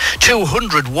fight.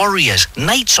 200 warriors,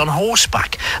 knights on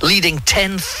horseback, leading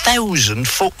 10,000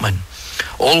 footmen,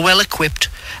 all well equipped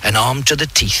and armed to the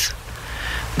teeth.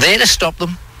 There to stop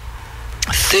them,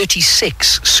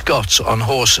 36 Scots on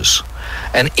horses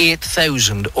and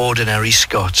 8,000 ordinary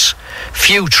Scots,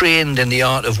 few trained in the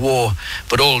art of war,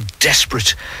 but all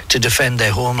desperate to defend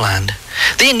their homeland.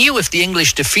 They knew if the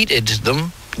English defeated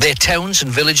them, their towns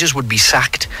and villages would be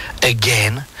sacked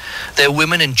again, their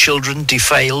women and children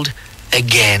defiled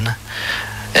again,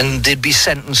 and they'd be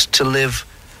sentenced to live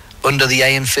under the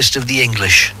iron fist of the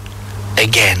English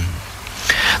again.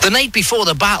 The night before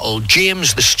the battle,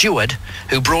 James the Steward,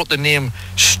 who brought the name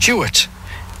Stuart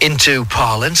into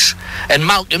parlance, and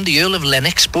Malcolm, the Earl of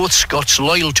Lennox, both Scots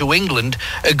loyal to England,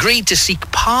 agreed to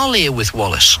seek parley with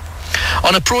Wallace.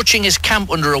 On approaching his camp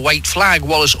under a white flag,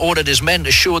 Wallace ordered his men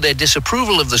to show their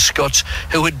disapproval of the Scots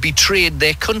who had betrayed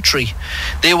their country.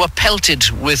 They were pelted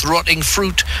with rotting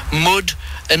fruit, mud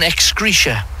and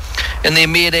excreta, and they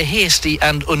made a hasty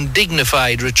and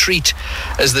undignified retreat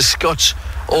as the Scots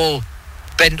all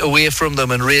bent away from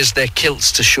them and raised their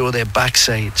kilts to show their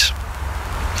backsides.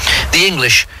 The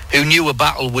English, who knew a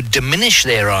battle would diminish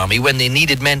their army when they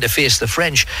needed men to face the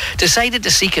French, decided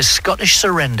to seek a Scottish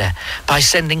surrender by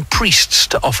sending priests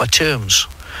to offer terms.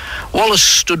 Wallace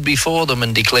stood before them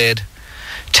and declared,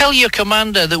 "Tell your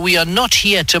commander that we are not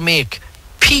here to make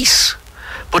peace,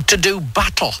 but to do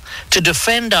battle, to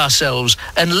defend ourselves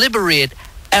and liberate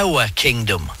our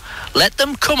kingdom. Let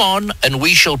them come on, and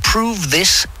we shall prove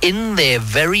this in their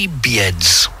very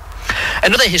beards."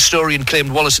 Another historian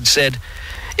claimed Wallace had said,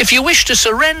 "If you wish to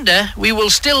surrender, we will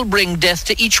still bring death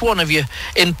to each one of you,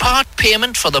 in part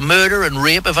payment for the murder and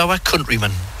rape of our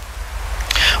countrymen."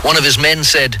 One of his men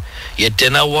said, "You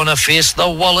dinna want to face the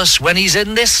Wallace when he's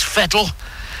in this fettle."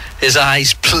 His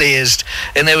eyes blazed,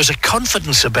 and there was a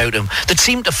confidence about him that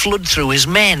seemed to flood through his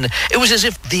men. It was as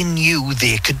if they knew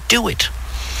they could do it.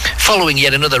 Following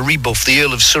yet another rebuff, the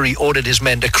Earl of Surrey ordered his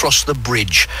men to cross the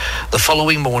bridge the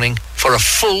following morning for a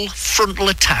full frontal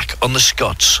attack on the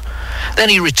Scots. Then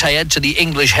he retired to the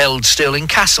English-held Stirling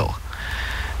Castle.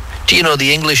 Do you know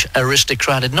the English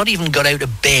aristocrat had not even got out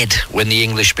of bed when the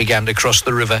English began to cross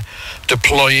the river,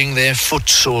 deploying their foot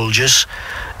soldiers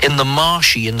in the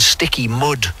marshy and sticky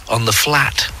mud on the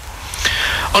flat.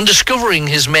 On discovering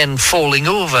his men falling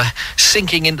over,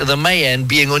 sinking into the mire and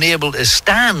being unable to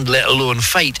stand, let alone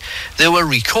fight, they were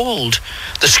recalled.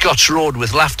 The Scots roared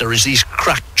with laughter as these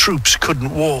crack troops couldn't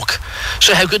walk.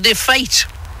 So how could they fight?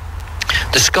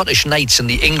 The Scottish knights in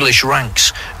the English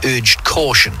ranks urged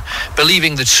caution,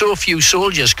 believing that so few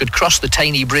soldiers could cross the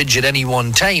tiny bridge at any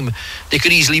one time, they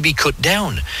could easily be cut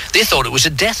down. They thought it was a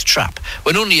death trap,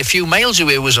 when only a few miles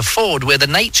away was a ford where the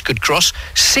knights could cross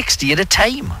 60 at a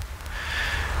time.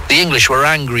 The English were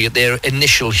angry at their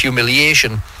initial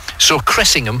humiliation, so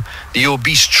Cressingham, the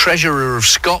obese treasurer of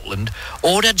Scotland,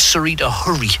 ordered Surrey to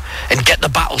hurry and get the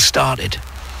battle started.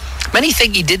 Many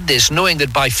think he did this knowing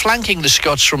that by flanking the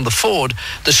Scots from the ford,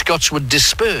 the Scots would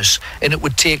disperse and it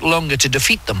would take longer to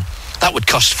defeat them. That would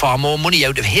cost far more money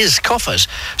out of his coffers.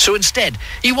 So instead,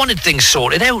 he wanted things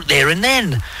sorted out there and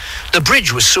then. The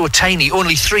bridge was so tiny,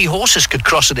 only 3 horses could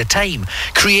cross at a time,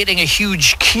 creating a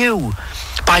huge queue.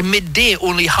 By midday,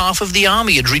 only half of the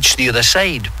army had reached the other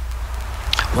side.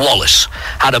 Wallace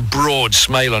had a broad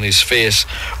smile on his face,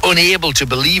 unable to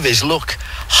believe his luck.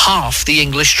 Half the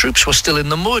English troops were still in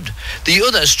the mud, the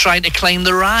others trying to climb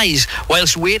the rise,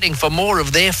 whilst waiting for more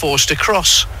of their force to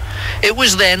cross. It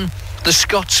was then the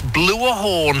Scots blew a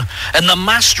horn, and the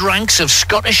massed ranks of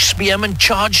Scottish spearmen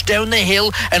charged down the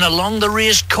hill and along the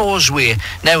raised causeway,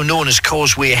 now known as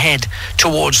Causeway Head,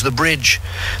 towards the bridge.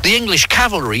 The English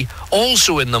cavalry,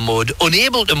 also in the mud,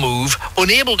 unable to move,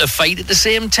 unable to fight at the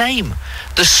same time.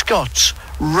 The Scots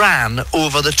ran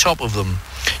over the top of them,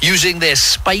 using their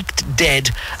spiked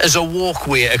dead as a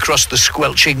walkway across the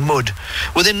squelching mud.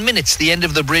 Within minutes, the end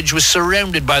of the bridge was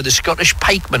surrounded by the Scottish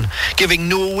pikemen, giving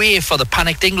no way for the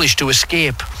panicked English to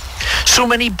escape. So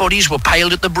many bodies were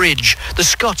piled at the bridge, the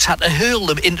Scots had to hurl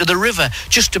them into the river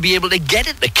just to be able to get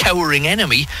at the cowering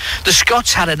enemy. The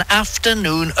Scots had an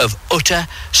afternoon of utter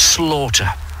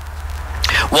slaughter.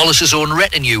 Wallace's own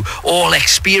retinue, all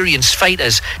experienced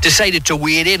fighters, decided to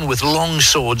wade in with long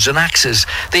swords and axes.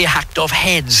 They hacked off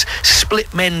heads,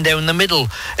 split men down the middle,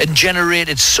 and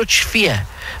generated such fear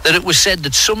that it was said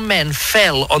that some men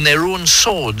fell on their own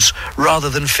swords rather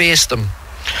than face them.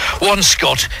 One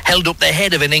Scot held up the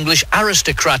head of an English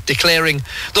aristocrat, declaring,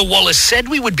 "The Wallace said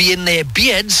we would be in their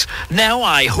beards. Now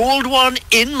I hold one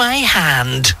in my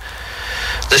hand."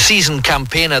 The seasoned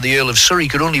campaigner, the Earl of Surrey,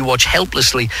 could only watch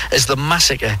helplessly as the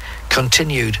massacre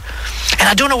continued. And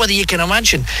I don't know whether you can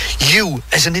imagine you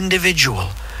as an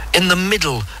individual in the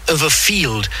middle of a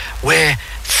field where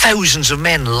thousands of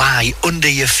men lie under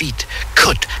your feet,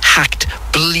 cut, hacked,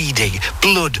 bleeding,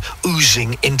 blood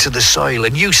oozing into the soil,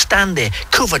 and you stand there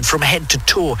covered from head to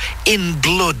toe in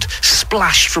blood,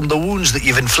 splashed from the wounds that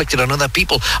you've inflicted on other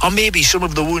people, or maybe some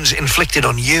of the wounds inflicted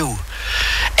on you.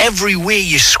 Every way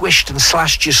you swished and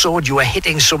slashed your sword, you were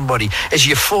hitting somebody as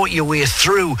you fought your way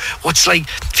through what's like,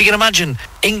 if you can imagine,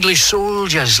 English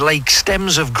soldiers like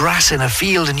stems of grass in a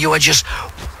field, and you were just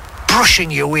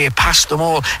brushing your way past them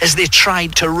all as they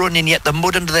tried to run, and yet the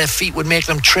mud under their feet would make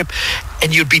them trip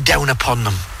and you'd be down upon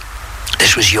them.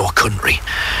 This was your country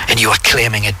and you were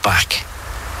claiming it back.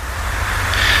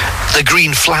 The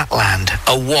green flatland,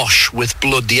 awash with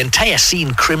blood, the entire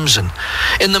scene crimson.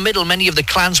 In the middle, many of the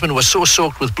clansmen were so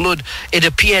soaked with blood, it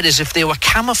appeared as if they were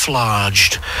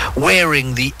camouflaged,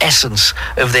 wearing the essence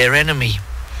of their enemy.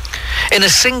 In a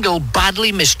single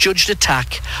badly misjudged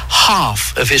attack,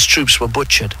 half of his troops were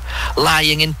butchered,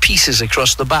 lying in pieces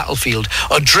across the battlefield,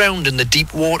 or drowned in the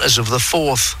deep waters of the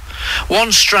Forth.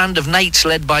 One strand of knights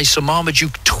led by Sir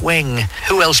Marmaduke Tweng.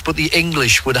 Who else but the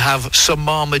English would have Sir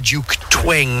Marmaduke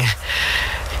Tweng?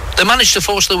 They managed to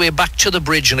force their way back to the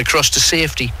bridge and across to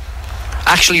safety,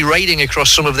 actually riding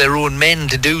across some of their own men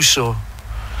to do so.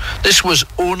 This was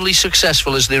only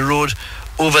successful as they rode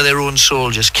over their own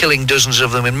soldiers, killing dozens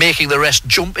of them and making the rest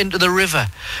jump into the river,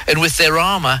 and with their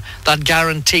armour that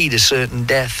guaranteed a certain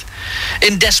death.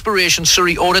 In desperation,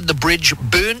 Surrey ordered the bridge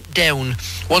burnt down,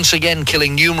 once again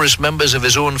killing numerous members of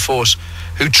his own force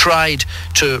who tried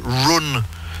to run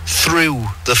through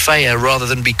the fire rather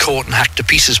than be caught and hacked to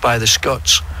pieces by the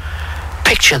Scots.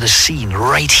 Picture the scene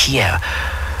right here.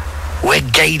 We're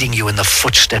guiding you in the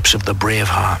footsteps of the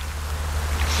Braveheart.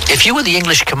 If you were the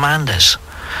English commanders,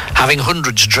 having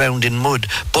hundreds drowned in mud,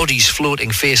 bodies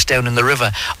floating face down in the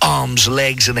river, arms,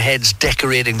 legs and heads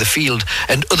decorating the field,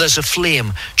 and others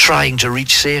aflame trying to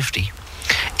reach safety,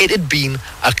 it had been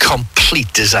a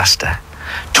complete disaster.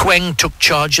 Tweng took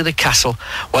charge of the castle,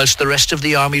 whilst the rest of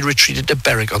the army retreated to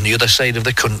Berwick on the other side of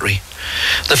the country.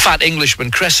 The fat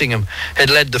Englishman Cressingham had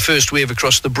led the first wave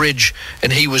across the bridge,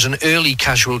 and he was an early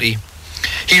casualty.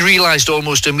 He realised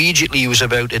almost immediately he was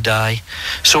about to die,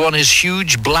 so on his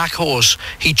huge black horse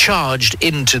he charged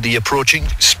into the approaching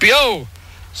spear.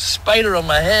 Spider on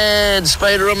my head,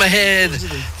 spider on my head.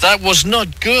 That was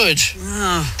not good.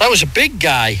 That was a big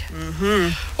guy.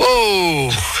 Whoa.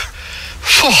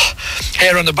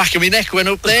 Hair on the back of my neck went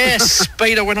up there.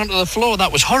 Spider went onto the floor.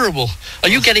 That was horrible. Are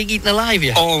you getting eaten alive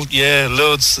yet? Oh, yeah,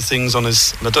 loads of things on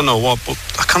his... I don't know what, but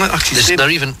I can't actually see... They're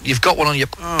even... You've got one on your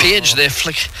page there.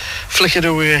 Flick it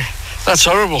away. That's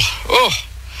horrible. Oh,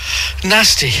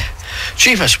 nasty.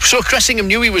 Jeepers. So Cressingham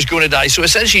knew he was going to die, so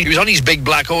essentially he was on his big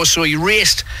black horse, so he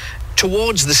raced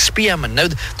towards the spearmen. Now,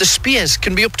 the spears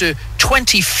can be up to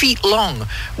 20 feet long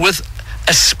with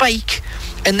a spike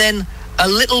and then a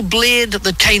little blade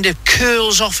that kind of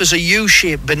curls off as a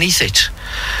U-shape beneath it.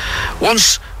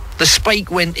 Once the spike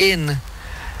went in,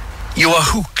 you are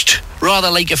hooked,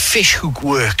 rather like a fish hook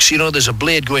works. You know, there's a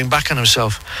blade going back on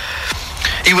himself.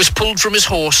 He was pulled from his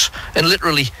horse and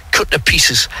literally cut to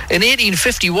pieces. In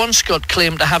 1851, Scott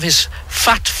claimed to have his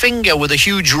fat finger with a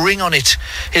huge ring on it,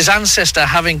 his ancestor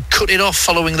having cut it off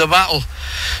following the battle.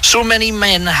 So many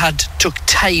men had took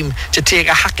time to take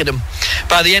a hack at him.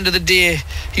 By the end of the day,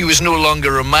 he was no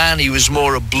longer a man, he was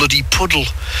more a bloody puddle.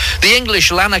 The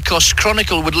English Lanarkos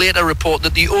Chronicle would later report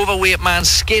that the overweight man's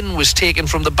skin was taken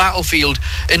from the battlefield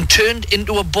and turned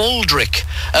into a baldric,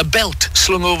 a belt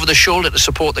slung over the shoulder to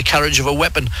support the carriage of a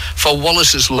weapon for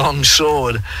Wallace's long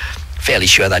sword. Fairly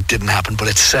sure that didn't happen, but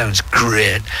it sounds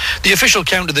great. The official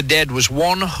count of the dead was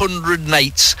 100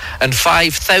 knights and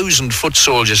 5,000 foot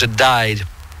soldiers had died.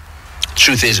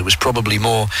 Truth is, it was probably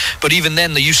more, but even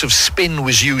then the use of spin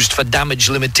was used for damage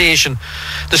limitation.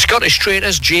 The Scottish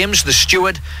traitors, James the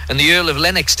Steward and the Earl of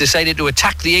Lennox, decided to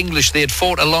attack the English they had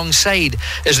fought alongside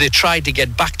as they tried to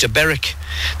get back to Berwick.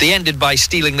 They ended by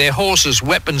stealing their horses,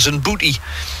 weapons and booty.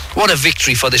 What a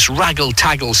victory for this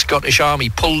raggle-taggle Scottish army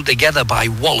pulled together by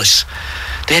Wallace.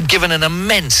 They had given an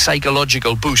immense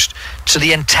psychological boost to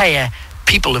the entire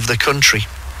people of the country.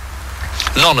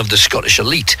 None of the Scottish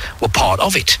elite were part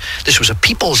of it. This was a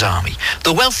people's army.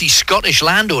 The wealthy Scottish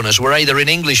landowners were either in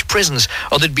English prisons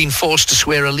or they'd been forced to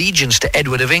swear allegiance to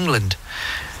Edward of England.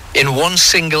 In one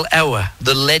single hour,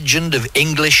 the legend of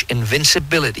English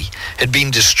invincibility had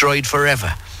been destroyed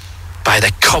forever by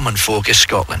the common folk of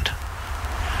Scotland.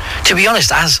 To be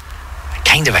honest, as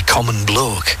kind of a common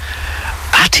bloke,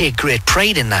 I take great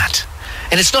pride in that.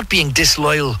 And it's not being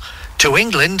disloyal to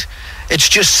England, it's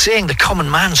just saying the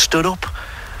common man stood up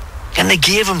and they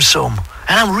gave him some,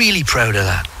 and I'm really proud of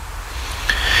that.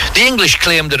 The English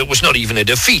claimed that it was not even a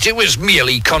defeat, it was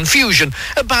merely confusion,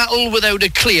 a battle without a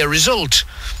clear result.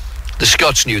 The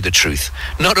Scots knew the truth.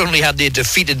 Not only had they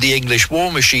defeated the English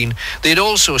war machine, they had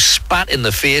also spat in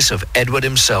the face of Edward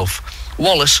himself.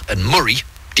 Wallace and Murray,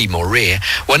 de Moray,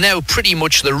 were now pretty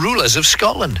much the rulers of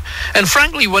Scotland, and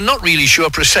frankly were not really sure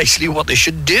precisely what they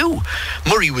should do.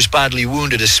 Murray was badly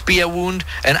wounded, a spear wound,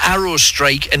 an arrow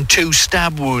strike and 2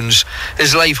 stab wounds.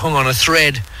 His life hung on a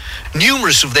thread.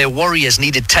 Numerous of their warriors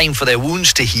needed time for their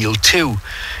wounds to heal too.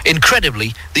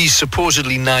 Incredibly, these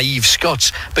supposedly naive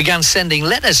Scots began sending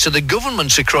letters to the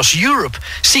governments across Europe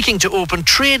seeking to open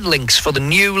trade links for the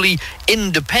newly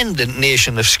independent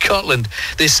nation of Scotland.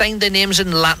 They signed their names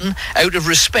in Latin out of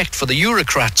respect for the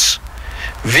Eurocrats.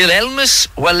 Wilhelmus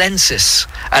Wallensis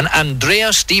and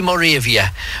Andreas de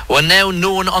Moravia were now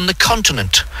known on the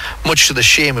continent, much to the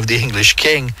shame of the English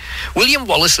king. William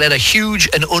Wallace led a huge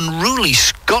and unruly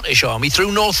Scottish army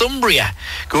through Northumbria,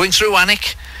 going through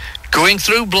Alnwick, going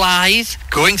through Blyth,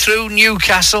 going through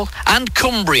Newcastle and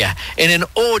Cumbria in an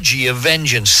orgy of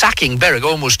vengeance, sacking Berwick,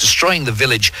 almost destroying the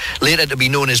village, later to be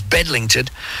known as Bedlington.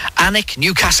 Alnwick,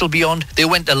 Newcastle beyond, they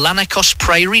went to Lanarkos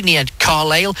Priory near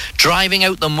Carlisle, driving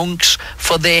out the monks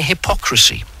for their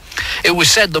hypocrisy. It was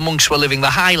said the monks were living the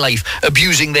high life,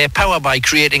 abusing their power by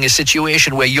creating a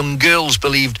situation where young girls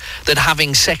believed that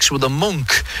having sex with a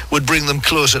monk would bring them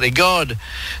closer to God.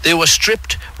 They were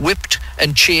stripped, whipped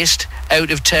and chased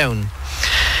out of town.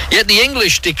 Yet the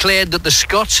English declared that the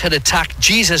Scots had attacked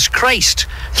Jesus Christ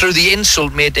through the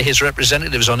insult made to his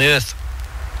representatives on earth.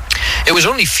 It was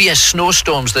only fierce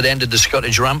snowstorms that ended the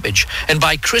Scottish rampage, and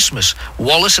by Christmas,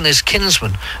 Wallace and his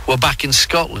kinsmen were back in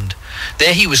Scotland.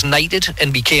 There he was knighted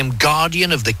and became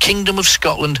guardian of the Kingdom of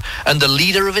Scotland and the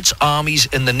leader of its armies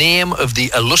in the name of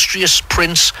the illustrious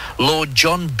Prince Lord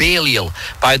John Balliol,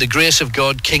 by the grace of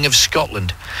God, King of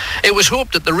Scotland. It was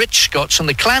hoped that the rich Scots and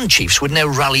the clan chiefs would now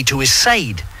rally to his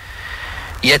side.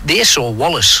 Yet they saw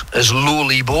Wallace as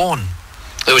lowly born.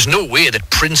 There was no way that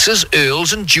princes,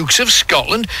 earls and dukes of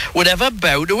Scotland would ever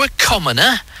bow to a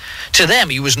commoner. To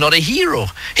them, he was not a hero.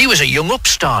 He was a young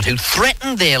upstart who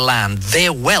threatened their land,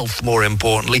 their wealth, more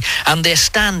importantly, and their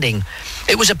standing.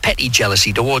 It was a petty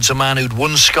jealousy towards a man who'd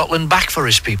won Scotland back for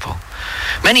his people.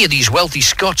 Many of these wealthy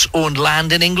Scots owned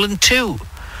land in England too.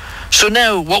 So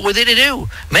now, what were they to do?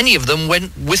 Many of them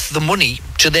went with the money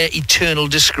to their eternal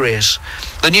disgrace.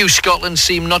 The new Scotland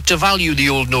seemed not to value the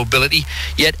old nobility,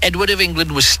 yet Edward of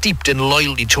England was steeped in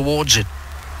loyalty towards it.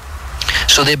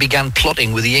 So they began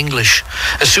plotting with the English.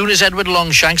 As soon as Edward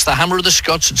Longshanks, the hammer of the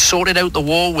Scots, had sorted out the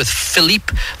war with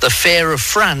Philippe, the Fair of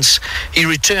France, he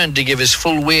returned to give his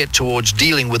full weight towards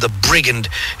dealing with a brigand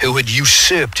who had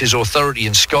usurped his authority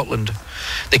in Scotland.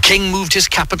 The king moved his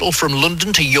capital from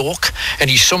London to York, and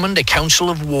he summoned a council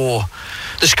of war.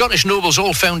 The Scottish nobles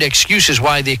all found excuses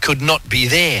why they could not be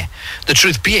there. The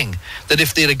truth being that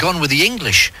if they'd have gone with the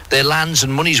English, their lands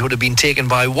and monies would have been taken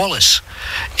by Wallace.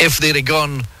 If they'd have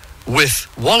gone with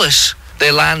Wallace,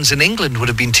 their lands in England would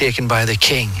have been taken by the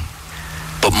king.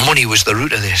 But money was the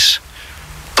root of this.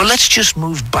 But let's just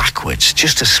move backwards,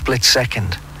 just a split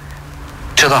second,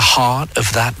 to the heart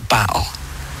of that battle.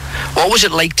 What was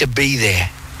it like to be there?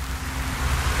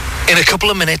 In a couple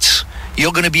of minutes,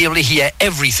 you're going to be able to hear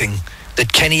everything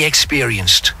that Kenny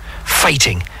experienced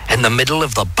fighting in the middle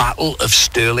of the Battle of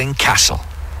Stirling Castle.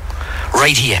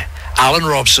 Right here, Alan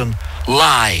Robson,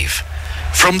 live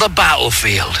from the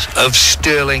battlefield of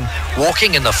Stirling,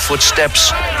 walking in the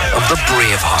footsteps of the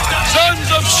Braveheart.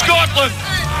 Sons of Scotland,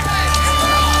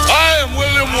 I am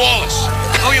William Wallace.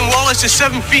 William Wallace is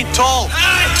 7 feet tall.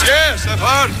 Yes, I've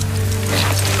heard.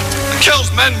 He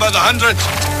kills men by the hundreds.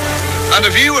 And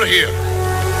if he were here,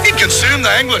 he'd consume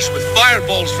the English with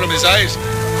fireballs from his eyes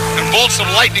and bolts of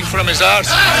lightning from his arse.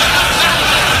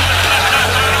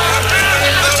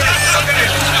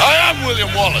 I am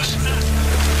William Wallace.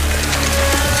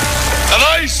 And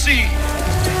I see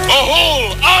a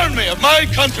whole army of my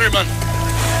countrymen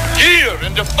here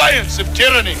in defiance of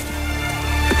tyranny.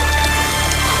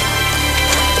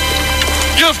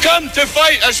 You've come to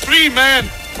fight as free men.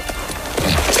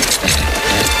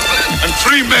 And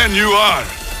free men you are.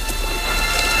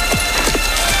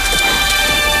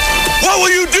 What will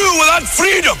you do without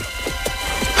freedom?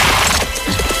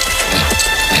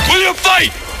 Will you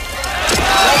fight?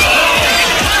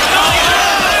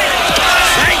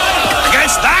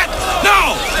 Against that?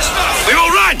 No! We will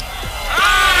run!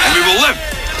 And we will live.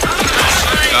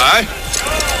 Aye.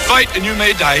 Fight and you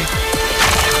may die.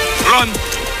 Run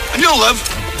and you'll live.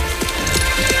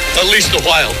 At least a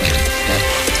while.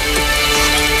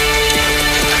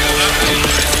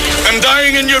 And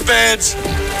dying in your beds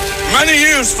many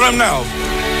years from now,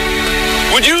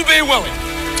 would you be willing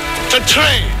to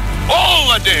trade all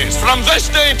the days from this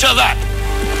day to that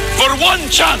for one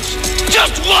chance,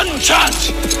 just one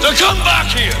chance, to come back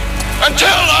here and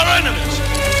tell our enemies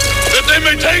that they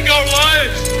may take our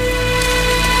lives,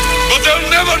 but they'll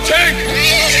never take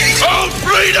our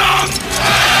freedom?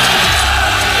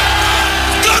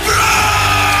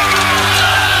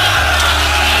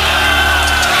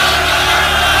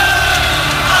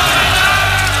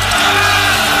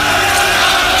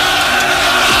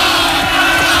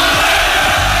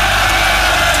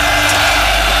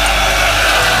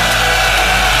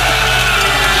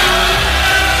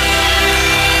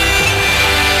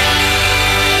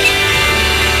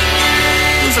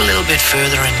 bit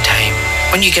further in time,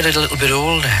 when you get a little bit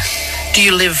older, do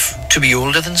you live to be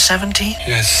older than 70?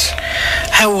 Yes.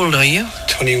 How old are you?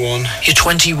 21. You're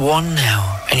 21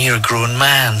 now, and you're a grown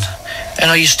man. And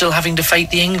are you still having to fight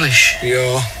the English?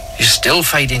 Yeah. You're still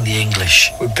fighting the English.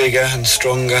 We're bigger and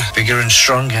stronger. Bigger and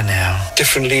stronger now.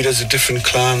 Different leaders of different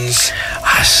clans.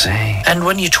 I see. And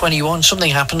when you're 21,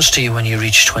 something happens to you when you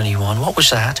reach 21. What was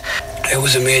that? It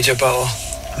was a major battle.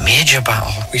 Major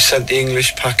battle? We sent the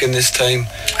English packing this time.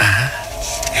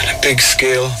 In a big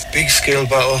scale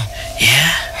battle.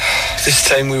 Yeah? This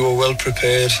time we were well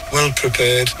prepared.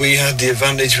 We had the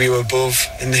advantage. We were above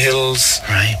in the hills.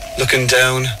 Right. Looking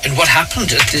down. And what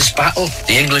happened at this battle?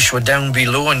 The English were down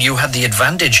below and you had the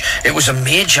advantage. It was a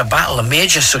major battle, a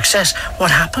major success.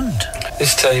 What happened?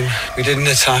 This time we didn't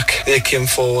attack. They came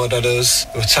forward at us.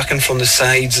 We were attacking from the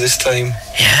sides this time.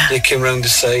 Yeah? They came round the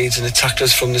sides and attacked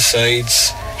us from the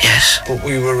sides. Yes. But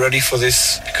we were ready for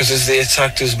this because as they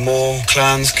attacked us, more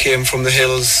clans came from the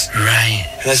hills. Right.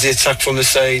 And as they attacked from the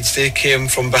sides, they came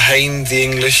from behind the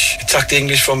English, attacked the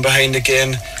English from behind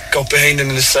again, got behind them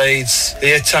in the sides.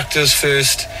 They attacked us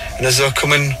first, and as they were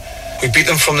coming, we beat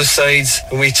them from the sides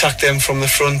and we attacked them from the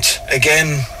front.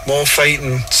 Again, more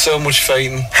fighting, so much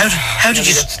fighting. How did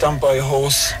you got stamped by a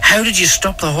horse? How did you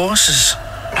stop the horses?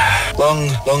 Long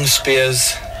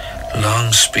spears.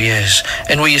 Long spears.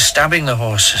 And were you stabbing the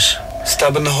horses?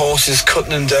 Stabbing the horses,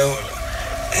 cutting them down,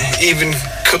 even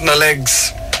cutting their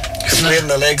legs, slaying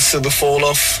their legs so they fall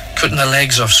off. Cutting their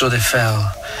legs off so they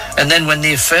fell. And then when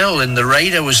they fell and the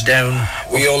rider was down...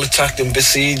 We all attacked and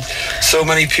besieged. So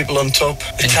many people on top,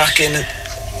 attacking it.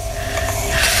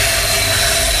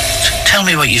 Tell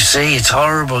me what you see. It's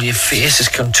horrible. Your face is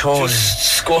contorted.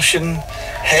 Just squashing,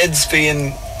 heads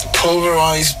being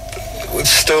pulverised with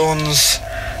stones,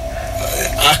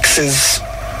 axes,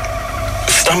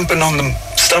 stamping on them,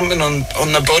 stamping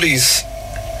on their bodies.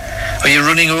 Are you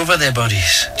running over their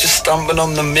bodies? Just stamping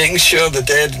on them, making sure they're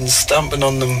dead and stamping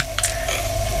on them.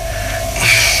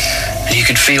 And you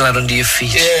could feel that under your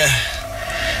feet? Yeah.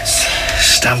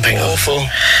 Stamping awful. On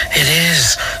them. It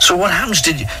is. So what happens?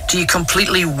 Do you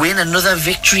completely win another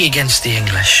victory against the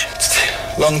English?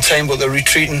 Long time, but they're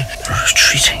retreating.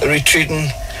 They're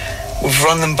retreating. We've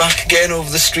run them back again over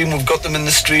the stream. We've got them in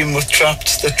the stream. They're trapped.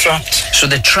 So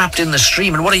they're trapped in the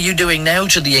stream. And what are you doing now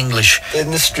to the English? They're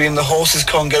in the stream. The horses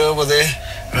can't get over there.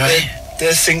 Right.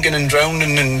 They're sinking and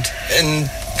drowning and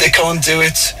they can't do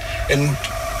it. And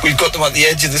we've got them at the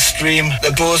edge of the stream.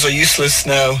 Their bows are useless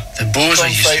now. The bows are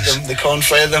useless? They can't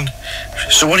fire them.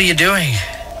 So what are you doing?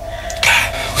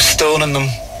 We're stoning them.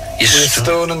 We're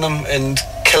stoning them and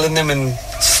killing them and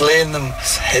slaying them.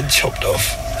 Head chopped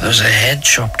off. There's a head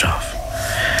chopped off.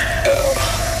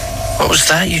 What was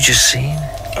that you just seen?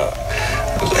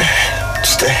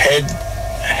 Just a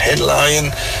head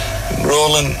lying and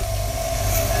rolling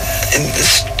into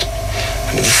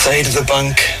the side of the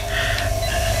bank.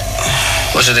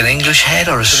 Was it an English head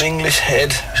or an English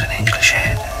head? It was an English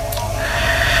head.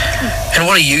 And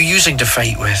what are you using to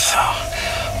fight with?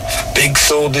 Big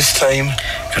sword this time.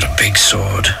 Got a big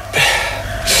sword.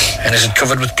 And is it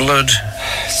covered with blood?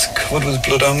 It's covered with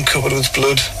blood. I'm covered with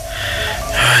blood.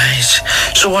 Right.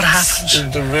 So what happens?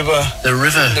 The river. The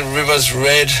river. The river's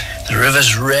red. The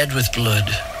river's red with blood.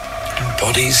 And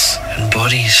bodies. And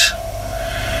bodies.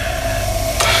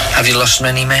 Have you lost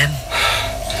many men?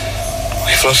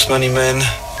 We've lost many men.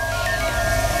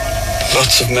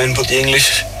 Lots of men, but the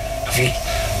English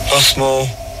have lost more.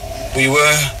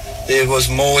 There was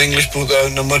more English people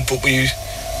outnumbered, but we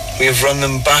have run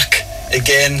them back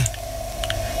again.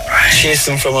 Right. Chased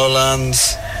them from our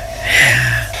lands.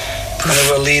 Yeah. One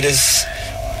of our leaders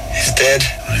is dead.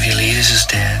 One of your leaders is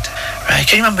dead. Right,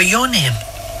 can you remember your name?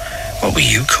 What were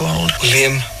you called?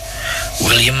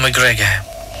 William McGregor.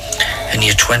 And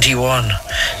you're 21.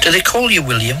 Do they call you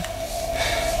William?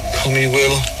 Call me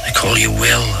Will. They call you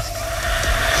Will.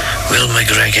 Will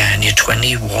McGregor, and you're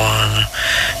 21.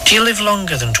 Do you live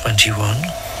longer than 21?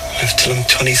 Live till I'm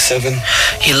 27.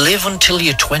 You live until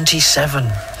you're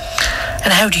 27.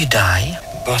 And how do you die?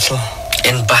 Battle.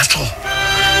 In battle.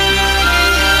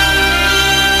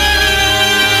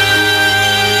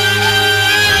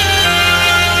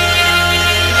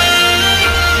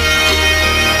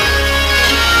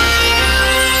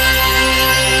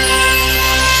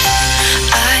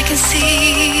 I can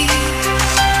see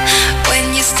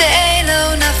when you stay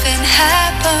low, nothing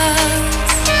happens.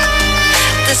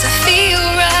 Does it feel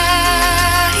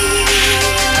right?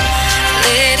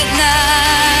 Late at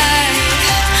night,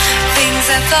 things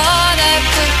I thought I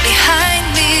put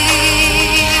behind me.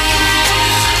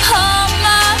 On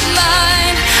my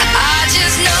mind, I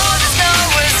just know there's no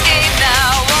escape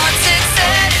now. Once it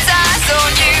set its eyes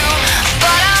on you,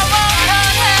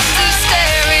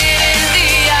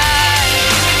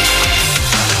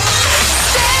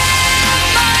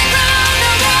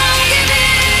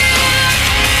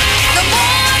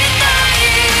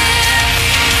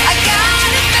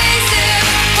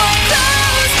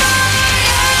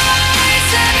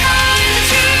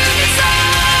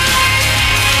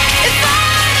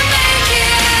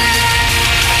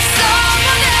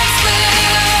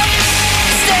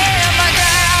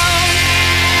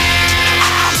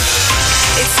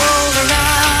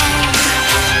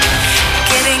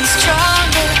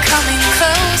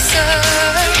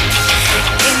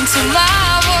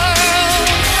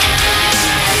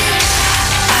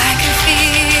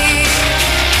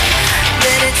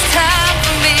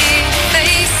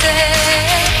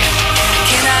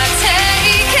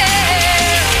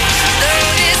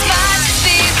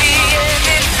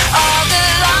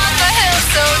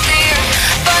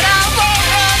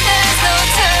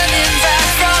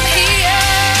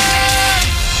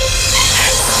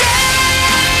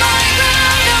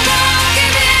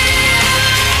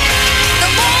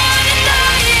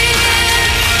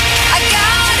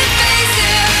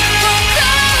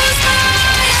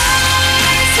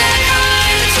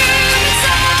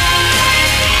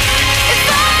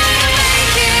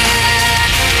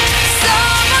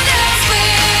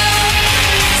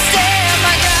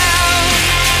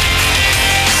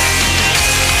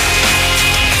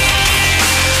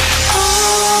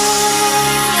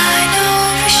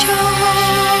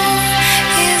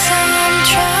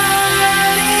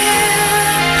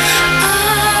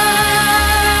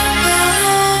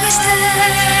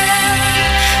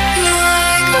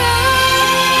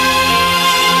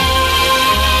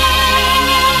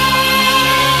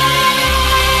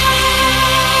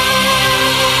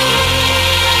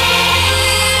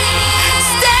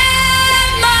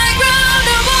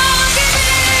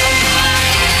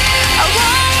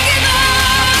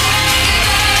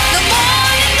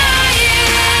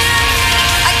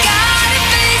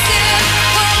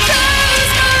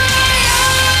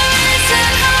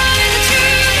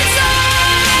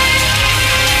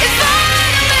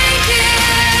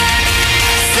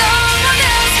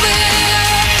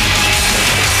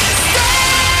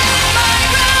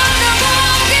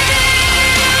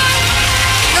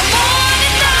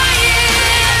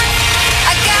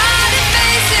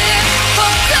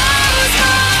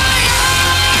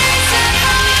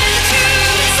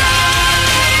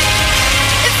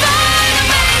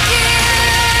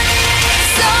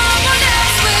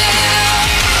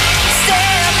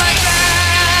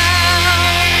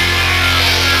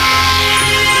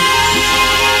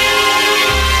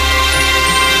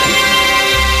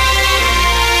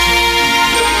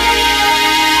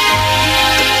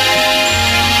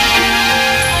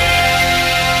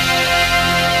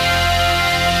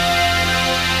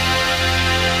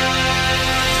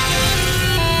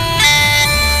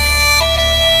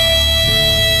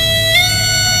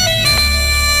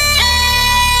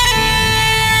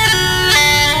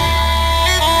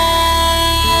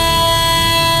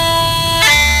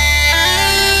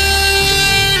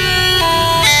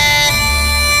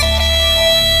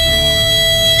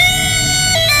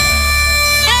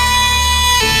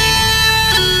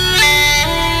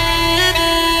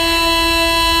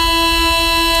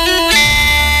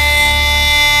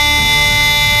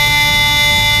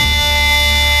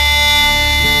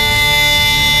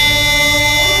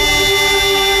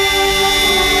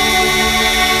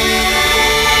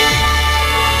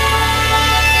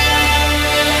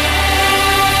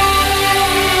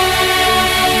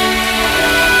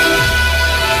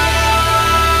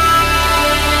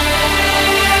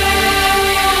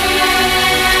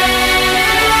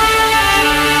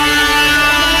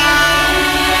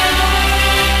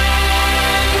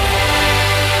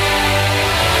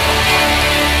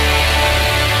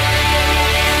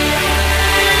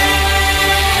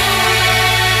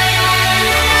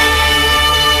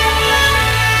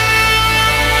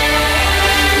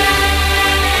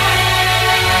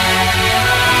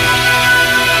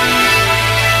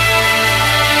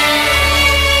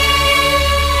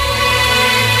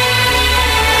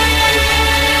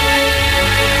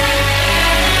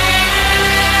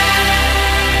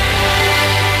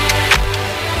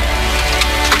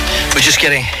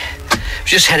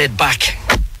 just headed back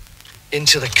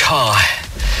into the car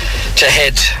to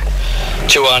head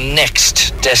to our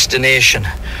next destination.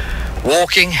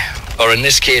 Walking, or in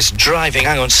this case, driving.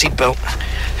 Hang on, seatbelt.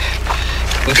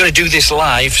 We've got to do this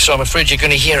live, so I'm afraid you're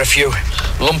going to hear a few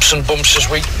lumps and bumps as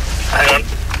we... Hang on.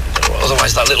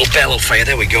 Otherwise, that little bell will fire.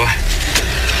 There we go.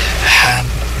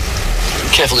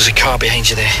 Careful, there's a car behind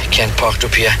you there, Ken, parked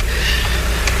up here.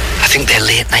 I think they're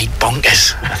late-night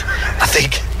bonkers. I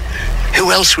think... Who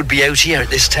else would be out here at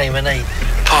this time of night?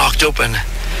 Parked up and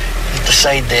at the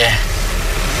side there.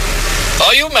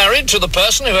 Are you married to the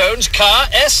person who owns car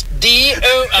SDO?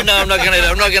 Oh, no, I'm not going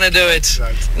to do it.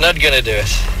 Not going to do it.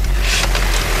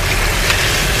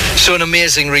 So an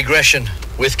amazing regression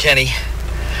with Kenny.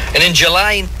 And in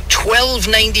July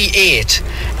 1298,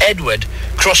 Edward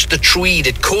crossed the Tweed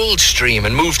at Coldstream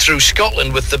and moved through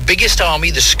Scotland with the biggest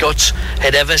army the Scots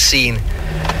had ever seen.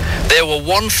 There were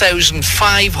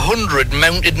 1,500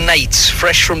 mounted knights,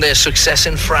 fresh from their success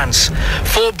in France,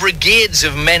 4 brigades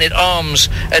of men-at-arms,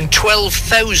 and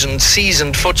 12,000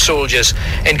 seasoned foot soldiers,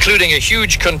 including a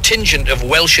huge contingent of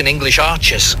Welsh and English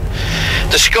archers.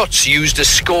 The Scots used a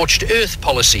scorched earth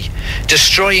policy,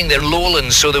 destroying their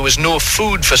lowlands so there was no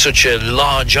food for such a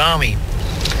large army.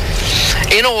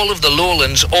 In all of the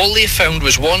lowlands, all they found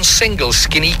was one single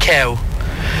skinny cow.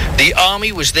 The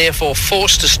army was therefore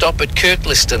forced to stop at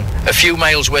Kirkliston, a few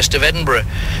miles west of Edinburgh,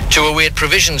 to await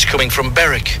provisions coming from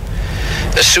Berwick.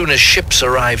 As soon as ships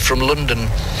arrived from London,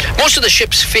 most of the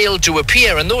ships failed to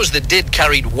appear, and those that did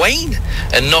carried wine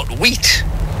and not wheat.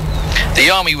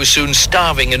 The army was soon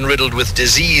starving and riddled with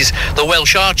disease. The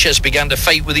Welsh archers began to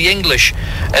fight with the English,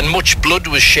 and much blood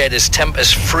was shed as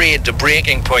tempers frayed to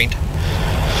breaking point.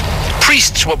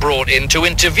 Priests were brought in to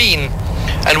intervene,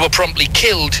 and were promptly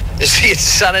killed as the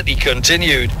insanity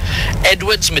continued.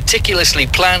 Edward's meticulously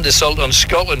planned assault on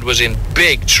Scotland was in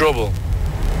big trouble.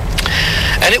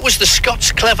 And it was the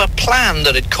Scots' clever plan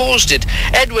that had caused it.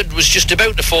 Edward was just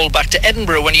about to fall back to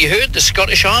Edinburgh when he heard the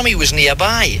Scottish army was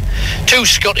nearby. 2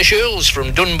 Scottish earls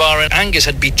from Dunbar and Angus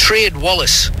had betrayed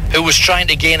Wallace, who was trying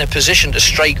to gain a position to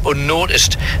strike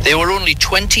unnoticed. They were only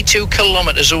 22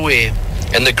 kilometres away,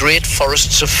 in the great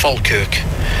forests of Falkirk.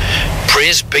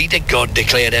 Praise be to God,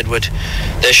 declared Edward.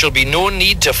 There shall be no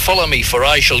need to follow me, for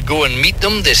I shall go and meet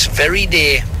them this very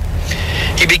day.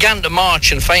 He began to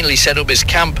march and finally set up his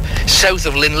camp south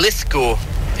of Linlithgow.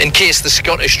 In case the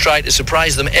Scottish tried to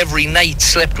surprise them, every knight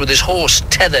slept with his horse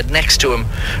tethered next to him,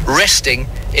 resting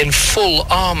in full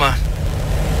armour.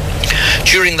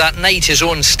 During that night, his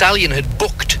own stallion had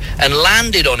bucked and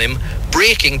landed on him,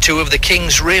 breaking 2 of the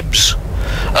king's ribs.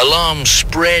 Alarm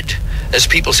spread as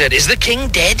people said, "Is the king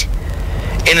dead?"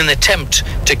 In an attempt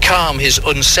to calm his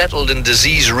unsettled and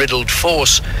disease-riddled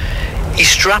force, he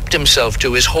strapped himself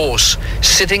to his horse,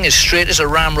 sitting as straight as a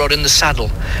ramrod in the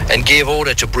saddle, and gave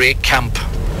order to break camp.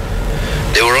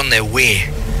 They were on their way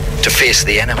to face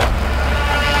the enemy.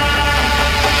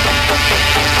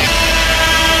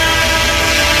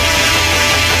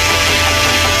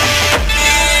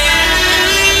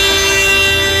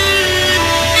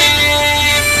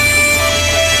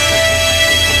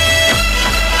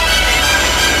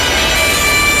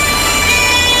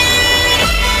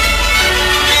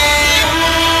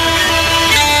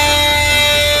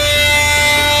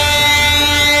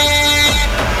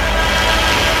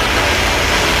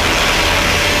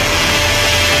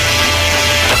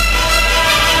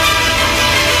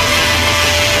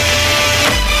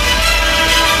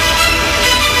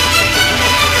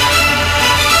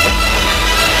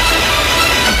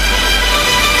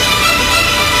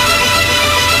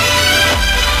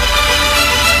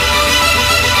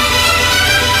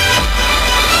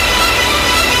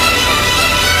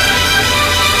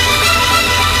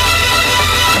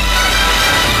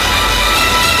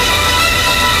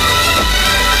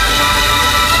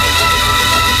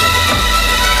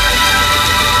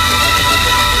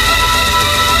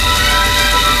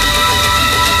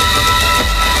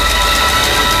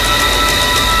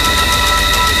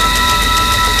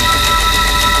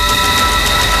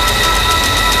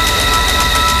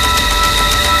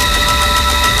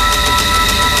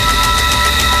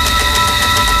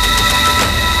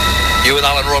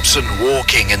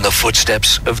 Walking in the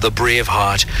footsteps of the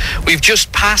Braveheart. We've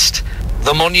just passed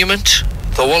the monument,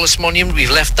 the Wallace Monument. We've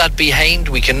left that behind.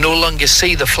 We can no longer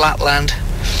see the flatland.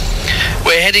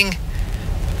 We're heading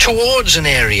towards an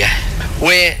area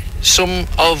where some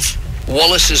of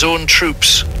Wallace's own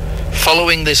troops,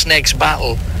 following this next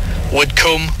battle, would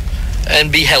come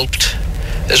and be helped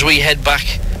as we head back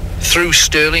through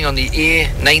Stirling on the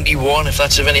A91, if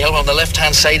that's of any help. On the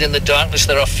left-hand side in the darkness,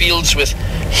 there are fields with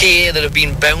hay that have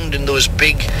been bound in those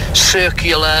big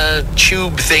circular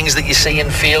tube things that you see in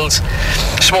fields.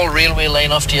 Small railway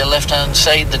line off to your left-hand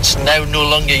side that's now no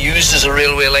longer used as a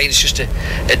railway line. It's just a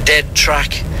dead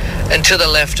track. And to the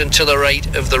left and to the right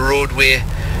of the roadway,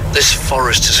 this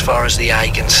forest as far as the eye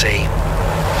can see,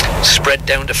 spread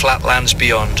down to flatlands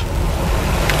beyond.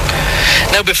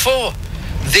 Now, before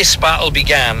this battle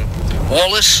began,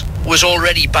 Wallace was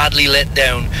already badly let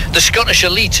down. The Scottish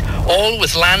elite, all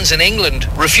with lands in England,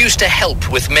 refused to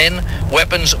help with men,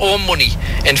 weapons or money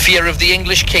in fear of the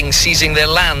English king seizing their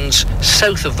lands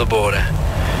south of the border.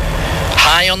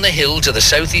 High on the hill to the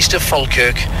southeast of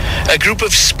Falkirk, a group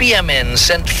of spearmen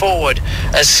sent forward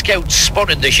as scouts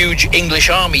spotted the huge English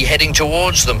army heading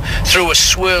towards them through a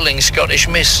swirling Scottish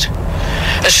mist.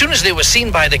 As soon as they were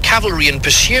seen by the cavalry and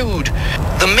pursued,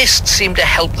 the mist seemed to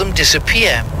help them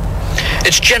disappear.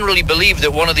 It's generally believed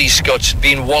that one of these Scots had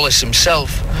been Wallace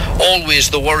himself, always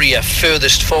the warrior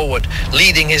furthest forward,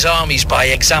 leading his armies by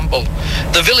example.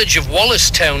 The village of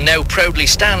Wallace-town now proudly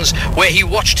stands where he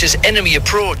watched his enemy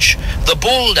approach. The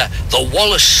boulder, the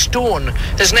Wallace Stone,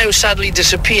 has now sadly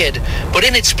disappeared, but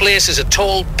in its place is a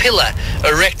tall pillar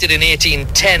erected in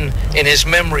 1810 in his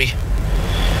memory.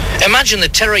 Imagine the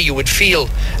terror you would feel,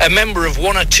 a member of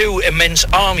one or two immense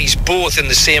armies both in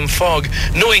the same fog,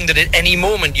 knowing that at any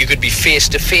moment you could be face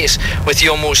to face with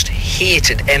your most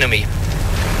hated enemy.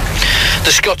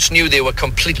 The Scots knew they were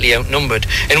completely outnumbered,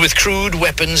 and with crude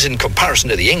weapons in comparison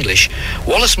to the English,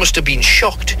 Wallace must have been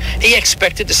shocked. He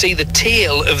expected to see the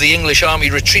tail of the English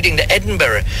army retreating to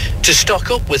Edinburgh to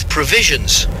stock up with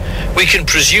provisions. We can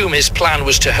presume his plan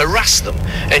was to harass them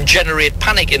and generate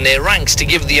panic in their ranks to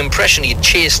give the impression he'd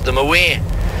chased them away.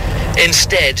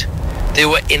 Instead, they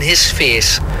were in his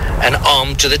face and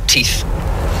armed to the teeth.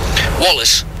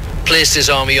 Wallace placed his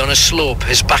army on a slope,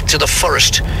 his back to the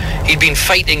forest. He'd been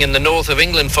fighting in the north of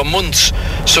England for months,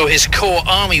 so his core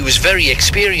army was very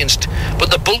experienced, but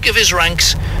the bulk of his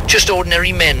ranks, just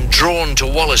ordinary men drawn to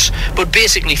Wallace, but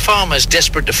basically farmers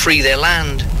desperate to free their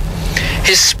land.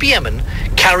 His spearmen,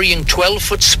 carrying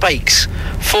 12-foot spikes,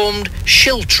 formed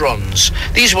schiltrons.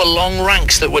 These were long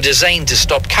ranks that were designed to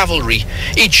stop cavalry,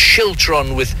 each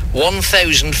schiltron with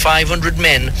 1,500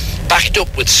 men, backed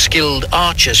up with skilled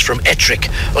archers from Ettrick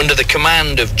under the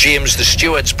command of James the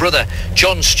Steward's brother,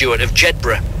 John Stewart of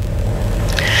Jedburgh.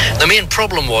 The main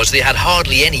problem was they had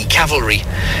hardly any cavalry.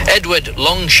 Edward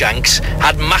Longshanks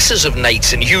had masses of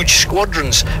knights and huge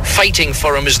squadrons fighting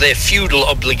for him as their feudal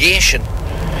obligation.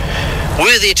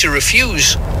 Were they to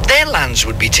refuse, their lands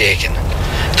would be taken.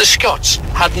 The Scots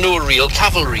had no real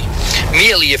cavalry,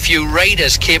 merely a few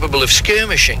riders capable of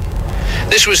skirmishing.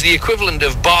 This was the equivalent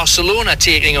of Barcelona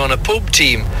taking on a pub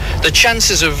team. The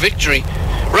chances of victory,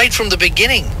 right from the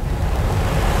beginning,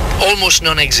 almost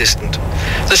non-existent.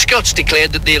 The Scots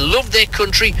declared that they loved their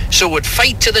country, so would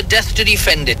fight to the death to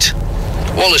defend it.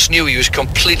 Wallace knew he was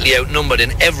completely outnumbered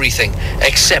in everything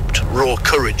except raw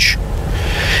courage.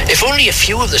 If only a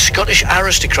few of the Scottish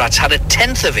aristocrats had a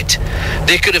tenth of it,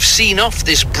 they could have seen off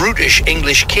this brutish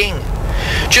English king.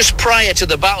 Just prior to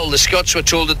the battle, the Scots were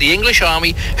told that the English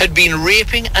army had been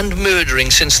raping and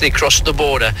murdering since they crossed the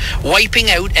border, wiping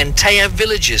out entire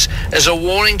villages as a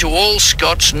warning to all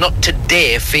Scots not to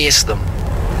dare face them.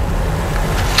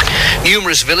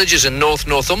 Numerous villages in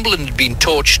Northumberland had been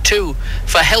torched too,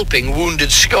 for helping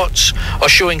wounded Scots or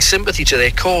showing sympathy to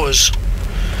their cause.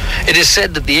 It is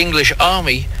said that the English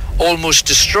army almost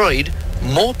destroyed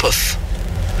Morpeth.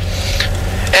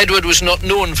 Edward was not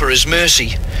known for his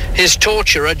mercy. His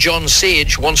torturer, John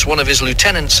Sage, once one of his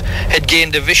lieutenants, had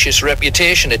gained a vicious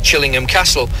reputation at Chillingham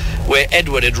Castle, where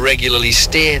Edward had regularly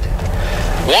stayed.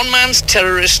 One man's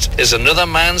terrorist is another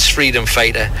man's freedom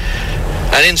fighter,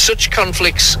 and in such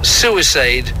conflicts,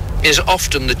 suicide is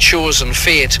often the chosen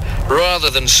fate, rather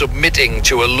than submitting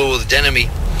to a loathed enemy.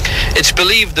 It's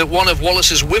believed that one of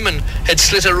Wallace's women had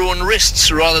slit her own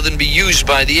wrists rather than be used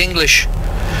by the English.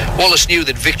 Wallace knew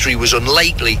that victory was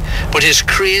unlikely, but his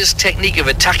crazed technique of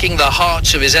attacking the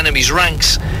hearts of his enemy's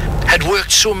ranks had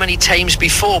worked so many times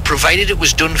before, provided it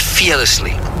was done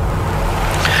fearlessly.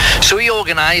 So he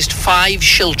organised 5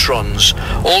 schiltrons,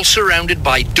 all surrounded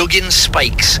by dug-in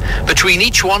spikes, between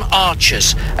each one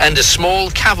archers and a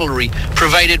small cavalry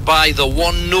provided by the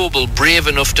one noble brave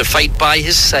enough to fight by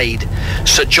his side,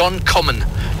 Sir John Comyn,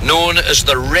 known as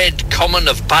the Red Comyn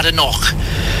of Badenoch.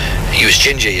 He was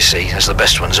ginger, you see, as the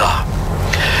best ones are.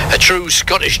 A true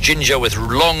Scottish ginger with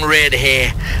long red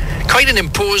hair, quite an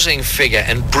imposing figure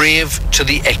and brave to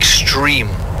the extreme.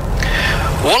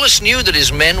 Wallace knew that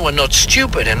his men were not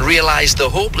stupid and realised the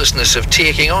hopelessness of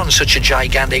taking on such a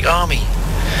gigantic army.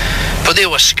 But they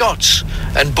were Scots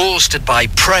and bolstered by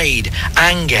pride,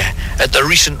 anger at the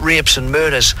recent rapes and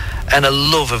murders, and a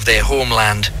love of their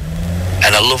homeland,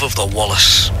 and a love of the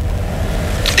Wallace.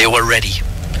 They were ready.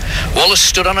 Wallace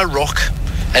stood on a rock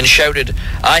and shouted,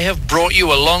 "I have brought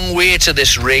you a long way to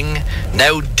this ring.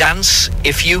 Now dance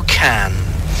if you can."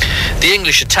 The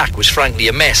English attack was frankly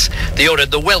a mess. They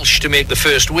ordered the Welsh to make the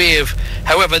first wave.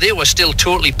 However, they were still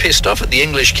totally pissed off at the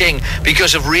English king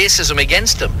because of racism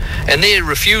against them, and they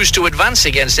refused to advance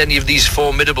against any of these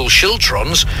formidable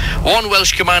Shiltrons. One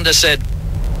Welsh commander said,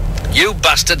 "You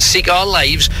bastards seek our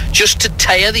lives just to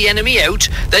tire the enemy out,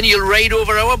 then you'll ride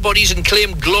over our bodies and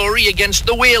claim glory against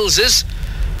the Waleses."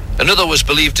 Another was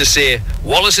believed to say,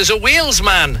 "Wallace is a Wales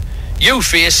man. You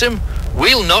face him,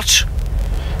 we'll not."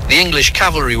 The English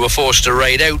cavalry were forced to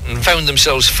ride out and found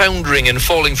themselves foundering and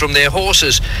falling from their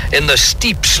horses in the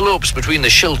steep slopes between the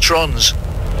Shiltrons.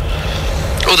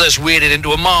 Others waded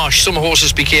into a marsh. Some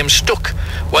horses became stuck,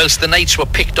 whilst the knights were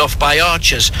picked off by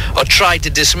archers or tried to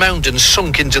dismount and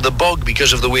sunk into the bog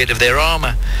because of the weight of their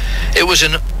armour. It was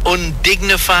an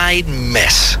undignified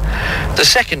mess. The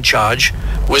second charge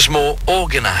was more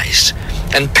organised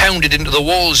and pounded into the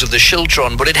walls of the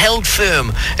Shiltron, but it held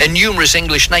firm, and numerous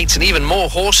English knights and even more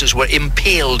horses were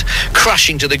impaled,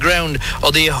 crashing to the ground,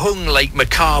 or they hung like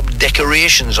macabre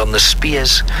decorations on the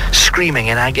spears, screaming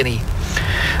in agony.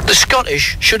 The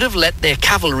Scottish should have let their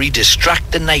cavalry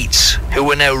distract the knights, who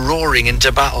were now roaring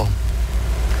into battle.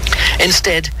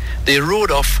 Instead, they rode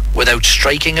off without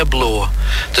striking a blow.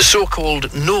 The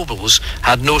so-called nobles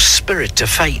had no spirit to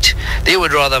fight. They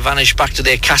would rather vanish back to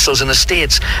their castles and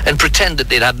estates and pretend that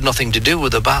they'd had nothing to do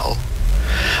with the battle.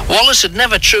 Wallace had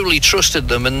never truly trusted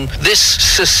them, and this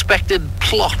suspected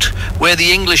plot where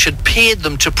the English had paid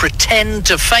them to pretend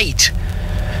to fight,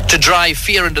 to drive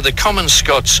fear into the common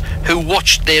Scots, who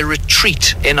watched their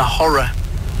retreat in horror.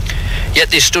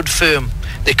 Yet they stood firm.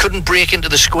 They couldn't break into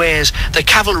the squares. The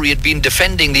cavalry had been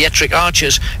defending the Ettrick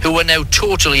archers, who were now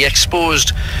totally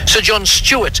exposed. Sir John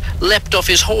Stuart leapt off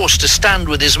his horse to stand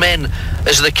with his men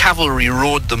as the cavalry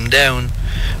rode them down.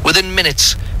 Within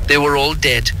minutes, they were all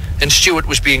dead, and Stuart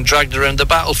was being dragged around the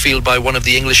battlefield by one of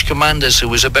the English commanders who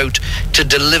was about to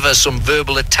deliver some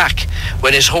verbal attack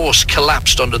when his horse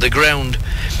collapsed onto the ground.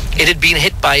 It had been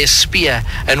hit by a spear,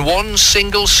 and one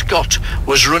single Scot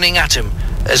was running at him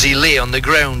as he lay on the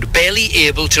ground, barely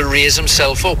able to raise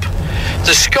himself up.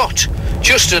 The Scot,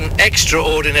 just an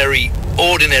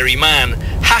ordinary man,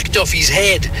 hacked off his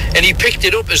head, and he picked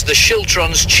it up as the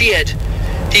Shiltrons cheered.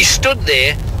 He stood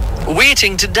there,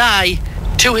 waiting to die.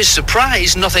 To his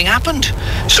surprise, nothing happened,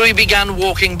 so he began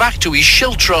walking back to his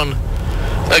Shiltron.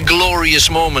 A glorious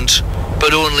moment,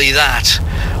 but only that.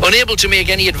 Unable to make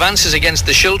any advances against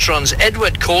the Shiltrons,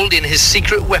 Edward called in his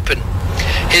secret weapon,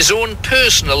 his own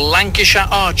personal Lancashire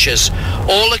archers,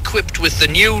 all equipped with the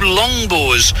new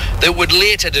longbows that would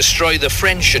later destroy the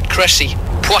French at Crécy,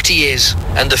 Poitiers,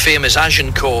 and the famous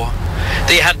Agincourt.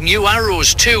 They had new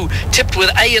arrows too, tipped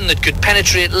with iron that could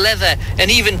penetrate leather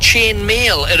and even chain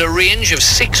mail at a range of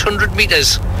 600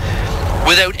 metres.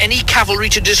 Without any cavalry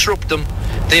to disrupt them,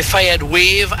 they fired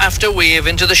wave after wave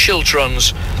into the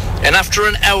Shiltrons, and after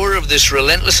an hour of this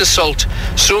relentless assault,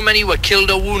 so many were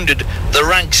killed or wounded, the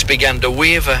ranks began to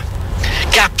waver.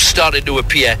 Gaps started to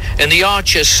appear, and the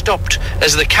archers stopped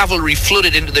as the cavalry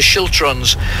flooded into the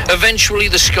Shiltrons. Eventually,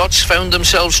 the Scots found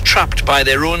themselves trapped by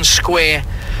their own square,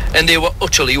 and they were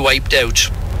utterly wiped out.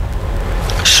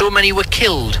 So many were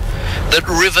killed that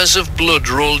rivers of blood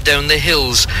rolled down the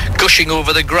hills, gushing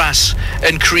over the grass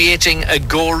and creating a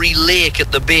gory lake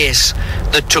at the base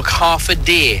that took half a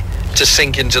day to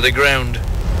sink into the ground.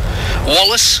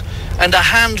 Wallace and a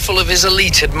handful of his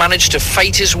elite had managed to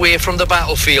fight his way from the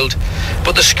battlefield,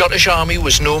 but the Scottish army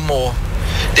was no more.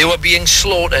 They were being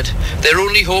slaughtered. Their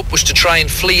only hope was to try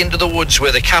and flee into the woods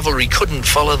where the cavalry couldn't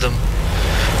follow them.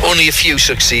 Only a few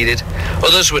succeeded.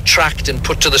 Others were tracked and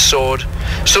put to the sword.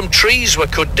 Some trees were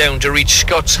cut down to reach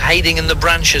Scots hiding in the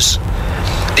branches.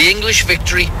 The English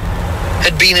victory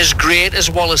had been as great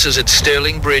as Wallace's at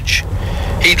Stirling Bridge.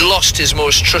 He'd lost his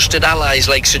most trusted allies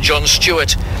like Sir John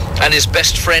Stuart and his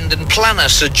best friend and planner,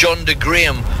 Sir John de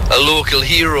Graham, a local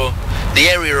hero. The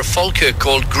area of Falkirk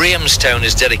called Grahamstown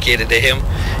is dedicated to him.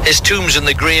 His tomb's in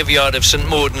the graveyard of St.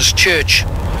 Mauden's Church.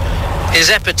 His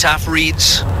epitaph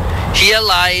reads, "Here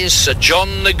lies Sir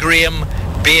John de Graham,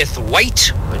 baith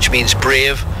white," which means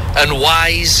brave, "and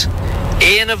wise,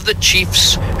 ane of the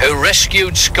chiefs who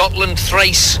rescued Scotland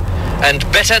thrice,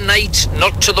 and better knight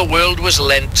not to the world was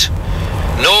lent.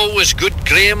 Nor was good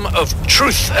Graham of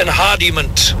truth and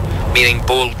hardiment," meaning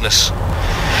boldness.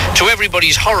 To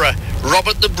everybody's horror,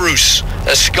 Robert the Bruce,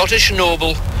 a Scottish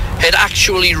noble, had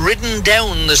actually ridden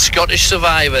down the Scottish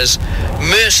survivors,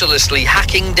 mercilessly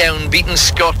hacking down beaten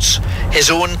Scots, his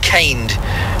own kind,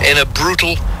 in a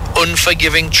brutal,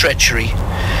 unforgiving treachery.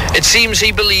 It seems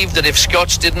he believed that if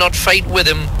Scots did not fight with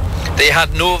him, they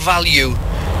had no value,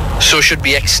 so should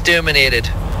be exterminated,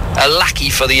 a lackey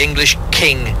for the English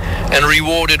king, and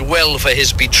rewarded well for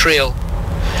his betrayal.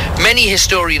 Many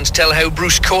historians tell how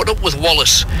Bruce caught up with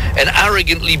Wallace and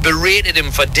arrogantly berated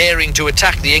him for daring to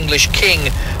attack the English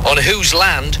king on whose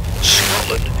land,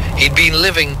 Scotland, he'd been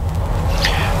living.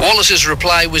 Wallace's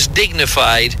reply was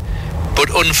dignified but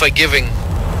unforgiving.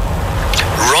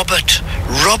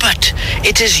 Robert,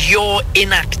 it is your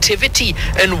inactivity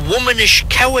and womanish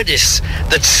cowardice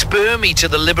that spur me to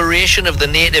the liberation of the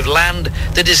native land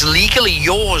that is legally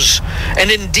yours.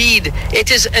 And indeed,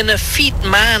 it is an effete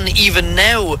man even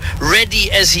now,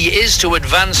 ready as he is to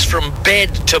advance from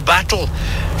bed to battle,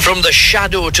 from the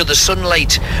shadow to the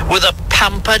sunlight, with a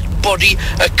pampered body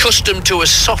accustomed to a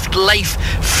soft life,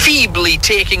 feebly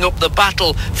taking up the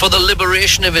battle for the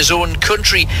liberation of his own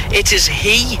country. It is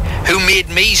he who made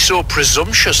me so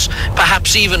presumptuous,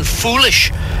 perhaps even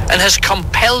foolish, and has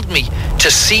compelled me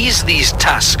to seize these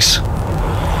tasks.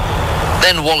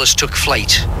 Then Wallace took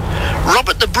flight.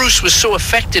 Robert the Bruce was so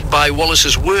affected by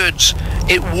Wallace's words,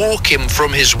 it woke him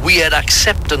from his weird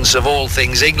acceptance of all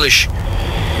things English.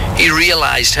 He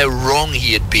realized how wrong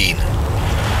he had been.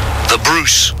 The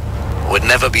Bruce would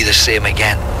never be the same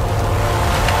again.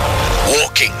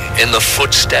 Walking in the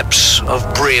footsteps of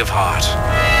Braveheart.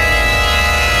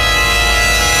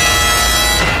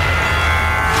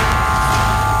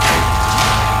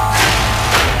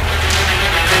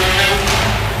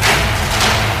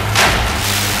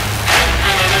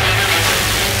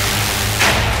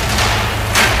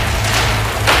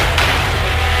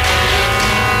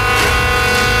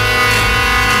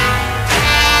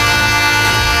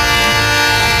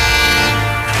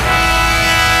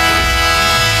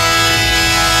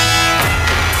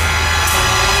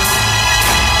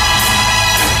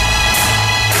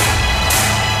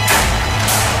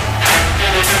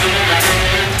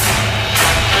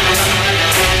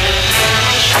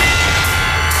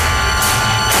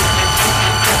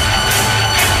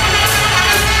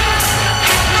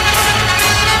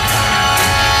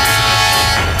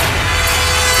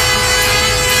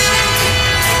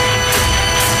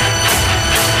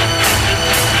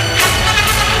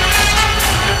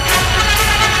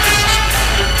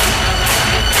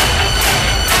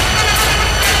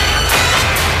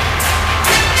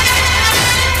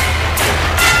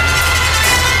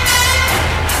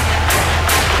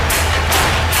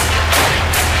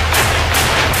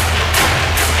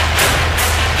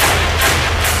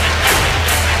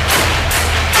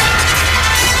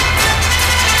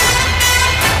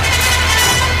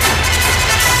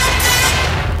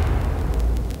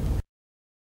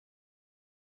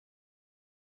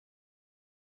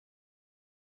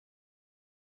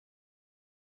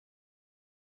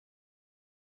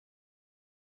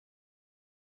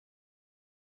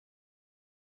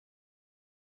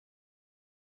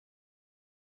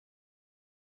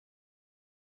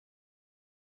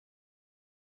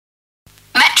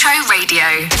 Metro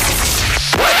Radio.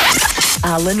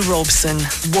 Alan Robson,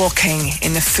 walking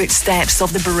in the footsteps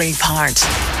of the Braveheart.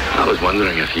 I was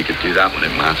wondering if you could do that when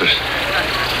it matters.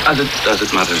 As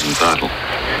it matters in battle.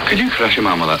 Could you crush a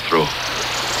man with that throw?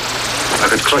 I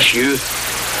could crush you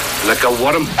like a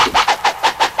worm.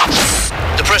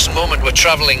 At the present moment, we're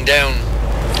travelling down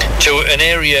to an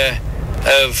area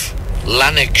of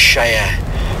Lanarkshire,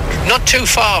 not too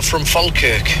far from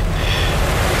Falkirk.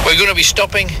 We're going to be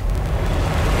stopping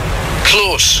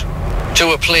close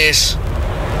to a place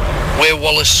where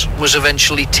Wallace was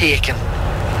eventually taken.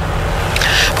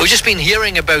 We've just been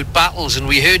hearing about battles, and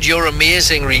we heard your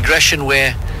amazing regression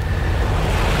where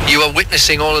you are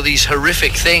witnessing all of these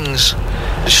horrific things.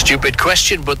 A stupid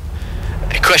question, but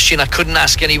a question I couldn't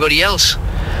ask anybody else.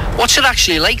 What's it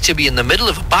actually like to be in the middle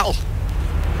of a battle?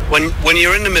 When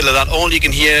you're in the middle of that, all you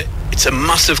can hear, it's a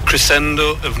massive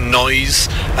crescendo of noise.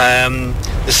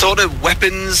 The sort of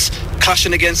weapons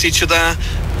clashing against each other,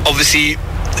 obviously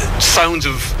sounds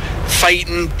of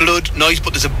fighting, blood, noise,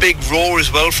 but there's a big roar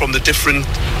as well from the different,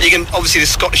 obviously the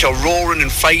Scottish are roaring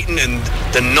and fighting and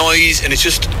the noise, and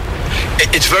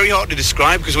it's very hard to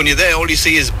describe because when you're there all you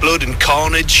see is blood and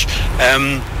carnage.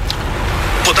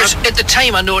 But at the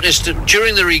time I noticed that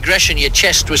during the regression your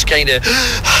chest was kind of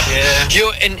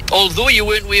and although you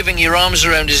weren't waving your arms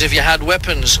around as if you had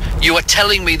weapons, you were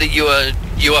telling me that you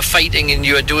were fighting and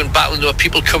you were doing battle, and there were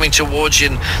people coming towards you,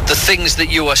 and the things that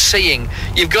you were seeing.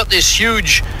 You've got this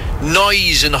huge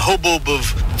noise and hubbub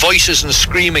of voices and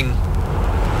screaming.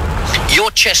 Your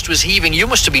chest was heaving. You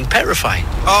must have been petrified.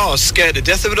 Oh, scared to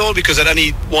death of it all, because at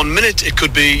any 1 minute it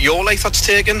could be your life that's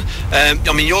taken. I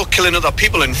mean, you're killing other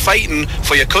people and fighting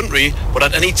for your country, but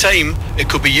at any time it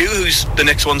could be you who's the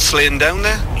next one slain down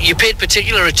there. You paid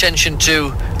particular attention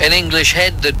to an English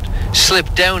head that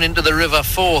slipped down into the River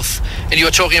Forth, and you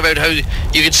were talking about how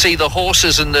you could see the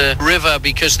horses in the river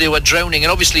because they were drowning,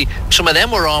 and obviously some of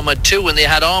them were armoured too, and they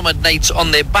had armoured knights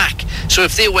on their back, so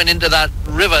if they went into that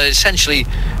river, essentially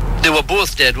they were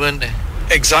both dead, weren't they?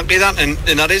 Exactly that, and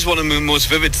that is one of the most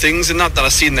vivid things in that I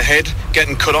see in the head,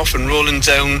 getting cut off and rolling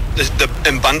down the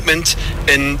embankment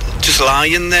and just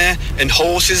lying there, and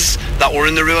horses that were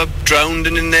in the river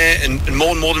drowning in there, and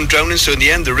more than drowning, so in the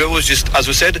end the river was just, as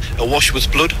we said, awash with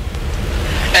blood.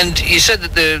 And you said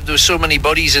that there were so many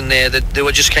bodies in there that they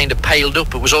were just kind of piled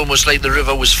up. It was almost like the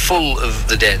river was full of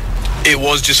the dead. It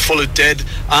was just full of dead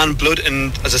and blood,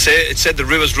 and as I say, it said the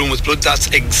river's room with blood. That's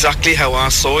exactly how I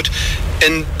saw it.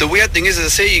 And the weird thing is, as I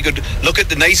say, you could look at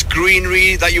the nice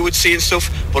greenery that you would see and stuff,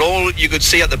 but all you could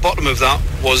see at the bottom of that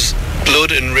was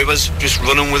blood and rivers just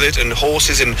running with it, and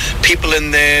horses and people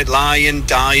in there lying,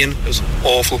 dying. It was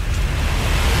awful.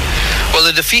 Well,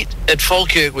 the defeat at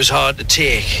Falkirk was hard to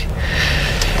take.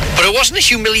 But it wasn't a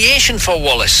humiliation for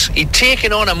Wallace. He'd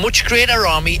taken on a much greater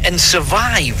army and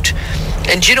survived.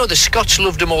 And you know, the Scots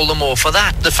loved him all the more for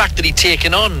that, the fact that he'd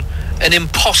taken on an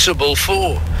impossible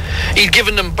foe. He'd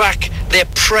given them back their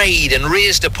pride and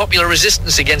raised a popular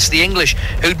resistance against the English,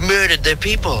 who'd murdered their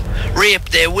people,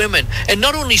 raped their women, and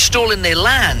not only stolen their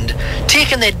land,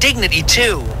 taken their dignity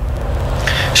too.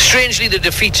 Strangely, the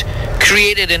defeat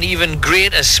created an even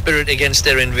greater spirit against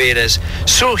their invaders.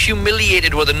 So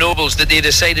humiliated were the nobles that they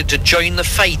decided to join the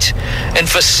fight, and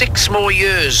for 6 more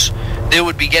years they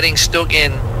would be getting stuck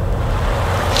in.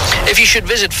 If you should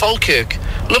visit Falkirk,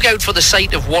 look out for the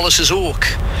site of Wallace's Oak.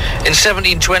 In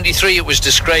 1723 it was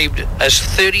described as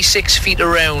 36 feet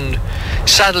around.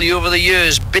 Sadly, over the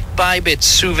years, bit by bit,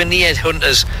 souvenir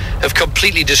hunters have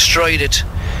completely destroyed it.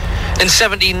 In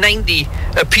 1790,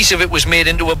 a piece of it was made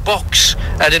into a box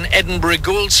at an Edinburgh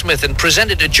goldsmith and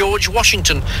presented to George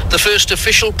Washington, the first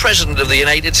official president of the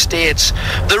United States.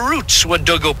 The roots were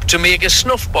dug up to make a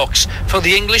snuff box for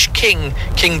the English king,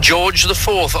 King George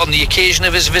IV, on the occasion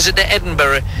of his visit to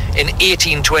Edinburgh in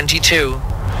 1822.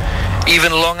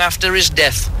 Even long after his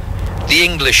death, the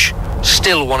English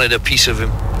still wanted a piece of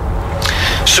him.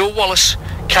 So Wallace,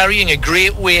 carrying a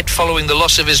great weight following the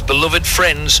loss of his beloved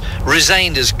friends,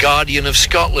 resigned as Guardian of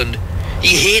Scotland.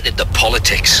 He hated the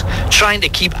politics, trying to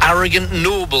keep arrogant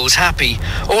nobles happy.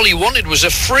 All he wanted was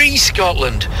a free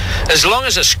Scotland. As long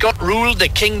as a Scot ruled the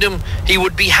kingdom, he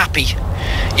would be happy.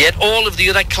 Yet all of the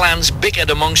other clans bickered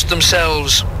amongst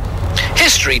themselves.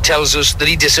 History tells us that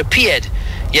he disappeared,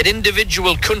 yet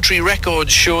individual country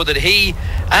records show that he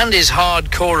and his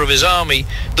hardcore of his army,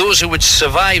 those who had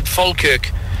survived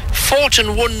Falkirk, fought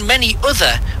and won many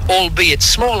other, albeit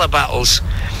smaller battles.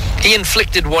 He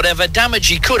inflicted whatever damage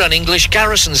he could on English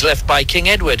garrisons left by King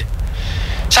Edward.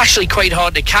 It's actually quite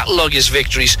hard to catalogue his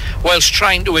victories whilst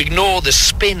trying to ignore the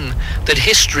spin that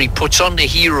history puts onto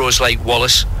heroes like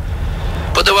Wallace.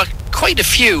 But there were quite a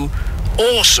few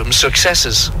awesome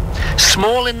successes.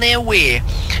 Small in their way,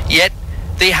 yet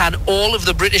they had all of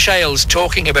the British Isles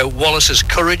talking about Wallace's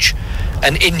courage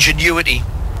and ingenuity.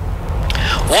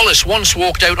 Wallace once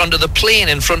walked out onto the plain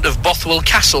in front of Bothwell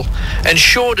Castle and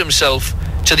showed himself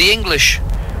to the English.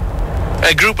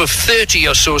 A group of 30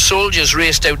 or so soldiers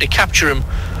raced out to capture him,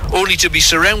 only to be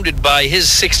surrounded by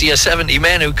his 60 or 70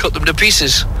 men who cut them to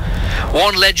pieces.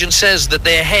 One legend says that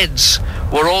their heads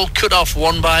were all cut off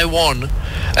one by one,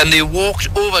 and they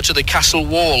walked over to the castle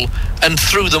wall and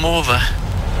threw them over.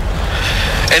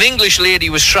 An English lady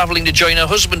was travelling to join her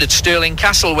husband at Stirling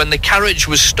Castle when the carriage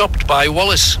was stopped by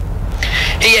Wallace.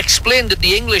 He explained that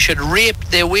the English had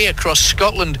raped their way across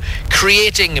Scotland,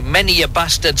 creating many a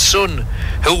bastard son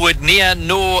who would ne'er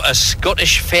know a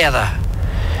Scottish feather.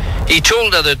 He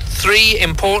told her that 3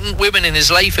 important women in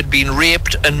his life had been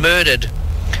raped and murdered,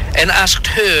 and asked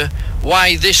her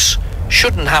why this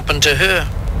shouldn't happen to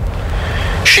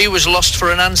her. She was lost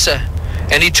for an answer,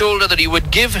 and he told her that he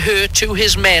would give her to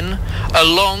his men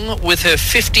along with her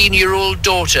 15-year-old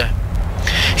daughter.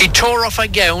 He tore off her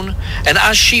gown, and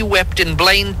as she wept in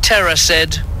blind terror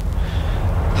said,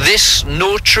 "This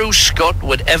no true Scot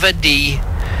would ever dee,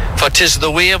 for 'tis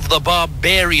the way of the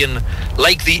barbarian,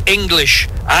 like the English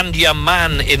and your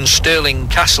man in Stirling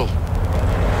Castle."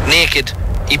 Naked,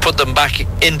 he put them back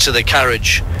into the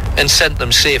carriage and sent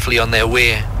them safely on their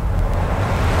way.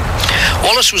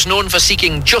 Wallace was known for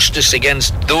seeking justice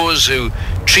against those who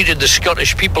treated the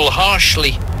Scottish people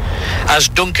harshly. As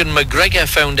Duncan MacGregor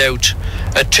found out,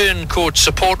 a turncoat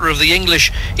supporter of the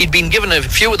English, he'd been given a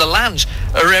few of the lands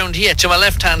around here. To my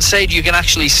left-hand side, you can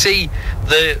actually see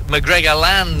the MacGregor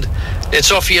land.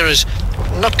 It's off here as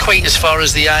not quite as far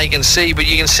as the eye can see, but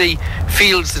you can see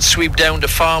fields that sweep down to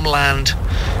farmland.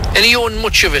 And he owned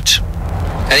much of it.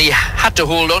 And he had to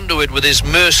hold on to it with his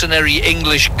mercenary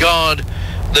English guard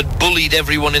that bullied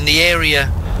everyone in the area.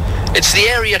 It's the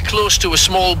area close to a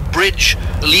small bridge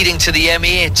leading to the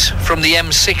M8 from the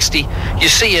M60. You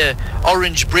see a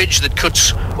orange bridge that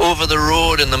cuts over the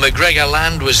road, and the MacGregor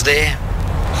land was there.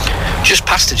 Just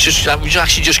past it. We've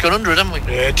actually just gone under it, haven't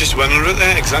we? Yeah, just went under it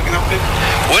there, exactly that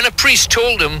bit. When a priest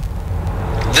told him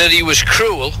that he was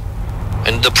cruel,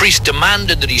 and the priest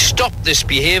demanded that he stop this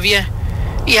behaviour,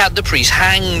 he had the priest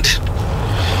hanged.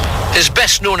 His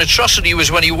best known atrocity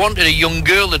was when he wanted a young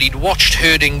girl that he'd watched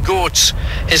herding goats.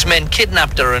 His men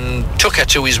kidnapped her and took her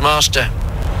to his master.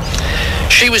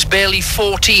 She was barely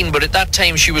 14, but at that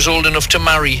time she was old enough to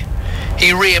marry.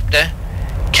 He raped her,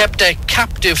 kept her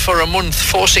captive for a month,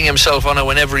 forcing himself on her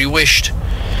whenever he wished.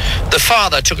 The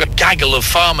father took a gaggle of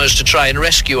farmers to try and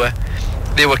rescue her.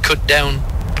 They were cut down.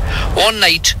 One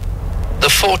night, the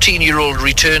 14-year-old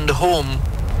returned home,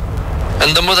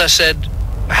 and the mother said,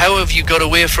 "How have you got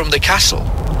away from the castle?"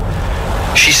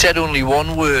 She said only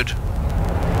one word: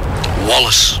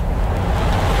 Wallace.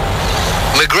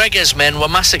 MacGregor's men were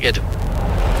massacred.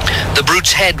 The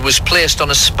brute's head was placed on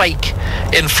a spike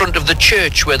in front of the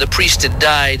church where the priest had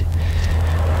died.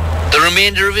 The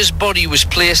remainder of his body was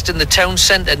placed in the town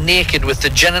centre naked with the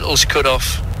genitals cut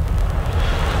off.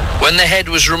 When the head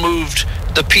was removed,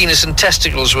 the penis and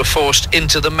testicles were forced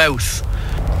into the mouth.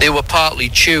 They were partly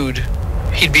chewed.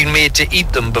 He'd been made to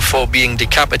eat them before being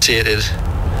decapitated.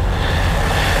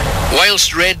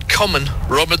 Whilst Red Comyn,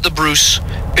 Robert the Bruce,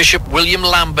 Bishop William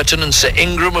Lamberton and Sir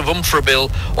Ingram of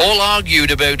Umfraville all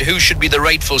argued about who should be the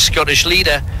rightful Scottish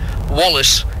leader,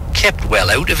 Wallace kept well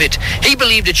out of it. He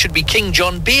believed it should be King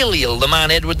John Balliol, the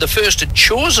man Edward I had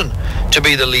chosen to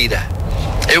be the leader.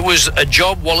 It was a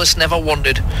job Wallace never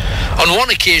wanted. On one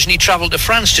occasion he travelled to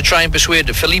France to try and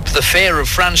persuade Philippe the Fair of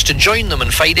France to join them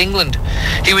and fight England.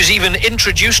 He was even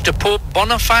introduced to Pope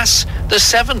Boniface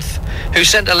VII, who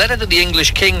sent a letter to the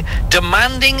English king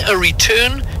demanding a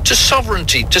return to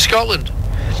sovereignty to Scotland.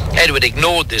 Edward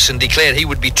ignored this and declared he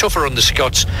would be tougher on the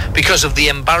Scots because of the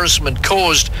embarrassment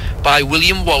caused by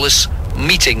William Wallace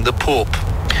meeting the Pope.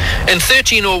 In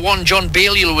 1301, John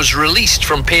Balliol was released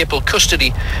from papal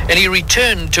custody and he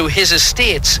returned to his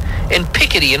estates in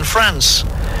Picardy in France.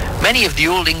 Many of the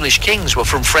old English kings were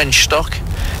from French stock.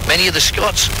 Many of the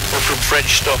Scots were from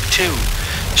French stock too.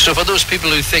 So for those people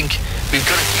who think we've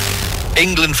got to keep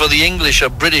England for the English or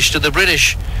British to the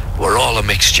British, we're all a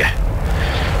mixture.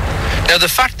 Now, the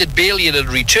fact that Balliol had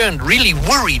returned really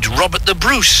worried Robert the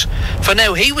Bruce, for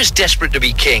now he was desperate to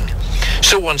be king.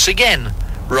 So once again,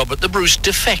 Robert the Bruce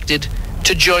defected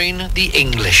to join the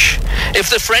English. If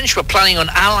the French were planning on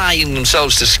allying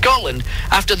themselves to Scotland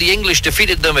after the English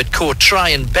defeated them at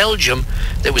Courtrai in Belgium,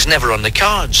 that was never on the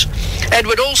cards.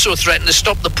 Edward also threatened to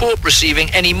stop the Pope receiving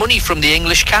any money from the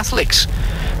English Catholics.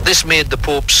 This made the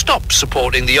Pope stop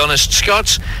supporting the honest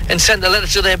Scots and sent a letter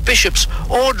to their bishops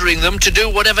ordering them to do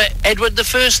whatever Edward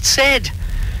I said.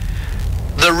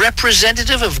 The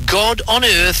representative of God on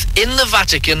earth in the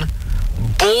Vatican,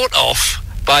 bought off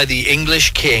by the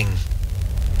English king.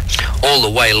 All the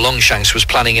while, Longshanks was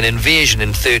planning an invasion in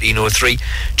 1303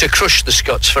 to crush the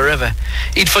Scots forever.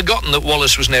 He'd forgotten that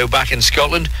Wallace was now back in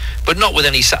Scotland, but not with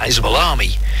any sizable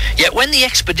army. Yet when the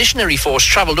expeditionary force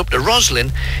travelled up to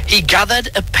Roslin, he gathered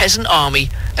a peasant army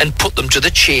and put them to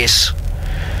the chase.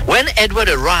 When Edward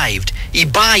arrived, he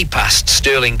bypassed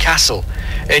Stirling Castle,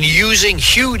 and using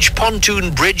huge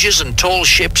pontoon bridges and tall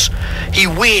ships, he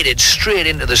waded straight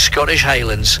into the Scottish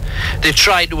Highlands. They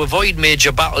tried to avoid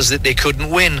major battles that they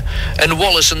couldn't win, and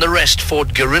Wallace and the rest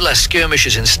fought guerrilla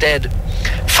skirmishes instead.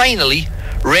 Finally,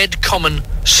 Red Comyn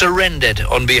surrendered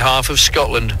on behalf of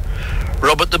Scotland.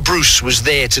 Robert the Bruce was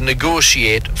there to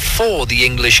negotiate for the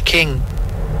English king.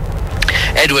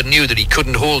 Edward knew that he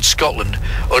couldn't hold Scotland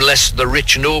unless the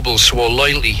rich nobles swore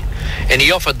loyalty, and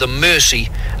he offered them mercy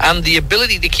and the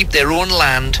ability to keep their own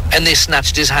land, and they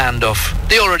snatched his hand off.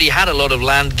 They already had a lot of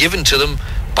land given to them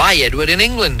by Edward in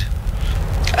England.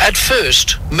 At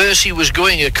first, mercy was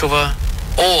going to cover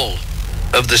all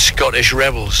of the Scottish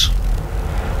rebels.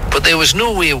 But there was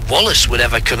no way Wallace would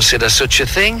ever consider such a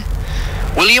thing.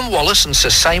 William Wallace and Sir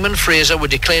Simon Fraser were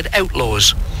declared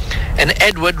outlaws, and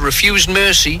Edward refused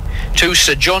mercy to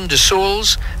Sir John de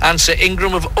Soles and Sir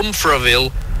Ingram of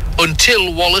Umfraville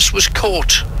until Wallace was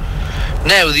caught.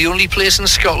 Now, the only place in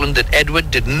Scotland that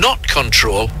Edward did not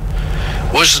control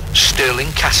was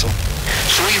Stirling Castle.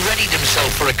 So he readied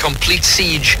himself for a complete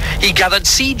siege. He gathered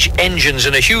siege engines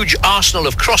and a huge arsenal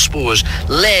of crossbows,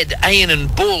 lead, iron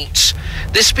and bolts.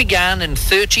 This began in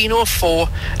 1304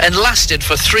 and lasted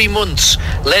for 3 months,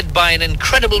 led by an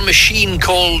incredible machine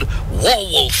called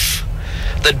Warwolf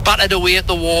that battered away at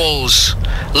the walls.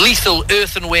 Lethal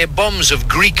earthenware bombs of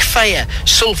Greek fire,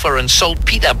 sulphur and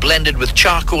saltpeter blended with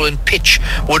charcoal and pitch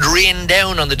would rain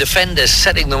down on the defenders,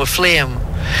 setting them aflame.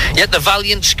 Yet the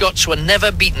valiant Scots were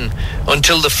never beaten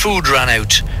until the food ran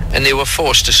out and they were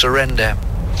forced to surrender.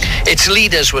 Its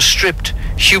leaders were stripped,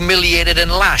 humiliated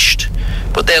and lashed,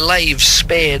 but their lives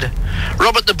spared.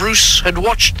 Robert the Bruce had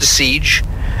watched the siege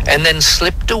and then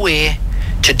slipped away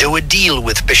to do a deal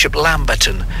with Bishop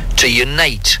Lamberton to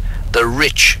unite the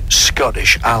rich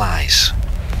Scottish allies.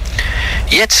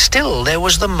 Yet still there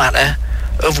was the matter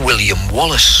of William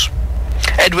Wallace.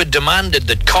 Edward demanded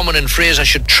that Comyn and Fraser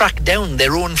should track down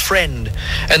their own friend,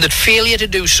 and that failure to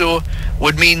do so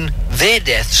would mean their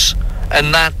deaths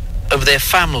and that of their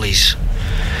families.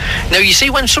 Now you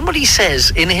see, when somebody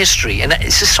says in history, and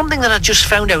this is something that I just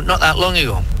found out not that long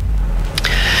ago,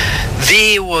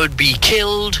 they would be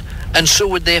killed and so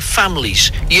would their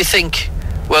families, you think,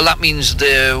 well, that means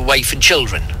their wife and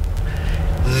children.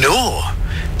 No,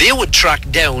 they would track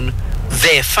down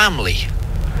their family.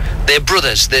 Their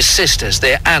brothers, their sisters,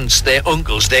 their aunts, their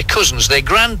uncles, their cousins, their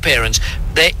grandparents,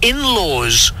 their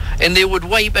in-laws, and they would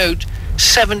wipe out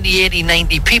 70, 80,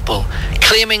 90 people,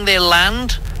 claiming their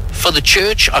land for the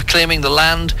church or claiming the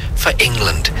land for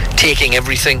England, taking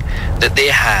everything that they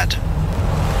had.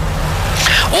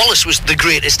 Wallace was the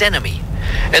greatest enemy,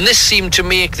 and this seemed to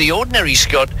make the ordinary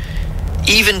Scot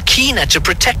even keener to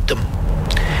protect them.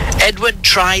 Edward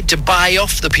tried to buy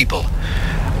off the people,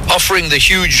 offering the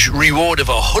huge reward of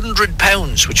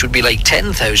 £100, which would be like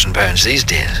 £10,000 these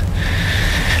days.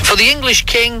 For the English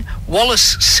king,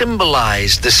 Wallace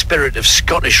symbolised the spirit of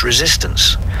Scottish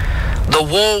resistance. The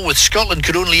war with Scotland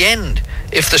could only end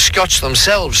if the Scots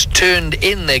themselves turned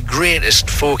in their greatest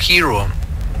folk hero.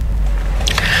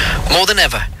 More than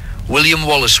ever, William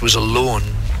Wallace was alone,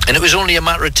 and it was only a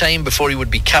matter of time before he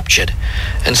would be captured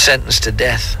and sentenced to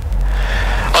death.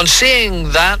 On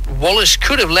saying that, Wallace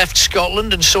could have left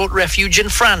Scotland and sought refuge in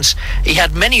France. He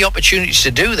had many opportunities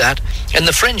to do that, and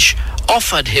the French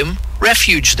offered him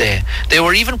refuge there. They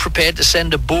were even prepared to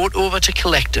send a boat over to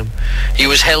collect him. He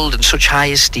was held in such high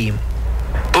esteem.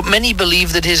 But many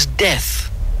believe that his death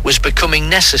was becoming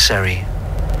necessary.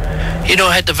 You know,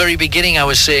 at the very beginning I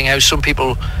was saying how some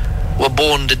people were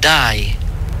born to die,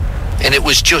 and it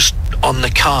was just on the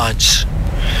cards.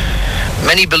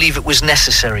 Many believe it was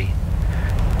necessary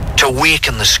to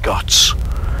awaken the Scots,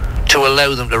 to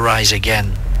allow them to rise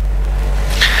again.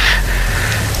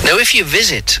 Now, if you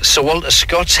visit Sir Walter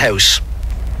Scott's house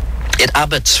at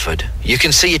Abbotsford, you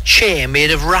can see a chair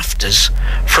made of rafters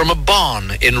from a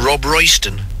barn in Rob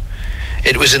Royston.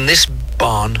 It was in this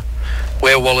barn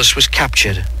where Wallace was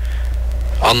captured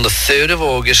on the 3rd of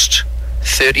August,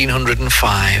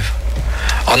 1305.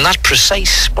 On that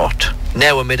precise spot,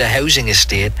 now amid a housing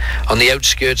estate on the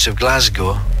outskirts of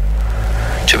Glasgow.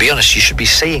 To be honest, you should be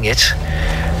seeing it.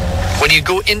 When you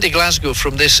go into Glasgow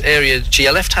from this area, to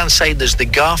your left-hand side, there's the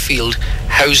Garfield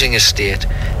housing estate.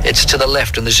 It's to the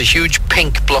left, and there's a huge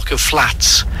pink block of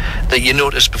flats that you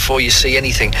notice before you see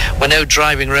anything. We're now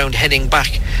driving around, heading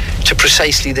back to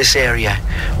precisely this area.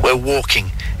 We're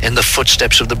walking in the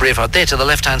footsteps of the Braveheart. There, to the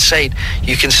left-hand side,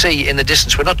 you can see in the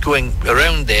distance, we're not going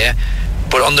around there,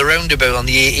 but on the roundabout, on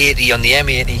the A80, on the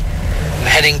M80,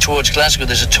 heading towards Glasgow,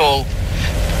 there's a tall...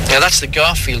 Now that's the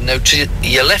Garfield. Now to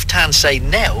your left-hand side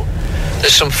now,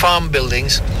 there's some farm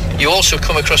buildings. You also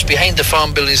come across behind the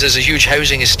farm buildings, there's a huge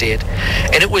housing estate.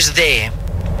 And it was there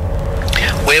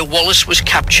where Wallace was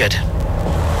captured.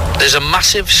 There's a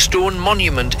massive stone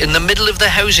monument in the middle of the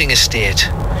housing estate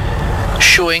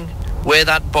showing where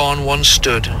that barn once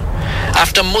stood.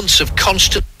 After months of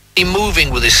constantly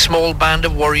moving with his small band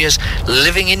of warriors,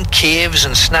 living in caves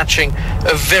and snatching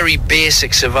a very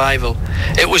basic survival,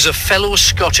 it was a fellow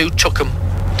Scot who took him.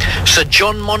 Sir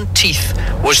John Monteith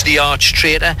was the arch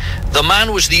traitor. The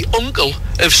man was the uncle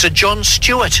of Sir John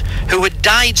Stewart, who had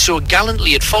died so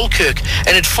gallantly at Falkirk and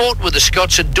had fought with the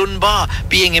Scots at Dunbar,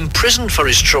 being imprisoned for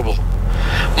his trouble.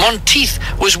 Monteith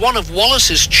was one of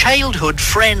Wallace's childhood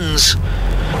friends.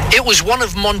 It was one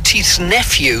of Monteith's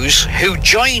nephews who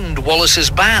joined Wallace's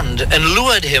band and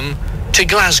lured him to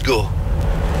Glasgow,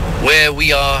 where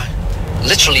we are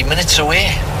literally minutes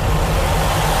away.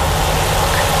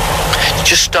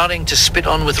 Just starting to spit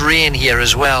on with rain here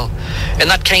as well, and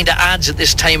that kind of adds at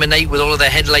this time of night with all of the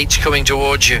headlights coming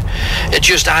towards you. It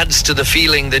just adds to the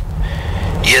feeling that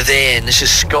you're there, and this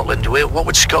is Scotland. What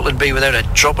would Scotland be without a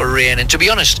drop of rain? And to be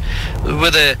honest,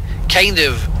 with the kind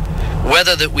of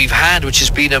weather that we've had, which has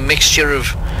been a mixture of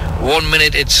 1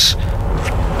 minute it's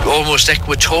almost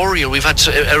equatorial, we've had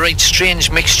a right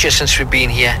strange mixture since we've been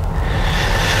here.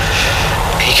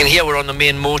 You can hear we're on the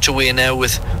main motorway now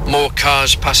with more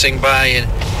cars passing by in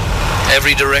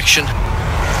every direction.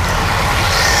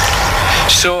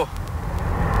 So,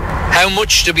 how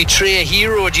much to betray a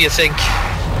hero, do you think?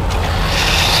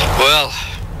 Well,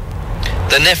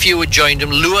 the nephew who joined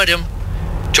him lured him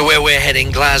to where we're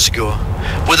heading, Glasgow,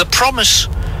 with a promise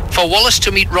for Wallace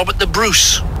to meet Robert the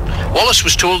Bruce. Wallace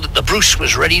was told that the Bruce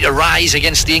was ready to rise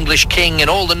against the English king and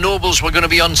all the nobles were going to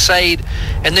be on side,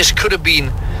 and this could have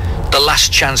been the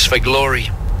last chance for glory.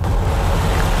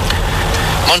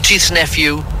 Monteith's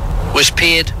nephew was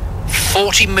paid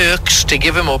 40 merks to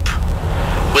give him up,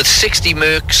 with 60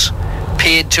 merks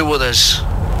paid to others.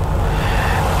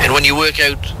 And when you work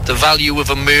out the value of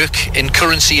a merk in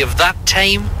currency of that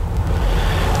time,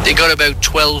 they got about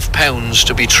 £12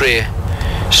 to betray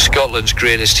Scotland's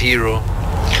greatest hero.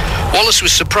 Wallace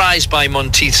was surprised by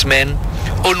Monteith's men,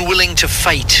 unwilling to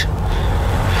fight.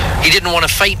 He didn't want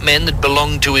to fight men that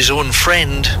belonged to his own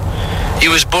friend. He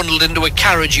was bundled into a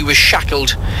carriage, he was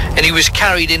shackled, and he was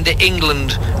carried into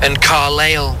England and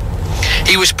Carlisle.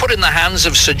 He was put in the hands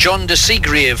of Sir John de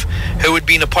Seagrave, who had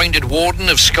been appointed Warden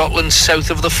of Scotland south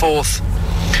of the Forth.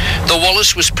 The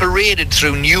Wallace was paraded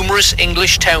through numerous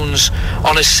English towns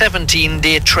on a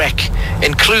 17-day trek,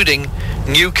 including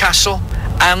Newcastle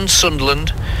and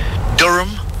Sunderland,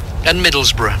 Durham and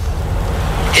Middlesbrough.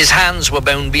 His hands were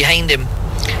bound behind him,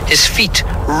 his feet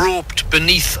roped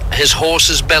beneath his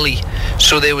horse's belly,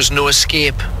 so there was no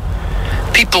escape.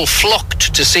 People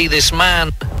flocked to see this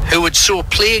man who had so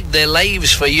plagued their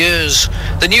lives for years.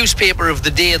 The newspaper of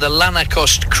the day, the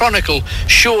Lanercost Chronicle,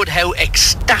 showed how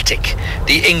ecstatic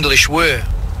the English were.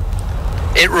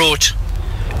 It wrote,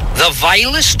 "The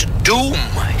vilest doom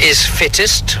is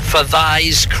fittest for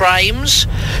thy's crimes.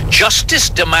 Justice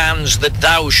demands that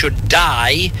thou should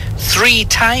die 3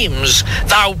 times.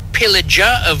 Thou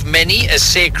pillager of many a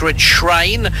sacred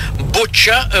shrine,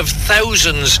 butcher of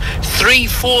thousands,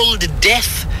 3-fold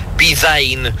death be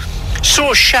thine.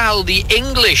 So shall the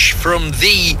English from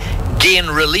thee gain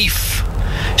relief.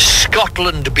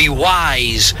 Scotland be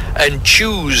wise and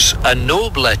choose a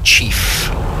nobler chief."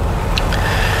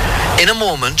 In a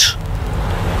moment,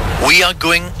 we are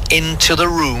going into the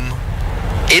room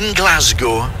in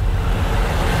Glasgow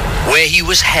where he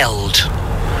was held,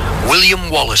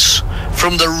 William Wallace,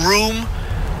 from the room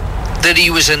that he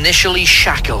was initially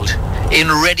shackled,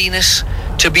 in readiness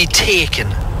to be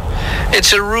taken.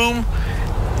 It's a room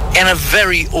in a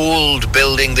very old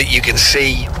building that you can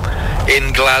see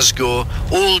in Glasgow,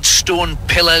 old stone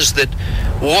pillars that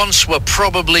once were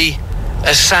probably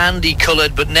a sandy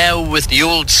coloured, but now with the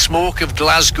old smoke of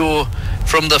Glasgow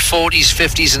from the 40s,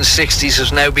 50s and 60s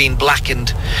has now been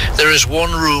blackened. There is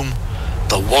one room,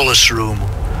 the Wallace room.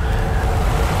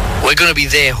 We're going to be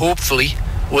there hopefully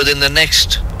within the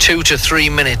next 2 to 3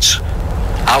 minutes.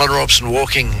 Alan Robson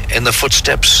walking in the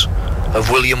footsteps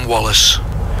of William Wallace.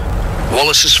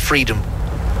 Wallace's freedom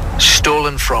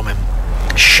stolen from him,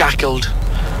 shackled,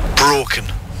 broken.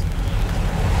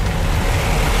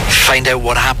 Find out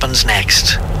what happens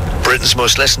next. Britain's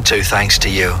most listened to, thanks to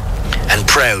you, and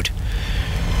proud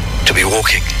to be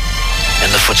walking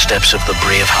in the footsteps of the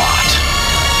Braveheart.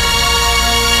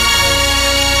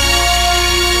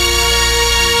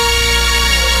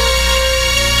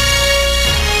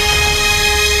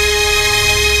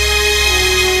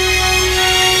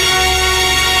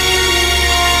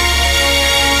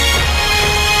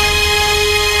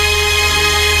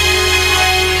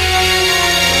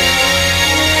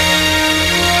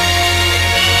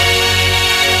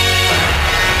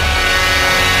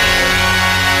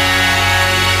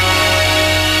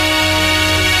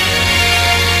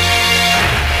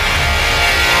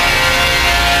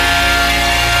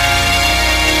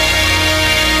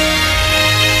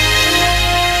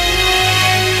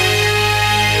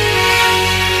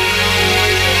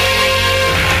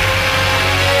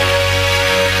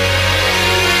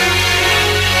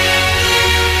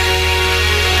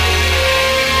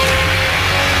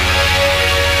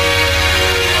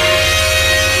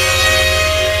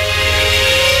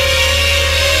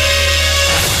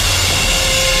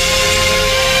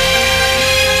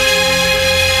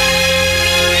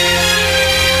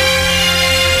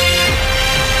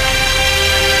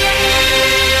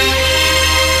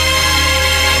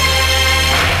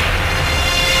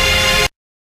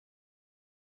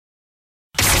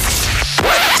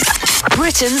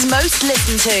 Britain's most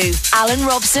listened to, Alan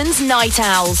Robson's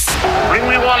Nightowls. Bring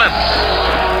me Wallace.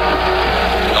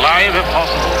 Alive if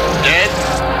possible. Dead.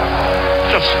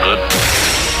 Just good.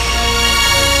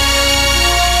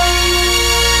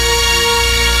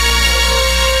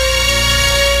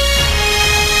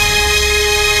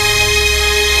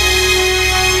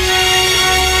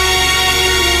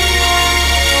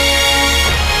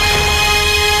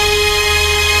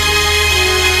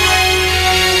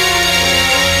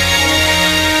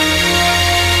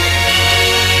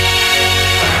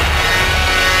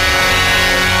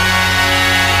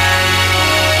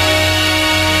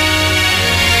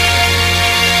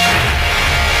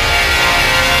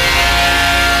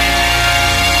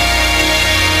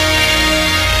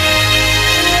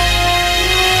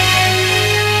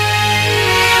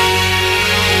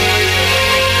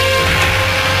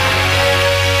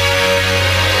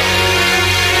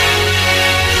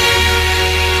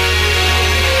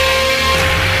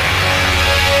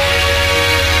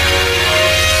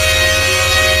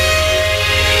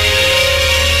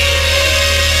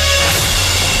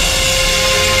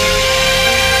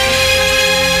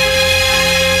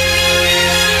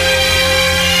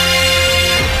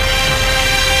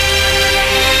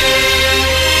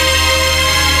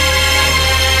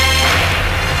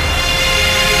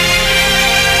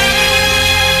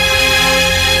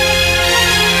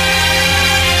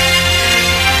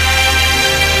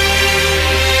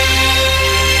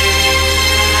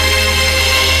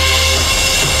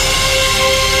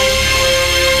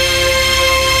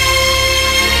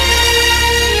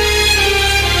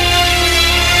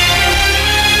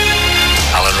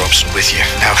 With you.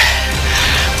 Now,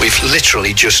 we've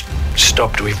literally just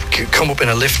stopped. We've come up in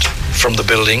a lift from the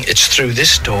building. It's through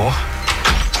this door.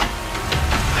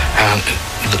 And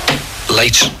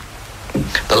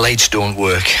the lights don't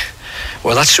work.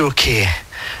 Well, that's okay.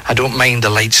 I don't mind the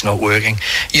lights not working.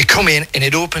 You come in and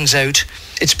it opens out.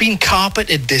 It's been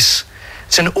carpeted, this.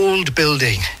 It's an old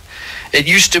building. It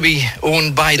used to be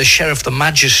owned by the sheriff, the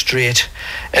magistrate,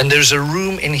 and there's a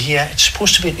room in here. It's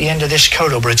supposed to be at the end of this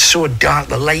corridor, but it's so dark,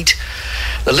 the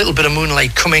little bit of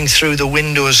moonlight coming through the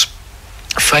windows,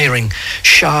 firing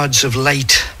shards of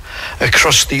light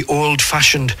across the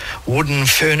old-fashioned wooden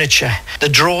furniture. The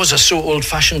drawers are so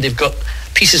old-fashioned, they've got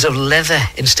pieces of leather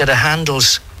instead of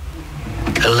handles,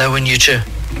 allowing you to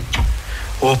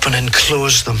open and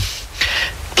close them.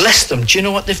 Bless them, do you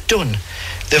know what they've done?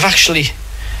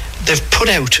 They've put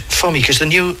out for me, because they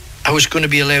knew I was going to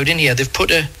be allowed in here, they've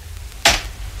put a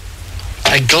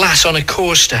glass on a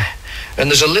coaster,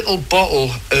 and there's a little bottle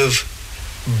of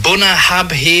Bunna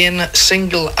Hab Hain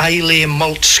single Islay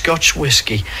malt Scotch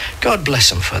whiskey. God bless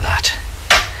them for that.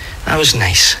 That was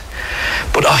nice.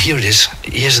 But, here it is.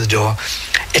 Here's the door.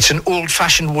 It's an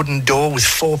old-fashioned wooden door with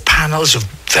 4 panels of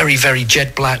very, very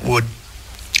jet black wood.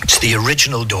 It's the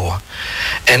original door.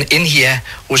 And in here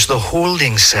was the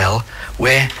holding cell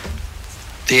where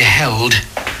they held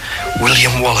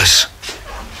William Wallace.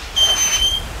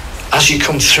 As you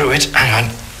come through it, hang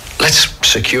on, let's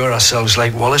secure ourselves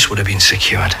like Wallace would have been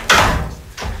secured.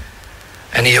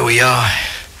 And here we are.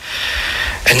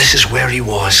 And this is where he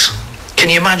was. Can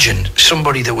you imagine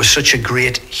somebody that was such a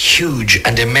great, huge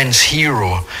and immense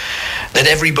hero that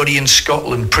everybody in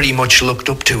Scotland pretty much looked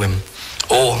up to him?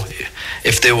 Or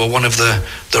if they were one of the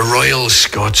royal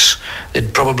Scots,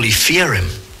 they'd probably fear him.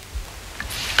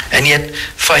 And yet,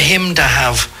 for him to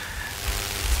have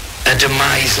a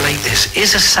demise like this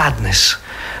is a sadness.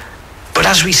 But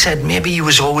as we said, maybe he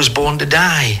was always born to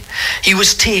die. He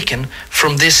was taken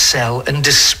from this cell and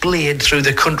displayed through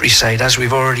the countryside, as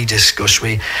we've already discussed.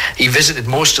 He visited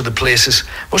most of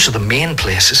the main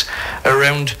places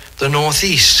around the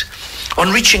northeast.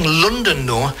 On reaching London,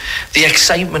 though, the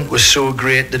excitement was so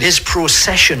great that his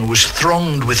procession was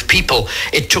thronged with people.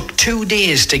 It took 2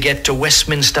 days to get to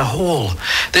Westminster Hall.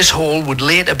 This hall would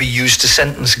later be used to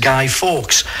sentence Guy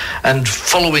Fawkes, and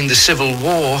following the Civil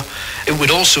War, it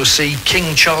would also see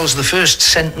King Charles I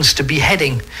sentenced to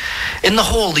beheading. In the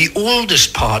hall, the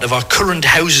oldest part of our current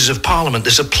Houses of Parliament,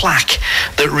 there's a plaque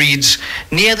that reads,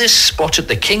 "Near this spot at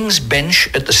the King's Bench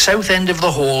at the south end of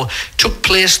the hall took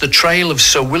place the trial of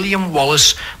Sir William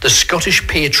Wallace, the Scottish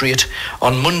patriot,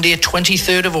 on Monday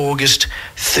 23rd of August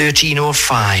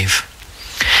 1305.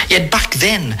 Yet back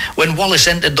then, when Wallace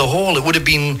entered the hall, it would have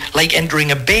been like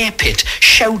entering a bear pit.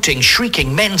 Shouting,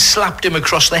 shrieking, men slapped him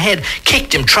across the head,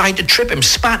 kicked him, tried to trip him,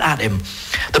 spat at him.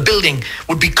 The building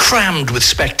would be crammed with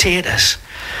spectators.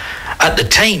 At the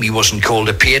time, he wasn't called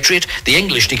a patriot. The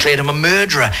English declared him a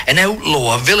murderer, an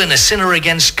outlaw, a villain, a sinner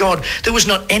against God. There was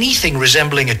not anything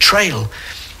resembling a trial.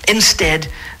 Instead,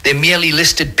 they merely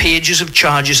listed pages of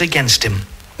charges against him.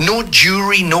 No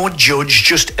jury, no judge,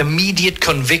 just immediate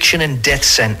conviction and death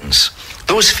sentence.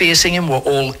 Those facing him were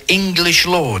all English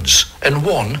lords, and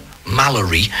one,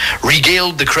 Mallory,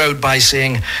 regaled the crowd by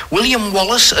saying, William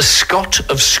Wallace, a Scot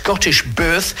of Scottish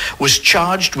birth, was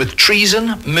charged with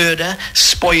treason, murder,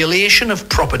 spoliation of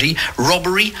property,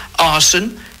 robbery,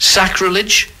 arson,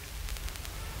 sacrilege.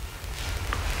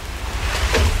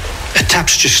 A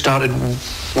tap's just started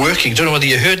working. I don't know whether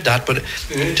you heard that, but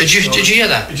did you hear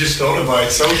that? It just started by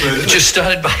itself, didn't it? It just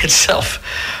started by itself.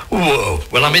 Whoa.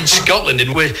 Well, I'm in Scotland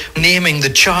and we're naming the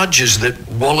charges that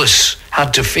Wallace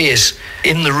had to face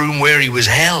in the room where he was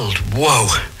held. Whoa.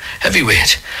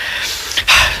 Heavyweight.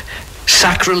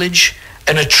 Sacrilege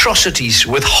and atrocities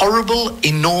with horrible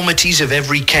enormities of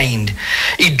every kind.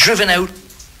 He'd driven out...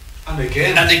 And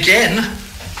again. And again.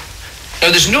 Now,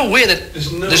 there's no way that...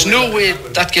 There's no way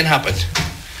that can happen.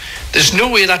 There's no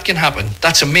way that can happen.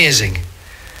 That's amazing.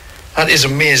 That is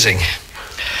amazing.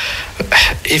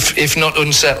 If not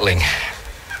unsettling.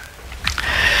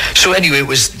 So anyway, it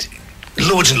was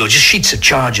loads and loads, just sheets of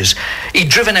charges. He'd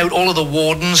driven out all of the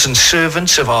wardens and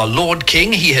servants of our Lord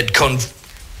King. He had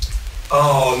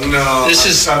Oh no!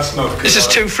 That's not good. This is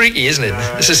too freaky, isn't it?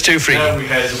 This is too freaky. Yeah, we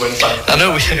had went back. I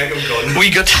know we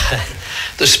got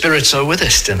the spirits are with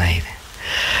us tonight.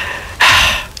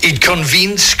 He'd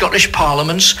convened Scottish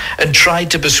parliaments and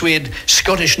tried to persuade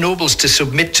Scottish nobles to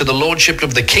submit to the lordship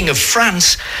of the King of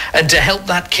France and to help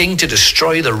that king to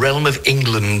destroy the realm of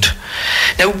England.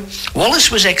 Now, Wallace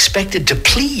was expected to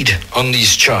plead on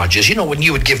these charges, you know, when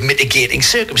you would give mitigating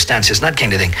circumstances and that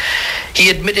kind of thing. He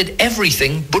admitted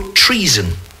everything but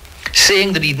treason,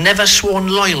 saying that he'd never sworn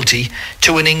loyalty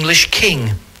to an English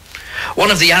king.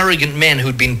 One of the arrogant men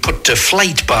who'd been put to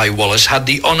flight by Wallace had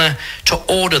the honour to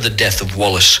order the death of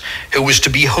Wallace, who was to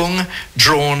be hung,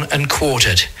 drawn and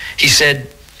quartered. He said,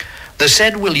 "The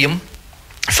said William,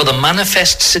 for the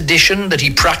manifest sedition that he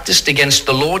practised against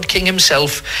the Lord King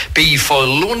himself, be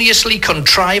feloniously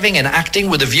contriving and acting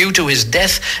with a view to his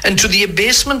death and to the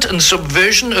abasement and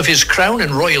subversion of his crown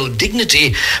and royal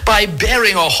dignity, by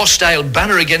bearing a hostile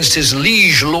banner against his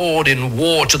liege lord in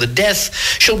war to the death,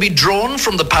 shall be drawn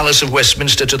from the Palace of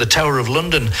Westminster to the Tower of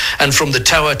London, and from the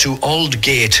Tower to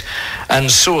Aldgate,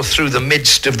 and so through the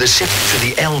midst of the city to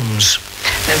the Elms."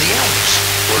 Now the Elms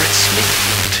were at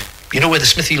Smithfield. You know where the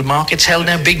Smithfield market's held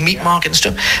now, big meat market and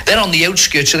stuff? They're on the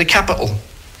outskirts of the capital.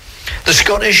 The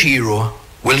Scottish hero,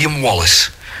 William Wallace,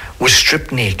 was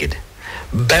stripped naked,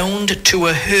 bound to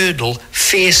a hurdle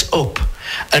face up,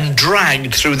 and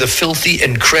dragged through the filthy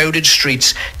and crowded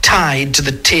streets, tied to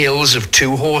the tails of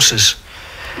two horses.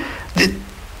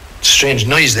 Strange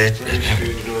noise there.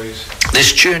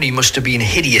 This journey must have been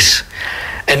hideous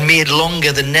and made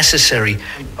longer than necessary.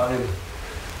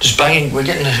 Just banging, we're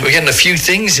getting a few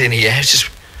things in here. It's just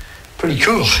pretty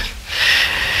cool.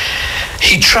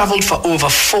 He travelled for over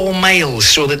 4 miles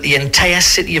so that the entire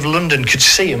city of London could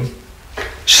see him.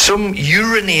 Some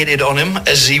urinated on him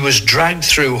as he was dragged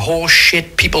through horse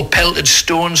shit. People pelted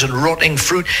stones and rotting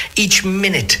fruit. Each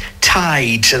minute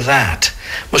tied to that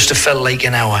must have felt like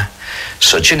an hour.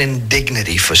 Such an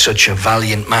indignity for such a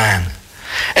valiant man.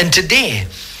 And today,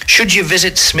 should you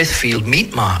visit Smithfield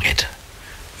Meat Market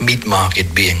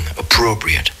being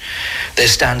appropriate, there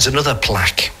stands another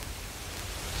plaque.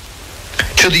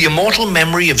 To the immortal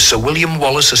memory of Sir William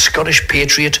Wallace, a Scottish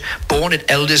patriot born at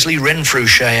Elderslie,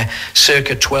 Renfrewshire,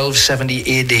 circa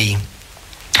 1270 AD,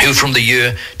 who from the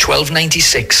year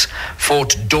 1296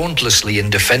 fought dauntlessly in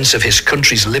defence of his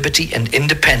country's liberty and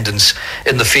independence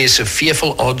in the face of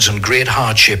fearful odds and great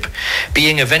hardship,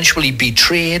 being eventually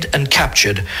betrayed and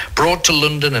captured, brought to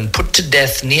London and put to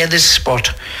death near this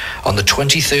spot on the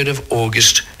 23rd of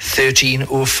August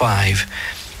 1305.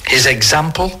 His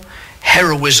example,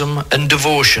 heroism and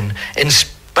devotion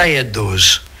inspired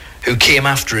those who came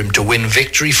after him to win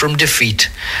victory from defeat,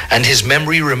 and his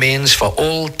memory remains for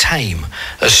all time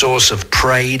a source of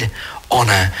pride,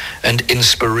 honour and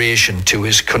inspiration to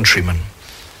his countrymen.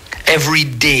 Every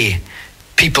day,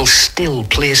 people still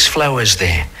place flowers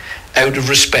there out of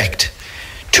respect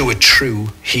to a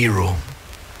true hero.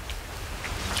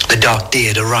 The dark day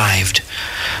had arrived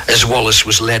as Wallace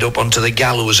was led up onto the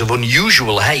gallows of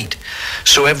unusual height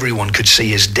so everyone could see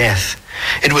his death.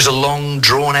 It was a long,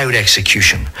 drawn-out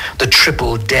execution, the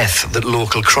triple death that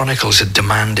local chronicles had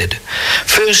demanded.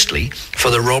 Firstly,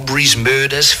 for the robberies,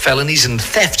 murders, felonies and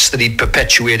thefts that he'd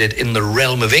perpetuated in the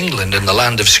realm of England and the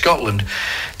land of Scotland,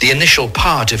 the initial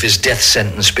part of his death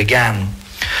sentence began.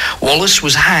 Wallace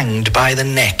was hanged by the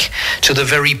neck to the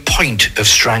very point of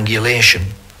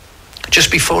strangulation. Just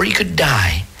before he could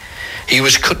die, he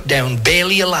was cut down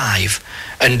barely alive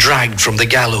and dragged from the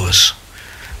gallows.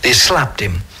 They slapped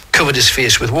him, covered his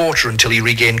face with water until he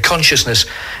regained consciousness,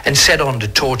 and set on to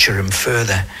torture him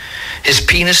further. His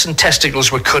penis and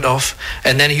testicles were cut off,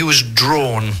 and then he was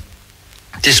drawn.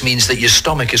 This means that your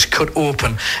stomach is cut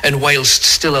open, and whilst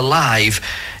still alive,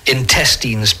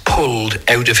 intestines pulled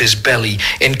out of his belly,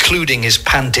 including his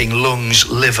panting lungs,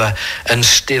 liver, and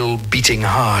still beating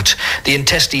heart. The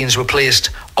intestines were placed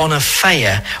on a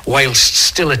fire whilst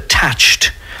still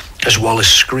attached, as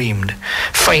Wallace screamed.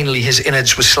 Finally, his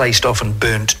innards were sliced off and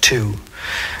burnt too.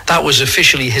 That was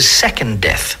officially his second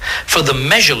death, for the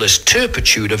measureless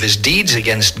turpitude of his deeds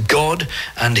against God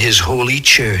and his holy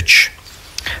church.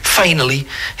 Finally,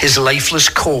 his lifeless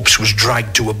corpse was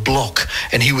dragged to a block,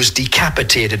 and he was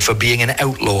decapitated for being an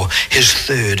outlaw, his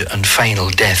third and final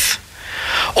death.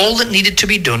 All that needed to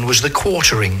be done was the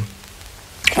quartering.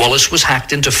 Wallace was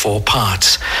hacked into 4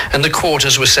 parts, and the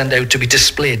quarters were sent out to be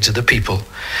displayed to the people.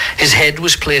 His head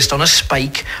was placed on a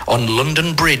spike on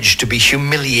London Bridge to be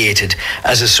humiliated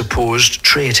as a supposed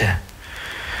traitor.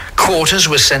 Quarters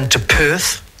were sent to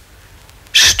Perth,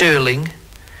 Stirling,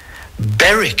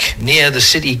 Berwick near the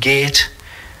city gate,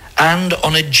 and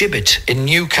on a gibbet in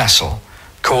Newcastle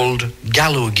called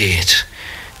Gallowgate,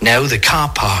 now the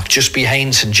car park just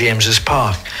behind St James's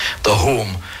Park, the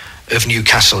home of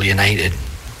Newcastle United.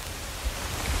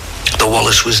 The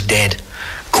Wallace was dead,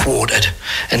 quartered,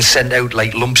 and sent out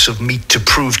like lumps of meat to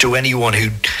prove to anyone who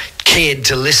cared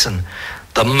to listen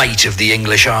the might of the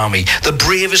English army. The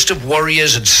bravest of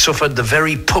warriors had suffered the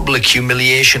very public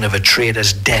humiliation of a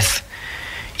traitor's death.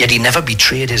 Yet he never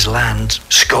betrayed his land,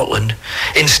 Scotland.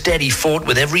 Instead, he fought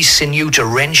with every sinew to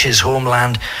wrench his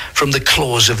homeland from the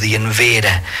claws of the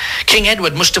invader. King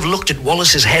Edward must have looked at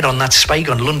Wallace's head on that spike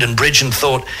on London Bridge and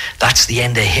thought, that's the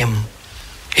end of him.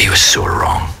 He was so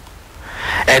wrong.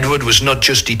 Edward was not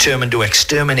just determined to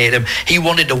exterminate him, he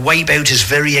wanted to wipe out his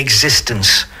very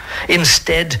existence.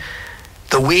 Instead,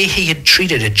 the way he had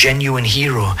treated a genuine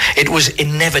hero, it was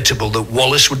inevitable that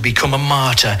Wallace would become a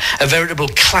martyr, a veritable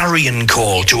clarion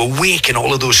call to awaken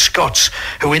all of those Scots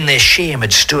who in their shame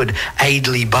had stood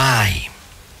idly by.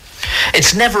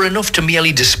 It's never enough to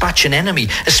merely dispatch an enemy,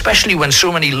 especially when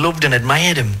so many loved and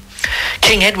admired him.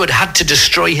 King Edward had to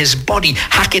destroy his body,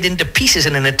 hack it into pieces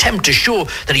in an attempt to show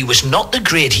that he was not the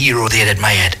great hero they had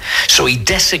admired. So he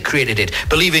desecrated it,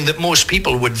 believing that most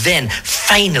people would then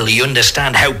finally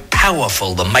understand how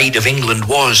powerful the might of England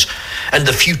was, and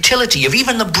the futility of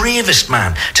even the bravest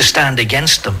man to stand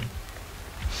against them.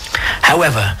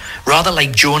 However, rather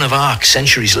like Joan of Arc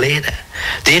centuries later,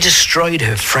 they destroyed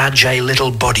her fragile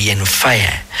little body in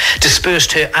fire,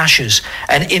 dispersed her ashes,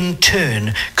 and in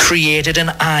turn created an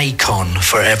icon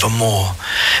forevermore.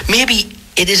 Maybe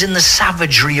it is in the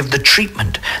savagery of the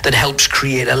treatment that helps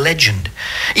create a legend.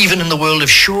 Even in the world of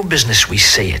show business we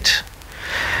see it.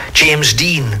 James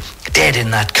Dean, dead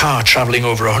in that car travelling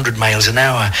over 100 miles an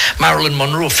hour. Marilyn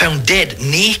Monroe found dead,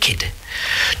 naked.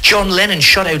 John Lennon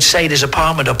shot outside his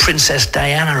apartment of Princess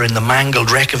Diana in the mangled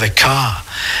wreck of a car,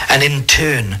 and in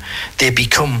turn they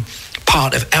become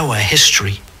part of our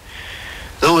history.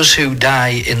 Those who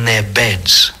die in their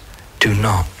beds do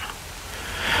not.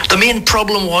 The main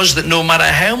problem was that no matter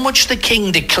how much the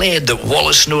king declared that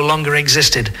Wallace no longer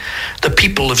existed, the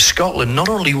people of Scotland not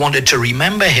only wanted to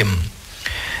remember him,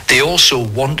 they also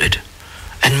wanted,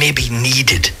 and maybe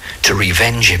needed, to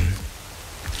revenge him.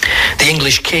 The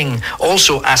English king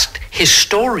also asked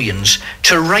historians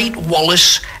to write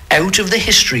Wallace out of the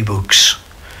history books,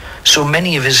 so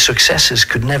many of his successes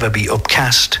could never be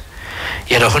upcast.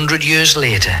 Yet 100 years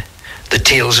later, the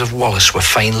tales of Wallace were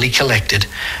finally collected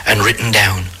and written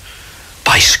down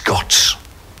by Scots.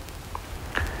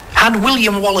 Had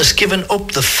William Wallace given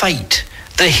up the fight,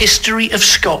 the history of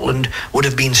Scotland would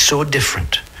have been so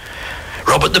different.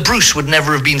 Robert the Bruce would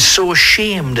never have been so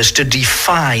ashamed as to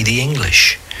defy the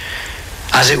English.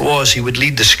 As it was, he would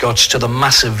lead the Scots to the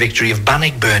massive victory of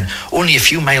Bannockburn, only a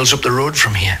few miles up the road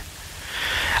from here.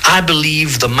 I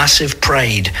believe the massive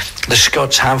pride the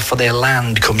Scots have for their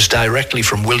land comes directly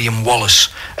from William Wallace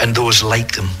and those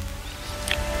like them.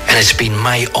 And it's been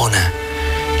my honour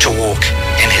to walk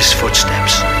in his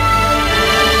footsteps.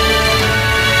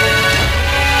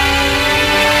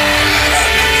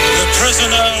 The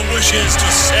prisoner wishes to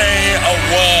say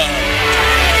a word.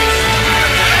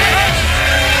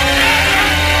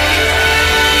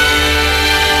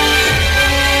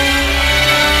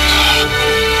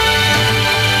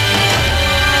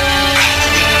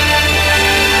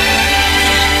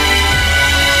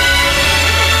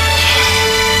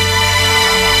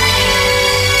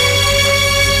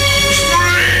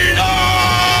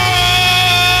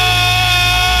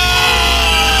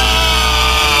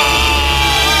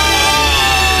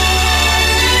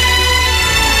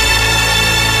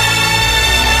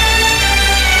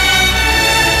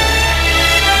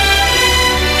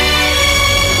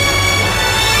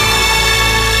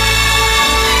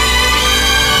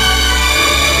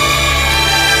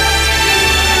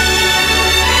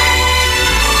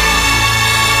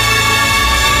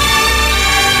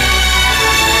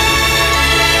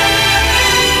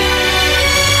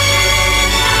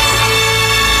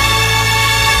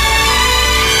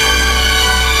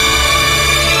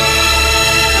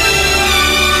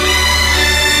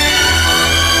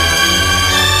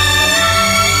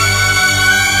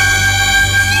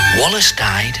 Wallace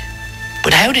died,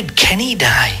 but how did Kenny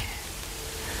die?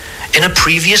 In a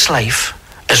previous life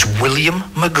as William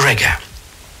McGregor.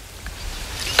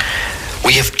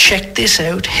 We have checked this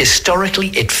out. Historically,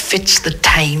 it fits the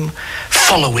time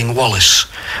following Wallace,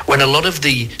 when a lot of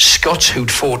the Scots who'd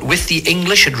fought with the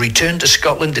English had returned to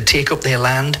Scotland to take up their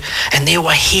land, and they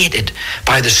were hated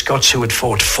by the Scots who had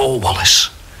fought for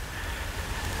Wallace.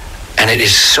 And it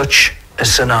is such a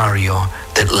scenario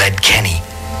that led Kenny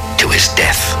to his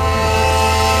death.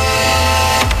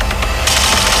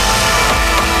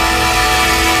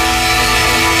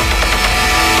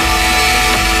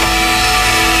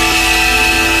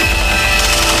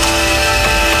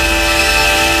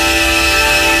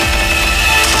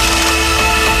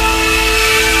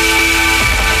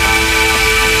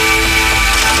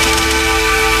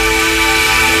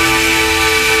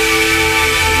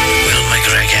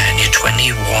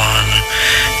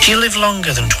 Do you live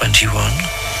longer than 21?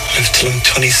 Live till I'm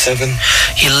 27.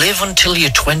 You live until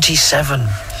you're 27.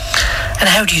 And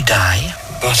how do you die?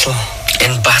 Battle.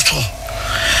 In battle.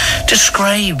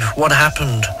 Describe what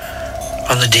happened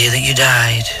on the day that you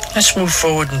died. Let's move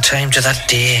forward in time to that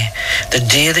day. The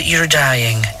day that you're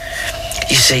dying.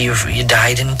 You say you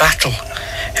died in battle.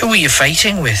 Who were you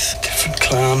fighting with? Different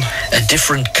clan. A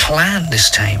different clan this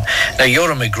time. Now,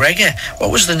 you're a McGregor. What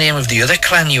was the name of the other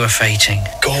clan you were fighting?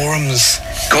 Gorhams.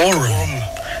 Gorham.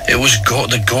 It was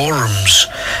the Gorhams.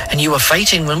 And you were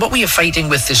fighting... What were you fighting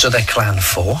with this other clan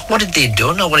for? What had they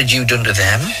done, or what had you done to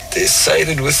them? They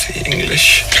sided with the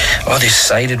English. Oh, they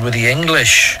sided with the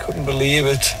English. Couldn't believe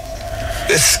it.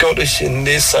 They're Scottish and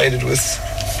they sided with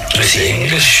the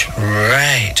English.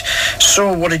 Right.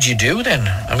 So what did you do then?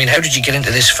 I mean, how did you get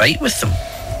into this fight with them?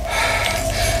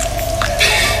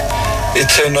 They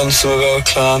turned on some of our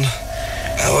clan.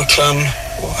 Our clan,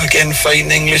 again,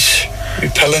 fighting English,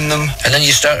 repelling them. And then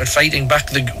you started fighting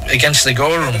back against the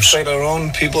Gorhams. Fight our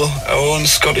own people, our own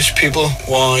Scottish people.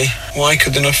 Why? Why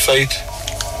could they not fight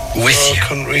with our you?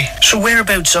 Country? So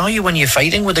whereabouts are you when you're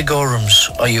fighting with the Gorhams?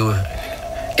 Are you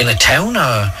in a town,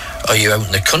 or are you out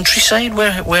in the countryside?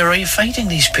 Where are you fighting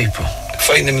these people?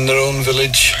 Fighting them in their own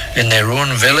village. In their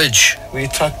own village? We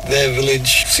attacked their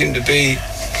village. It seemed to be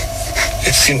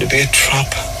a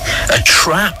trap. A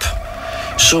trap?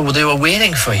 So they were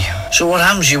waiting for you. So what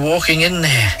happens? You're walking in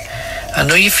there. I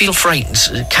know you feel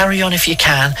frightened. Carry on if you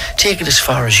can. Take it as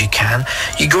far as you can.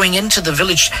 You're going into the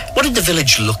village. What did the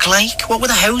village look like? What were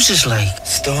the houses like?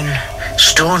 Stone.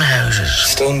 Stone houses?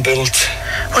 Stone built.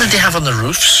 What did they have on the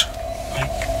roofs?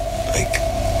 Like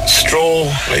straw.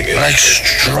 Like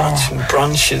straw. Thatch and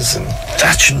branches.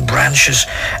 Thatch and branches.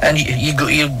 And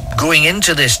you're going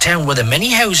into this town. Were there many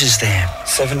houses there?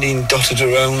 17 dotted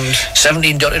around.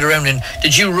 17 dotted around. And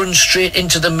did you run straight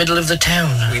into the middle of the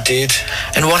town? We did.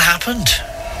 And what happened?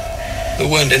 They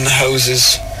weren't in the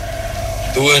houses.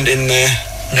 They weren't in there.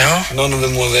 No? None of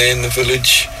them were there in the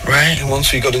village. Right. And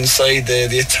once we got inside there,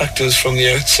 they attacked us from the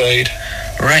outside.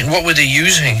 Right. And what were they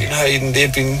using?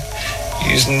 They've been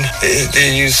using...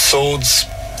 They used swords.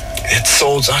 They had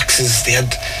swords, axes. They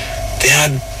had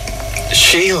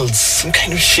shields. Some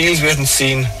kind of shields we hadn't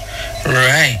seen.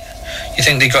 Right. You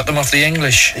think they got them off the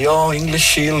English? They are English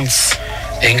shields.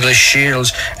 English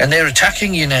shields. And they're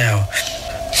attacking you now.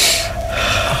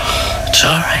 It's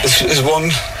all right. There's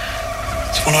one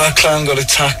of our clan got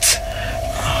attacked.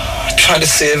 I tried to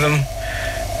save him,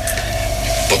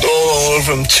 but all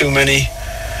over him, too many.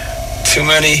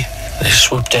 They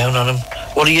swooped down on him.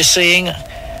 What are you seeing?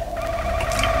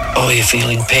 Oh, you're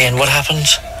feeling pain. What happened?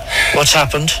 What's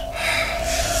happened?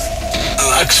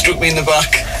 An axe struck me in the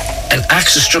back. An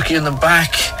axe has struck you in the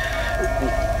back.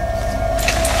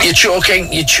 You're choking.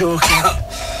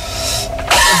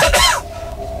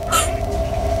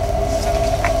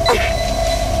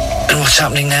 And what's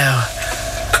happening now?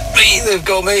 They've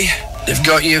got me. They've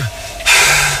got you.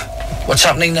 What's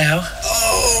happening now?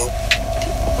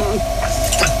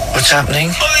 What's happening?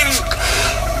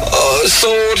 A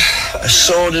sword. A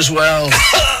sword as well.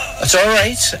 It's all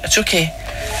right. It's okay.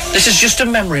 This is just a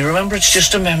memory. Remember, it's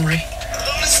just a memory.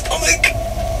 My stomach.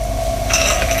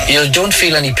 You don't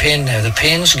feel any pain now. The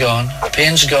pain's gone.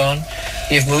 Pain's gone.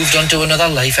 You've moved on to another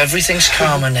life. Everything's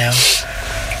calmer now.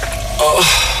 Oh.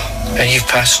 And you've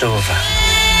passed over.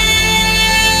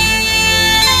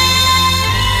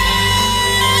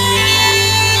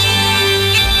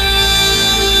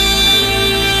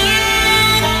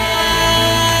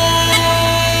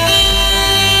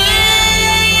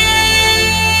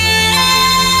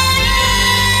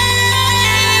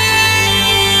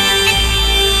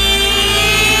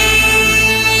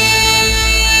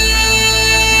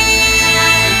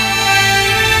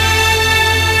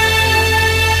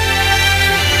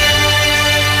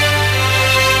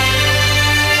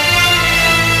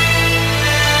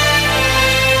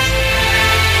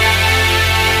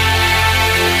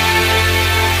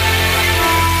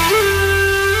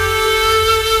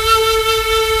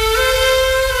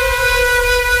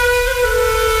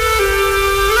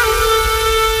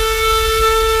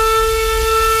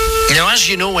 as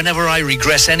you know, whenever I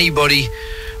regress anybody,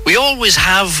 we always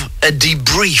have a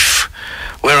debrief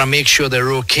where I make sure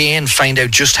they're okay and find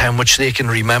out just how much they can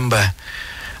remember.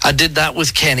 I did that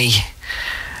with Kenny,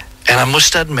 and I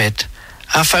must admit,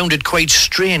 I found it quite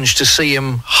strange to see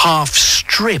him half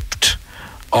stripped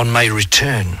on my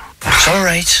return. It's all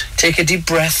right. Take a deep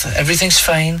breath. Everything's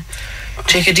fine.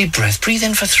 Take a deep breath. Breathe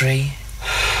in for 3.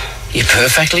 You're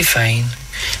perfectly fine.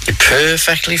 You're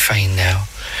perfectly fine now.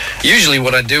 Usually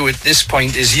what I do at this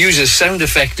point is use a sound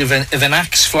effect of an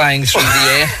axe flying through the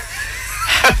air.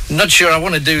 Not sure I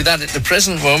want to do that at the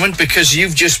present moment because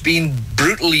you've just been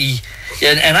brutally...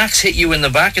 An axe hit you in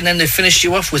the back and then they finished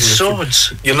you off with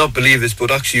swords. You'll not believe this, but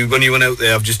actually when you went out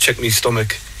there, I've just checked my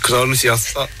stomach. Because honestly, I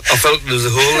felt there was a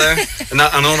hole there. And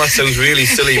I know that sounds really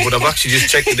silly, but I've actually just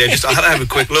checked it there. I had to have a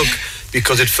quick look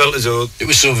because it felt as though... It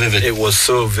was so vivid. It was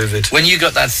so vivid. When you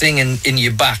got that thing in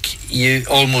your back, you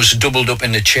almost doubled up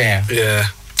in the chair. Yeah.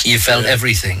 You felt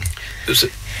everything. It was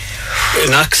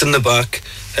an axe in the back.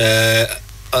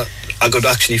 I could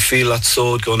actually feel that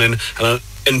sword going in.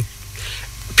 And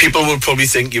people will probably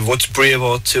think you've watched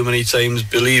Braveheart too many times.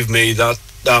 Believe me, that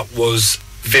was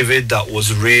vivid, that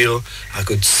was real. I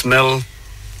could smell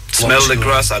the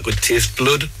grass, I could taste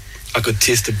blood. I could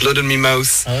taste the blood in my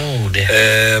mouth. Oh dear.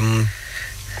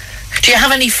 Do you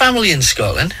have any family in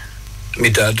Scotland? My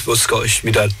dad was Scottish.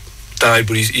 My dad died,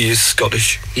 but he is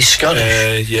Scottish. He's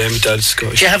Scottish? Yeah, my dad's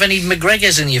Scottish. Do you have any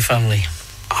McGregors in your family?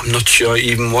 I'm not sure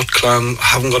even what clan. I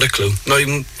haven't got a clue. Not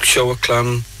even sure what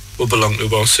clan will belong to,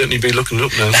 but I'll certainly be looking it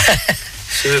up now.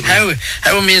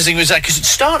 How amazing was that? Because it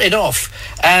started off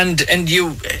and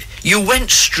you went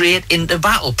straight into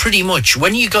battle pretty much.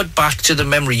 When you got back to the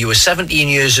memory, you were 17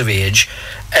 years of age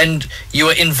and you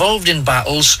were involved in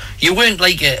battles. You weren't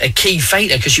like a key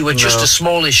fighter because you were just a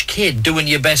smallish kid doing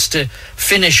your best to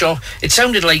finish off. It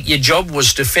sounded like your job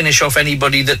was to finish off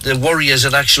anybody that the warriors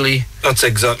had actually... That's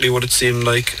exactly what it seemed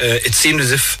like. It seemed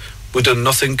as if we'd done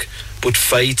nothing but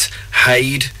fight,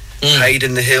 hide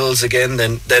in the hills again,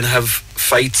 then have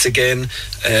fights again.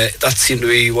 That seemed to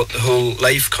be what the whole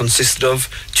life consisted of,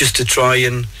 just to try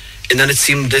and then it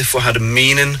seemed as if we had a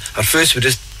meaning. At first we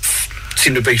just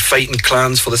seemed to be fighting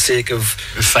clans for the sake of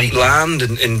land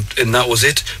and that was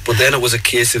it, but then it was a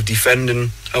case of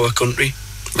defending our country.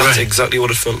 That's exactly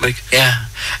what it felt like. Yeah,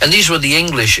 and these were the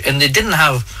English, and they didn't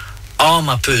have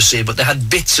armour per se, but they had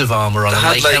bits of armour on them,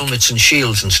 like helmets and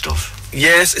shields and stuff.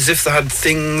 Yes, as if they had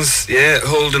things,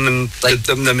 holding them, like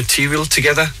the material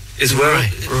together as well.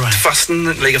 Right. Fastening,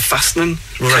 like a fastening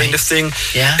kind of thing.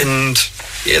 Yeah. And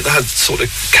they had sort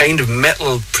of kind of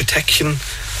metal protection.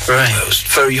 Right. It was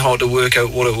very hard to work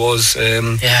out what it was.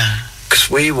 Because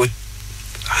we were,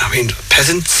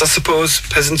 peasants, I suppose.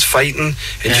 Peasants fighting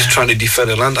and just trying to defend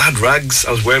our land. I had rags,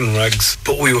 I was wearing rags.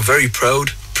 But we were very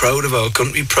proud of our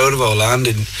country, proud of our land,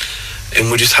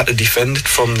 and we just had to defend it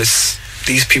from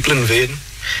these people invading.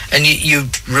 And you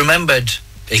remembered,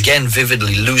 again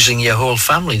vividly, losing your whole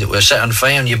family that were set on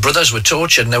fire and your brothers were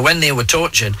tortured. Now when they were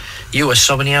tortured, you were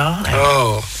sobbing your heart out.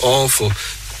 Oh, awful.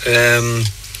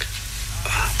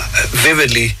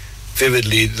 Vividly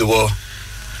they were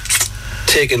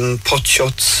taking pot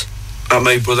shots at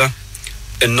my brother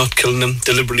and not killing him,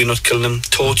 deliberately not killing him,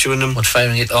 torturing him. What,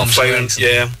 firing at arms and legs?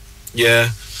 Yeah.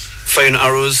 Firing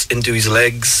arrows into his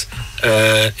legs,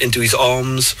 into his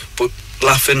arms, but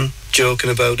laughing,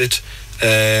 joking about it.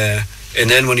 And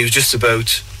then when he was just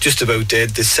about dead,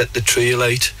 they set the tree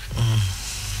alight.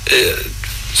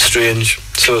 Strange,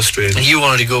 so strange. And you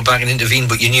wanted to go back and intervene,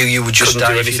 but you knew you would just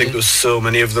couldn't do anything. There was so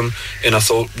many of them, and I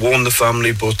thought warn the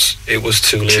family, but it was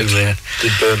too late. They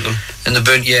burnt them. And they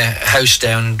burnt your house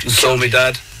down. Saw me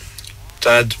dad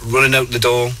running out the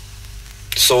door.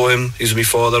 Saw him. He was my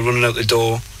father running out the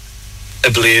door.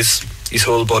 Ablaze, his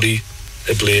whole body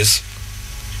ablaze.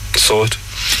 Saw it.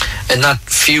 And that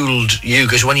fueled you,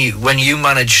 because when you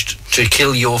managed to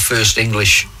kill your first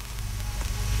English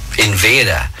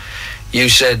invader, you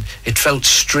said it felt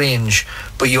strange,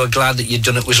 but you were glad that you'd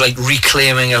done it. It was like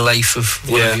reclaiming a life of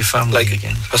one of your family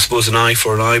again. I suppose an eye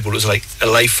for an eye, but it was like a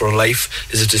life for a life.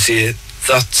 Is it to say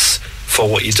that's for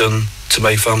what you done to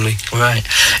my family? Right.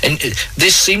 And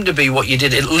this seemed to be what you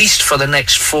did at least for the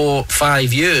next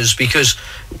 4-5 years, because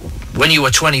when you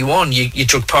were 21 you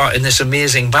took part in this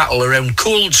amazing battle around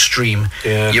Coldstream,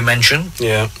 you mentioned.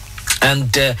 Yeah.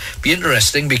 And be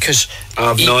interesting because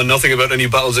I've known nothing about any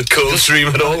battles at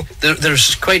Coldstream at all.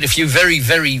 There's quite a few very,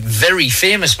 very, very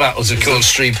famous battles at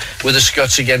Coldstream with the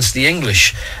Scots against the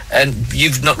English, and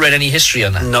you've not read any history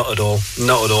on that? Not at all.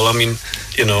 I mean,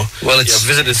 I've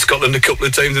visited Scotland a couple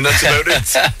of times and that's about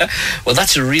it. Well,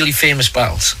 that's a really famous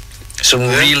battle. Some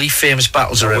really famous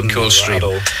battles around Coldstream.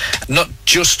 Not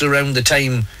just around the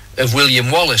time of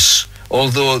William Wallace,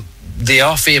 although they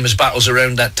are famous battles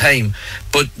around that time,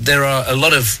 but there are a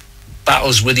lot of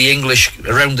battles with the English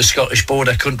around the Scottish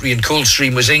border country, and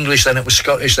Coldstream was English, then it was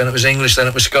Scottish, then it was English, then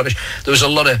it was Scottish. There was a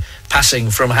lot of passing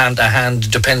from hand to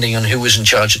hand depending on who was in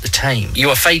charge at the time. You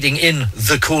were fighting in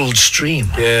the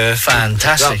Coldstream. Yeah.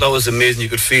 Fantastic. That was amazing. You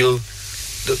could feel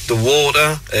the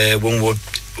water.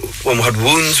 When we had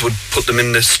wounds, we'd put them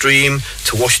in the stream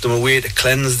to wash them away, to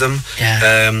cleanse them.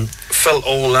 Yeah. Felt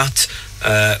all that.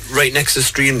 Right next to the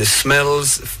stream, the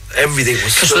smells, everything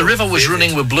was because the river was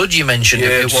running with blood, you mentioned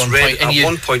at one point. And at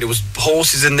one point there was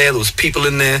horses in there, there was people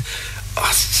in there.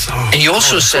 And you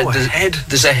also said there's a head.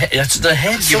 That's the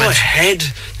head. So a head,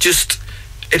 just,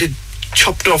 it had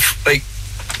chopped off like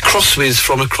crossways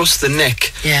from across the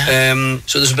neck. Yeah.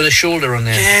 So there's a bit of shoulder on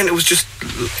there. Yeah, and it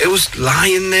was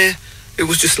lying there. It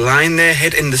was just lying there,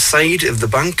 head in the side of the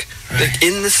bank. Right. Like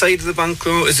in the side of the bank,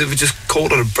 though, as if it just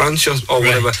caught on a branch or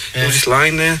whatever. Yeah. It was just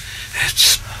lying there.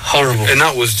 It's horrible. And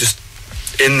that was just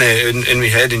in there, in my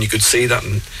head, and you could see that.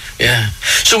 And yeah.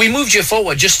 So we moved you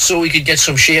forward just so we could get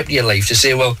some shape to your life, to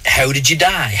say, well, how did you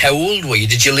die? How old were you?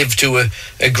 Did you live to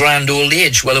a grand old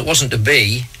age? Well, it wasn't to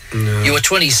be. No. You were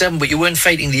 27, but you weren't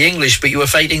fighting the English, but you were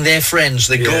fighting their friends,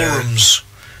 the Gorhams.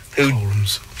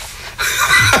 Gorhams.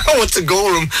 What's a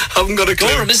Gorham? I haven't got a clue.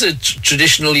 Gorham is a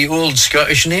traditionally old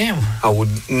Scottish name. I would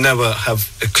never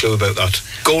have a clue about that.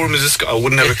 Gorham is I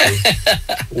wouldn't have a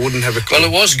clue. Wouldn't have a clue. Well,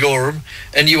 it was Gorham,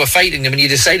 and you were fighting them, and you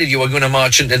decided you were going to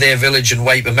march into their village and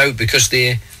wipe them out because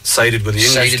they sided with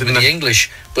the English,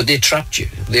 but they trapped you.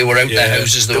 They were out their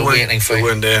houses, they were waiting for you. They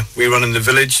weren't there. We ran in the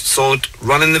village,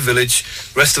 ran in the village,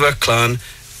 rest of our clan,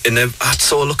 and I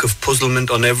saw a look of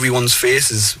puzzlement on everyone's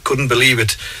faces. Couldn't believe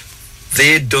it.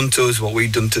 They'd done to us what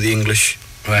we'd done to the English.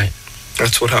 Right.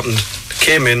 That's what happened.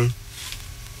 Came in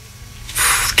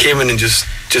and just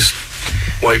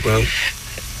wiped out.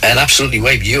 And absolutely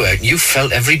wiped you out. You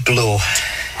felt every blow.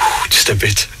 Just a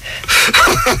bit.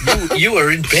 you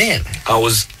were in pain. I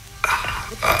was.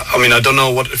 I mean, I don't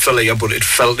know what it felt like, but it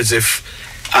felt as if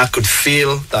I could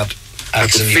feel that. I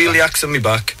could feel the axe on my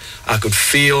back. I could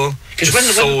feel the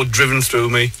sword driven through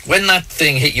me. When that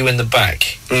thing hit you in the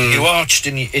back, you arched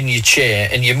in your chair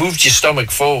and you moved your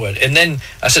stomach forward. And then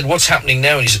I said, "What's happening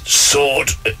now?" And he said,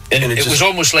 "Sword." And it was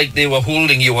almost like they were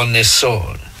holding you on this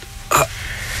sword.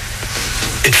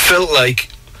 It felt like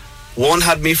one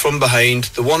had me from behind,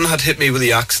 the one had hit me with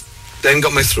the axe, then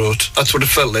got my throat. That's what it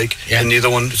felt like. Yeah. And the other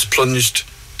one just plunged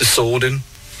the sword in.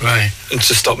 Right. And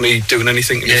to stop me doing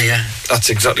anything. Yeah.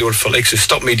 That's exactly what it felt like. So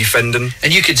stop me defending.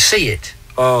 And you could see it.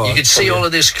 Oh, you could see all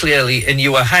of this clearly, and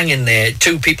you were hanging there.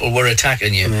 Two people were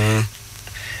attacking you.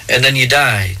 And then you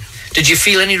died. Did you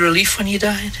feel any relief when you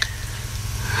died?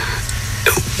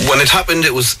 When it happened,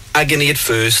 it was agony at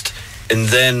first, and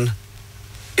then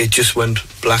it just went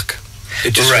black.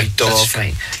 It just went dark. That's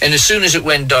fine. And as soon as it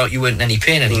went dark, you weren't in any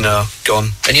pain anymore? No,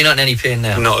 gone. And you're not in any pain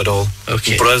now? Not at all.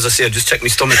 Okay. But as I say, I just checked my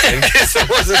stomach in case I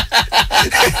wasn't.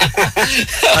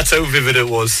 That's how vivid it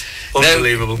was.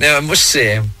 Unbelievable. Now, I must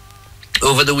say,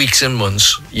 over the weeks and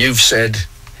months, you've said,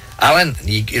 Alan,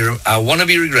 I want to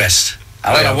be regressed.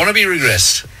 Alan, I want to be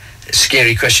regressed.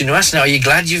 Scary question to ask now. Are you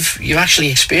glad you've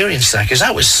actually experienced that? Because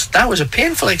that was a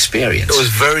painful experience. It was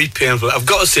very painful. I've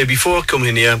got to say, before I come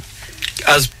in here,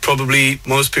 as probably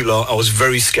most people are, I was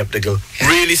very sceptical,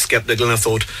 really sceptical, and I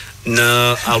thought,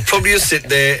 no, I'll probably just sit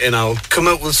there and I'll come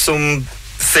up with some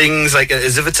things like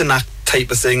as if it's an act type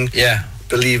of thing. Yeah.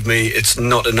 Believe me, it's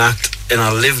not an act, and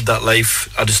I lived that life.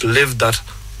 I just lived that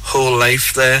whole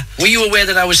life there. Were you aware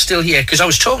that I was still here? Because I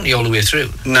was talking to you all the way through.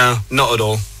 No, not at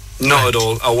all. Not at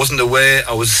all. I wasn't aware.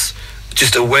 I was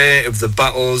just aware of the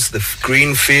battles, the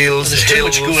green fields, there's the too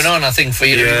hills. much going on, I think, for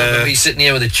you to remember me sitting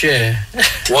here with a chair.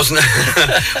 Wasn't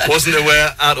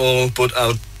aware at all, but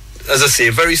as I say,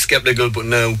 very sceptical, but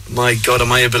no, my God, am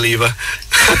I a believer.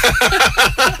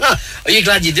 Are you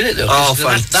glad you did it, though? Oh,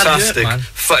 fantastic. That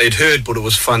hurt, man. It hurt, but it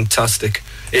was fantastic.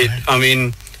 I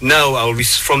mean, now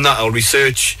from that I'll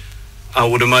research, I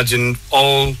would imagine,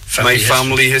 all my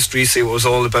family history, see what it was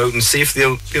all about, and see if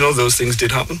those things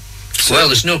did happen. So, well,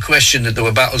 there's no question that there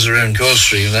were battles around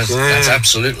Coldstream. That's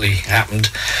absolutely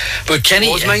happened. But Kenny,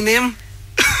 what was my name?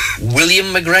 William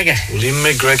McGregor. William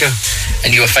McGregor.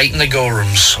 And you were fighting the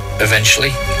Gorhams eventually.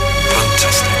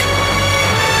 Fantastic.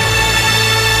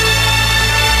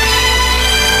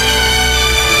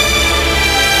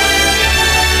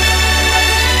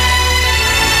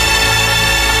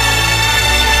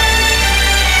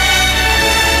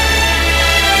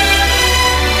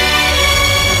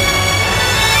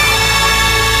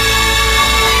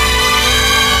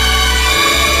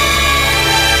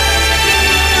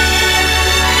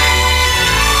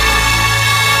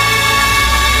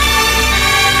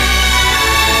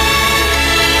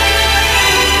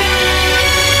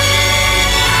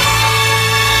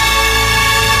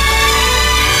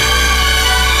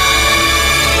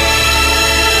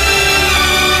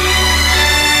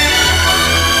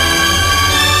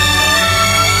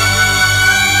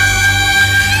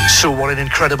 So what an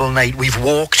incredible night. We've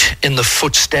walked in the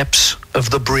footsteps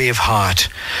of the Braveheart.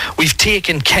 We've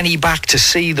taken Kenny back to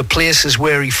see the places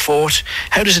where he fought.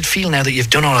 How does it feel now that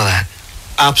you've done all of that?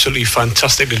 Absolutely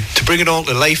fantastic. To bring it all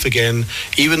to life again,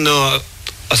 even though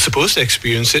I was supposed to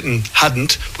experience it and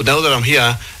hadn't, but now that I'm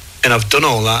here and I've done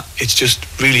all that, it just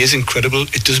really is incredible.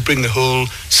 It does bring the whole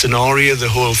scenario, the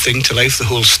whole thing to life, the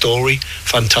whole story.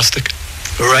 Fantastic.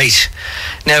 Right.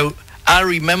 Now, I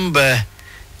remember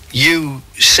you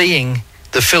seeing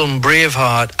the film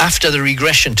Braveheart after the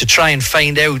regression to try and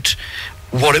find out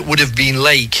what it would have been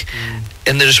like.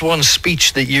 And there's one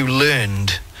speech that you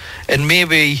learned, and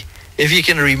maybe if you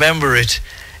can remember it,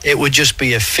 it would just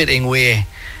be a fitting way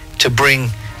to bring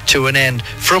to an end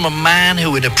from a man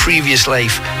who in a previous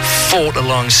life fought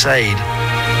alongside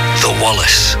the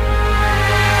Wallace.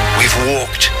 We've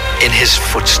walked in his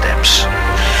footsteps.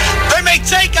 They may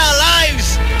take our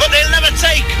lives, but they'll never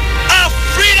take our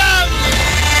freedom!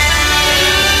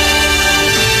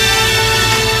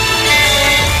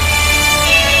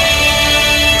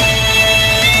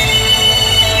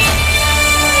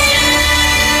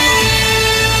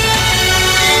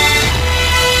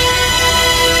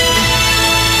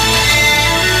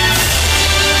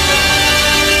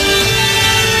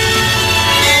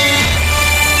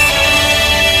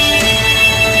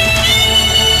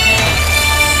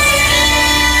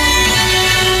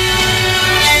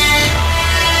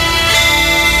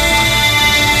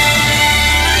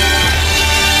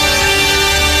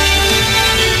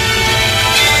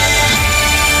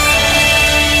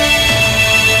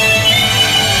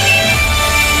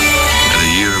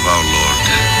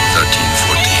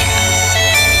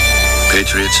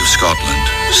 Patriots of Scotland,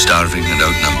 starving and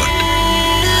outnumbered,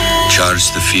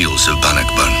 charged the fields of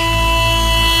Bannockburn.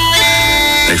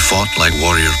 They fought like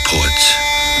warrior poets.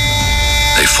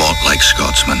 They fought like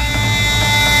Scotsmen,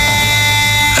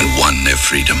 and won their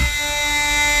freedom.